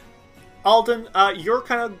 Wow. Alden, you're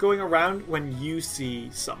kind of going around when you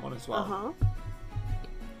see someone as well.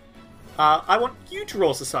 I want you to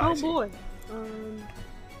roll society. Oh boy.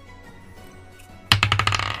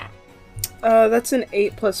 That's an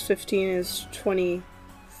 8 plus 15 is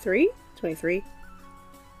 23? 23? Is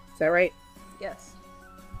that right? Yes.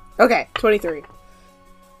 Okay, 23.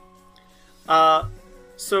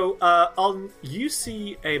 So, Alden, you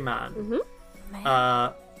see a man.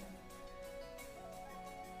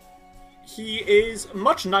 He is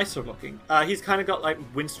much nicer looking. He's kind of got like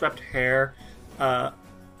windswept hair,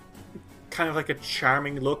 kind of like a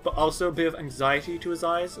charming look, but also a bit of anxiety to his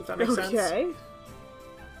eyes, if that makes sense. Okay.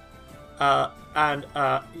 And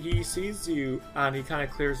he sees you, and he kind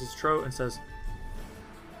of clears his throat and says,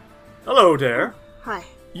 "Hello there. Hi.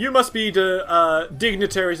 You must be the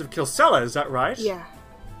dignitaries of Kilsella, is that right?" Yeah.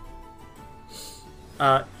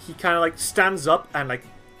 He kind of like stands up and like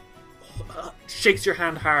shakes your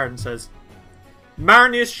hand hard and says,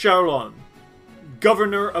 "Marnius Shaolon,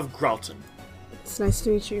 Governor of Gralton." It's nice to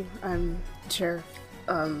meet you. I'm Sheriff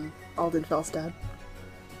Alden Felstad.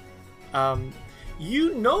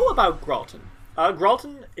 You know about Gralton.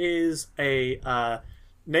 Gralton is a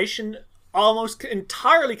nation almost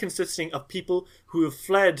entirely consisting of people who have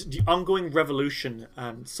fled the ongoing revolution,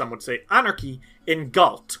 and some would say anarchy, in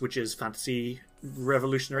Galt, which is fantasy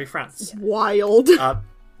revolutionary France. Wild.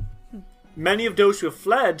 Many of those who have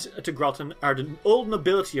fled to Gralton are the old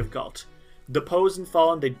nobility of Galt. Deposed and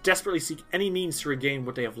fallen, they desperately seek any means to regain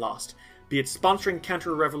what they have lost, be it sponsoring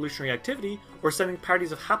counter-revolutionary activity or sending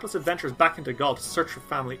parties of hapless adventurers back into Gaul to search for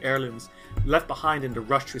family heirlooms left behind in the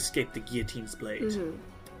rush to escape the guillotine's blade.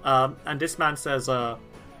 And this man says,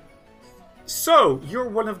 "So, you're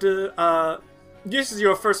one of the... this is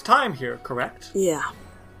your first time here, correct?" Yeah.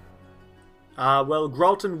 Well,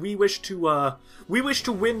 Gralton, we wish to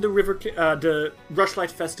win the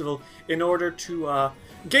Rushlight Festival in order to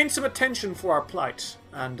gain some attention for our plight,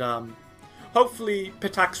 and hopefully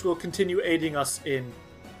Pitax will continue aiding us in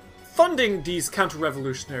funding these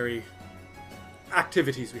counter-revolutionary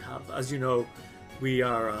activities we have. As you know, we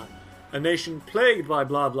are a nation plagued by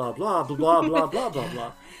blah blah blah blah blah blah blah blah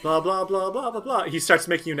blah blah blah blah blah blah blah. He starts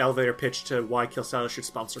making you an elevator pitch to why Kilsella should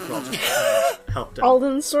sponsor Gralton and help them.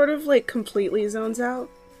 Alden sort of like completely zones out,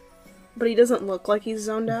 but he doesn't look like he's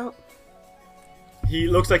zoned out. He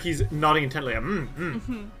looks like he's nodding intently.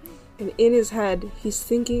 And in his head, he's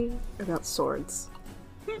thinking about swords.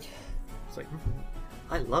 It's like,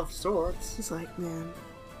 I love swords. He's like, man,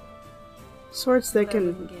 swords that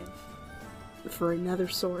Whatever can give. for another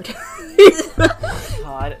sword.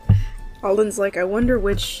 God. Alden's like, I wonder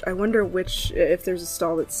which if there's a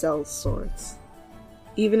stall that sells swords,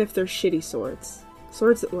 even if they're shitty swords.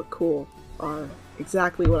 Swords that look cool are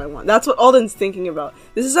exactly what I want. That's what Alden's thinking about.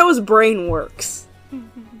 This is how his brain works.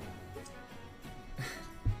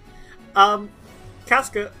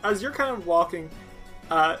 Casca, as you're kind of walking,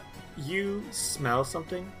 you smell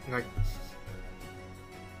something.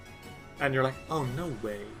 And you're like, oh, no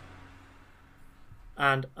way.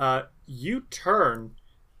 And you turn,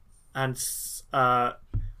 and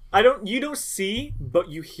you don't see, but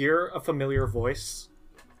you hear a familiar voice.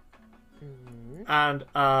 Mm-hmm. And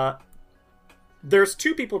there's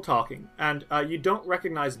two people talking, and you don't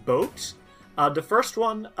recognize both. The first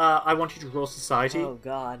one, I want you to roll society. Oh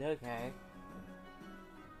god, okay.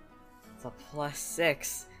 It's a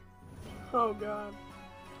 +6. Oh god.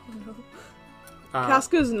 Oh no.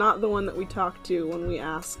 Casca's not the one that we talk to when we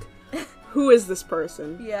ask, who is this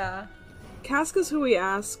person? Yeah. Casca's who we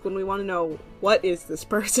ask when we want to know, what is this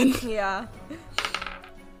person? Yeah.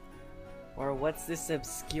 Or what's this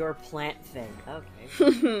obscure plant thing?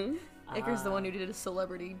 Okay. Icar's the one who did a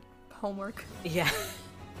celebrity homework. Yeah.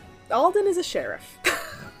 Alden is a sheriff.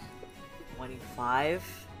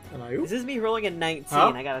 25? Hello? This is me rolling a 19.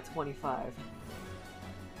 Huh? I got a 25.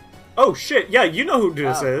 Oh shit, yeah, you know who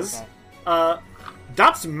this is. Okay.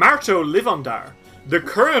 That's Marto Livandar, the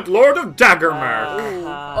current Lord of Daggermark.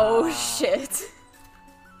 Oh shit.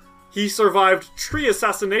 He survived 3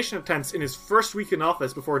 assassination attempts in his first week in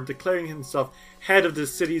office before declaring himself head of the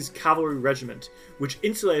city's cavalry regiment, which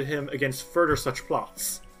insulated him against further such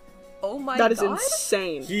plots. Oh my god. That is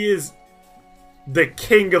insane. He is the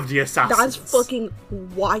king of the assassins. That's fucking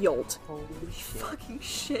wild. Holy shit. Fucking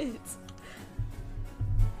shit.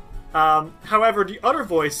 However, the other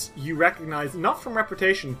voice you recognize not from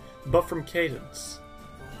reputation, but from cadence.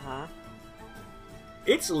 Uh-huh.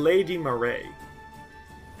 It's Lady Marae,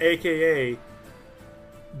 aka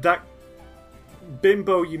that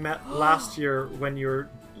bimbo you met last year when you were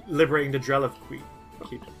liberating the Drelev Queen.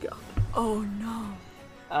 God. Oh no.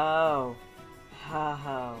 Oh.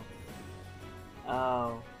 Oh.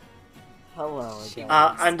 Oh. Hello again.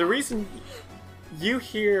 And the reason you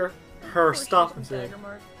hear her stop and say,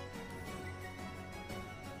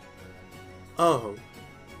 "Oh."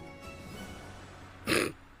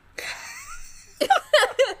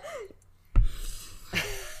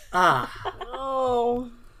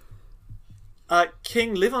 Oh.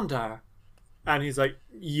 King Livandar. And he's like,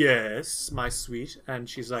 "Yes, my sweet." And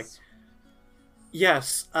she's like,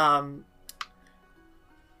 "Yes, allow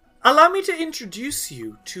me to introduce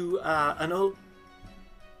you to an old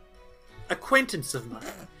acquaintance of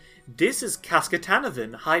mine. This is Casca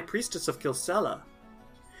Tanavin, High Priestess of Kilsella."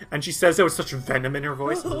 And she says there with such venom in her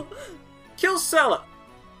voice. "Kilsella,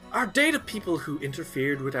 are they the people who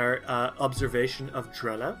interfered with our observation of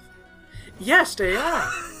Drelev?" "Yes, they are."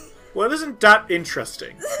 "Well, isn't that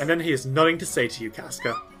interesting?" And then he has nothing to say to you,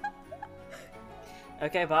 Casca.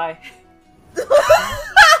 Okay, bye.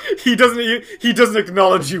 He doesn't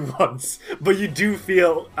acknowledge you once, but you do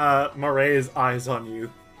feel Marae's eyes on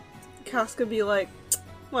you. Casca be like,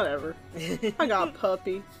 whatever. I got a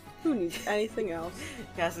puppy. Who needs anything else?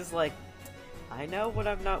 Cass is like, I know when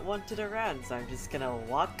I'm not wanted around, so I'm just gonna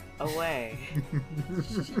walk away.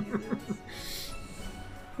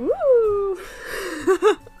 Woo!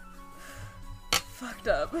 Fucked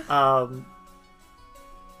up.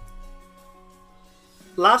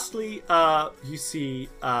 Lastly, you see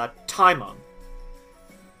Timon,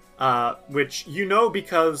 which you know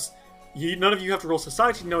because none of you have to roll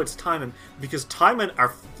society to know it's Timon, because Timon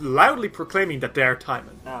are loudly proclaiming that they're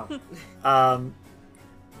Timon. Oh.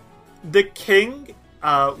 The king,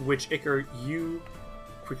 which Iker, you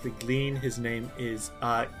quickly glean his name is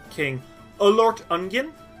King Olort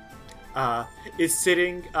Ungin, is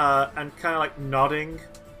sitting and kind of like nodding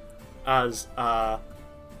as a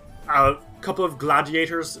couple of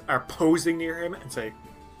gladiators are posing near him and say,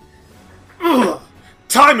 "Ugh!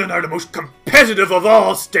 Timon are the most competitive of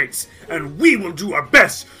all states, and we will do our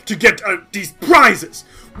best to get these prizes.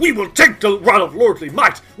 We will take the rod of lordly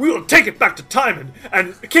might, we will take it back to Timon,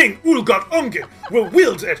 and King Ulgot Ungin will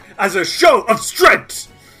wield it as a show of strength."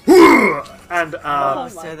 And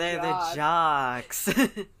So they're the jocks.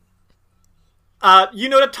 you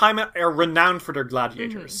know that Timon are renowned for their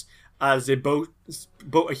gladiators, as they boast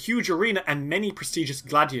a huge arena and many prestigious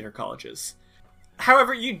gladiator colleges.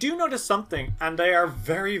 However, you do notice something, and they are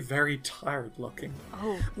very, very tired looking.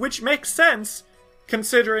 Oh. Which makes sense,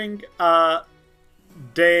 considering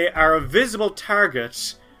they are a visible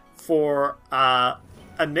target for a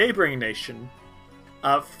neighboring nation,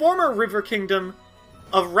 former river kingdom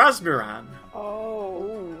of Razmiran,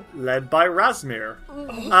 Oh. led by Razmir.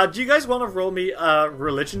 Do you guys want to roll me a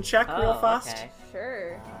religion check real fast? Okay.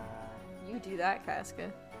 Sure. You do that,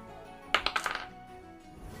 Casca.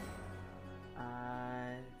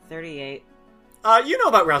 38. You know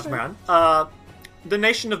about Razmiran, the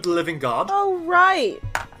nation of the living god. Oh, right.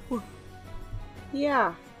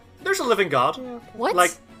 Yeah. There's a living god. Yeah, okay. What?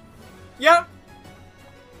 Like, yeah.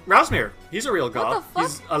 Rasmir, he's a real god. the fuck?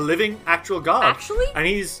 He's a living, actual god. Actually? And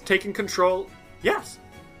he's taking control. Yes.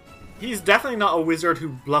 He's definitely not a wizard who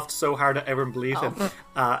bluffed so hard that everyone believed him.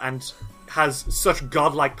 And has such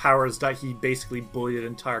godlike powers that he basically bullied an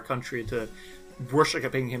entire country into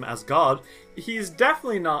worshipping him as god. He's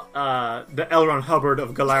definitely not the L. Ron Hubbard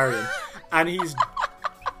of Galarian. And he's...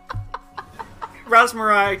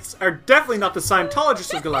 Rasmirites are definitely not the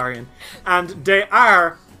Scientologists of Galarian. And they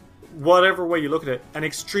are, whatever way you look at it, an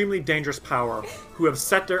extremely dangerous power who have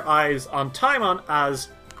set their eyes on Taimon as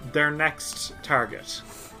their next target.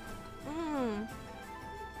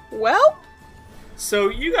 Well, So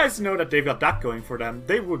you guys know that they've got that going for them.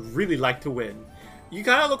 They would really like to win. You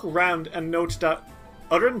kind of look around and note that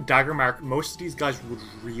other than Daggermark, most of these guys would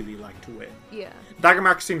really like to win. Yeah.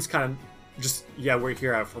 Daggermark seems kind of just, yeah, we're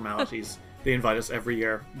here out of formalities. They invite us every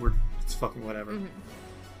year. It's fucking whatever.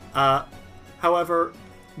 However,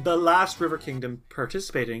 the last River Kingdom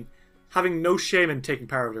participating, having no shame in taking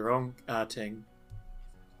power of their own thing,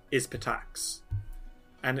 is Pitax.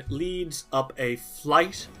 And it leads up a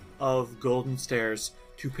flight of golden stairs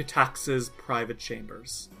to Pitax's private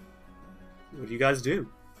chambers. What do you guys do?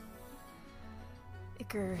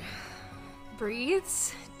 Iker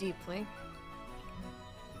breathes deeply.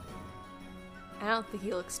 I don't think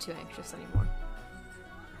he looks too anxious anymore.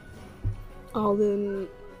 Alden,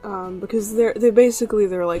 because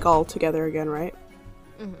they're like all together again, right?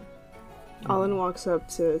 Mm-hmm. Alden walks up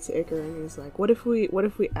to Iker and he's like, "What if we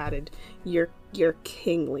added your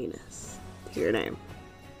kingliness to your name?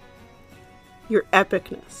 Your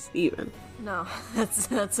epicness, even." No,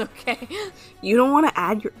 that's okay. You don't want to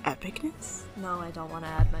add your epicness? No, I don't want to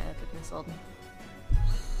add my epicness, Alden.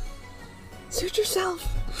 Suit yourself.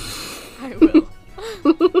 I will.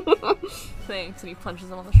 Thanks, and he punches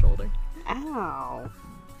him on the shoulder. Ow.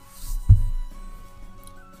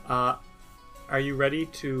 Are you ready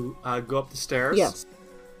to go up the stairs? Yes.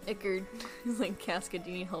 Iker is like, Casca, do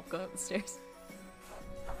you need help going up the stairs?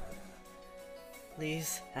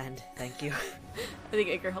 Please and thank you. I think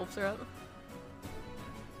Iker helps her up.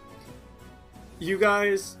 You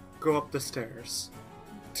guys go up the stairs.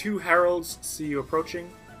 Two heralds see you approaching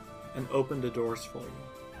and open the doors for you.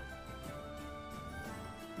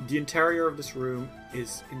 The interior of this room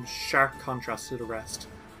is in sharp contrast to the rest.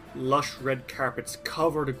 Lush red carpets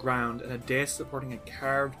cover the ground, and a dais supporting a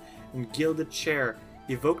carved and gilded chair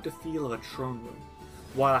evoke the feel of a throne room,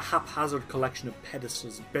 while a haphazard collection of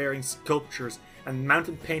pedestals bearing sculptures and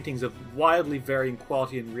mounted paintings of wildly varying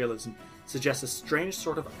quality and realism suggests a strange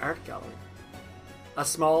sort of art gallery. A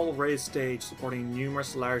small raised stage supporting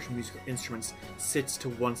numerous large musical instruments sits to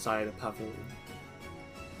one side of the pavilion.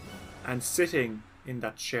 And sitting in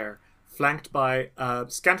that chair, flanked by a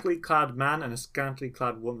scantily clad man and a scantily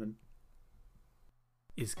clad woman,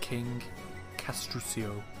 is King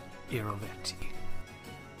Castruccio Irovetti.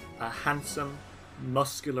 A handsome,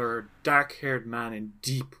 muscular, dark-haired man in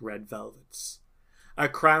deep red velvets. A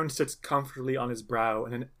crown sits comfortably on his brow,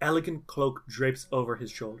 and an elegant cloak drapes over his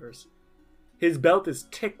shoulders. His belt is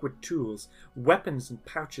thick with tools, weapons, and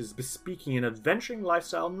pouches, bespeaking an adventuring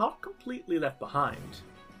lifestyle not completely left behind.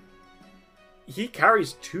 He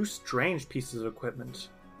carries two strange pieces of equipment.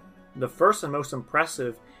 The first and most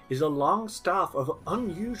impressive is a long staff of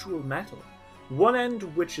unusual metal, one end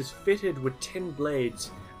of which is fitted with tin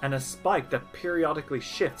blades and a spike that periodically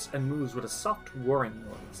shifts and moves with a soft whirring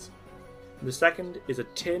noise. The second is a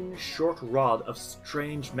tin, short rod of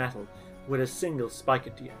strange metal with a single spike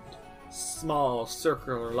at the end. Small,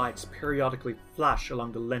 circular lights periodically flash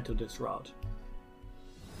along the length of this rod.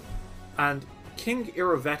 And King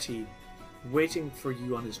Irovetti, waiting for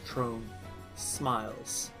you on his throne,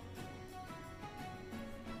 smiles.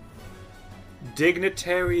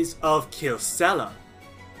 Dignitaries of Kilsella,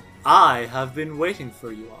 I have been waiting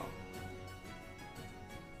for you all.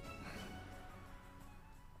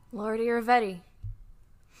 Lord Irovetti.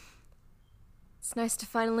 It's nice to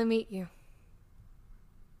finally meet you.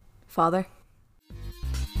 Father.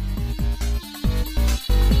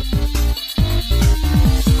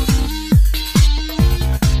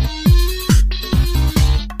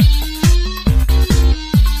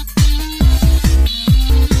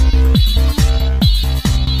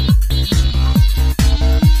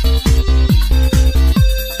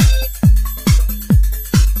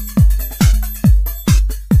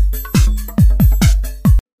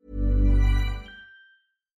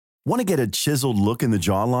 Want to get a chiseled look in the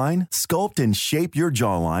jawline? Sculpt and shape your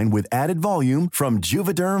jawline with added volume from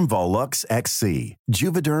Juvederm Volux XC.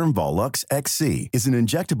 Juvederm Volux XC is an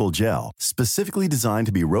injectable gel specifically designed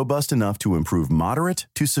to be robust enough to improve moderate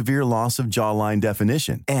to severe loss of jawline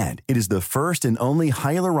definition. And it is the first and only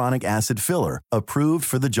hyaluronic acid filler approved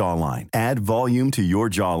for the jawline. Add volume to your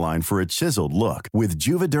jawline for a chiseled look with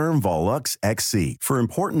Juvederm Volux XC. For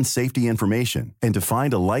important safety information and to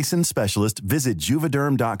find a licensed specialist, visit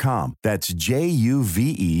Juvederm.com. That's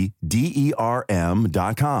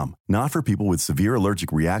Juvederm.com. Not for people with severe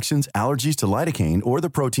allergic reactions, allergies to lidocaine, or the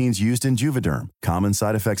proteins used in Juvederm. Common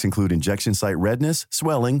side effects include injection site redness,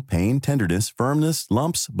 swelling, pain, tenderness, firmness,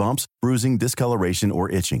 lumps, bumps, bruising, discoloration, or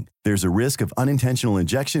itching. There's a risk of unintentional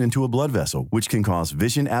injection into a blood vessel, which can cause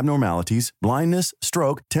vision abnormalities, blindness,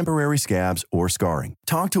 stroke, temporary scabs, or scarring.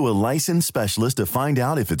 Talk to a licensed specialist to find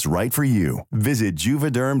out if it's right for you. Visit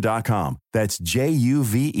Juvederm.com. That's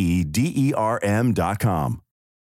Juvederm.com.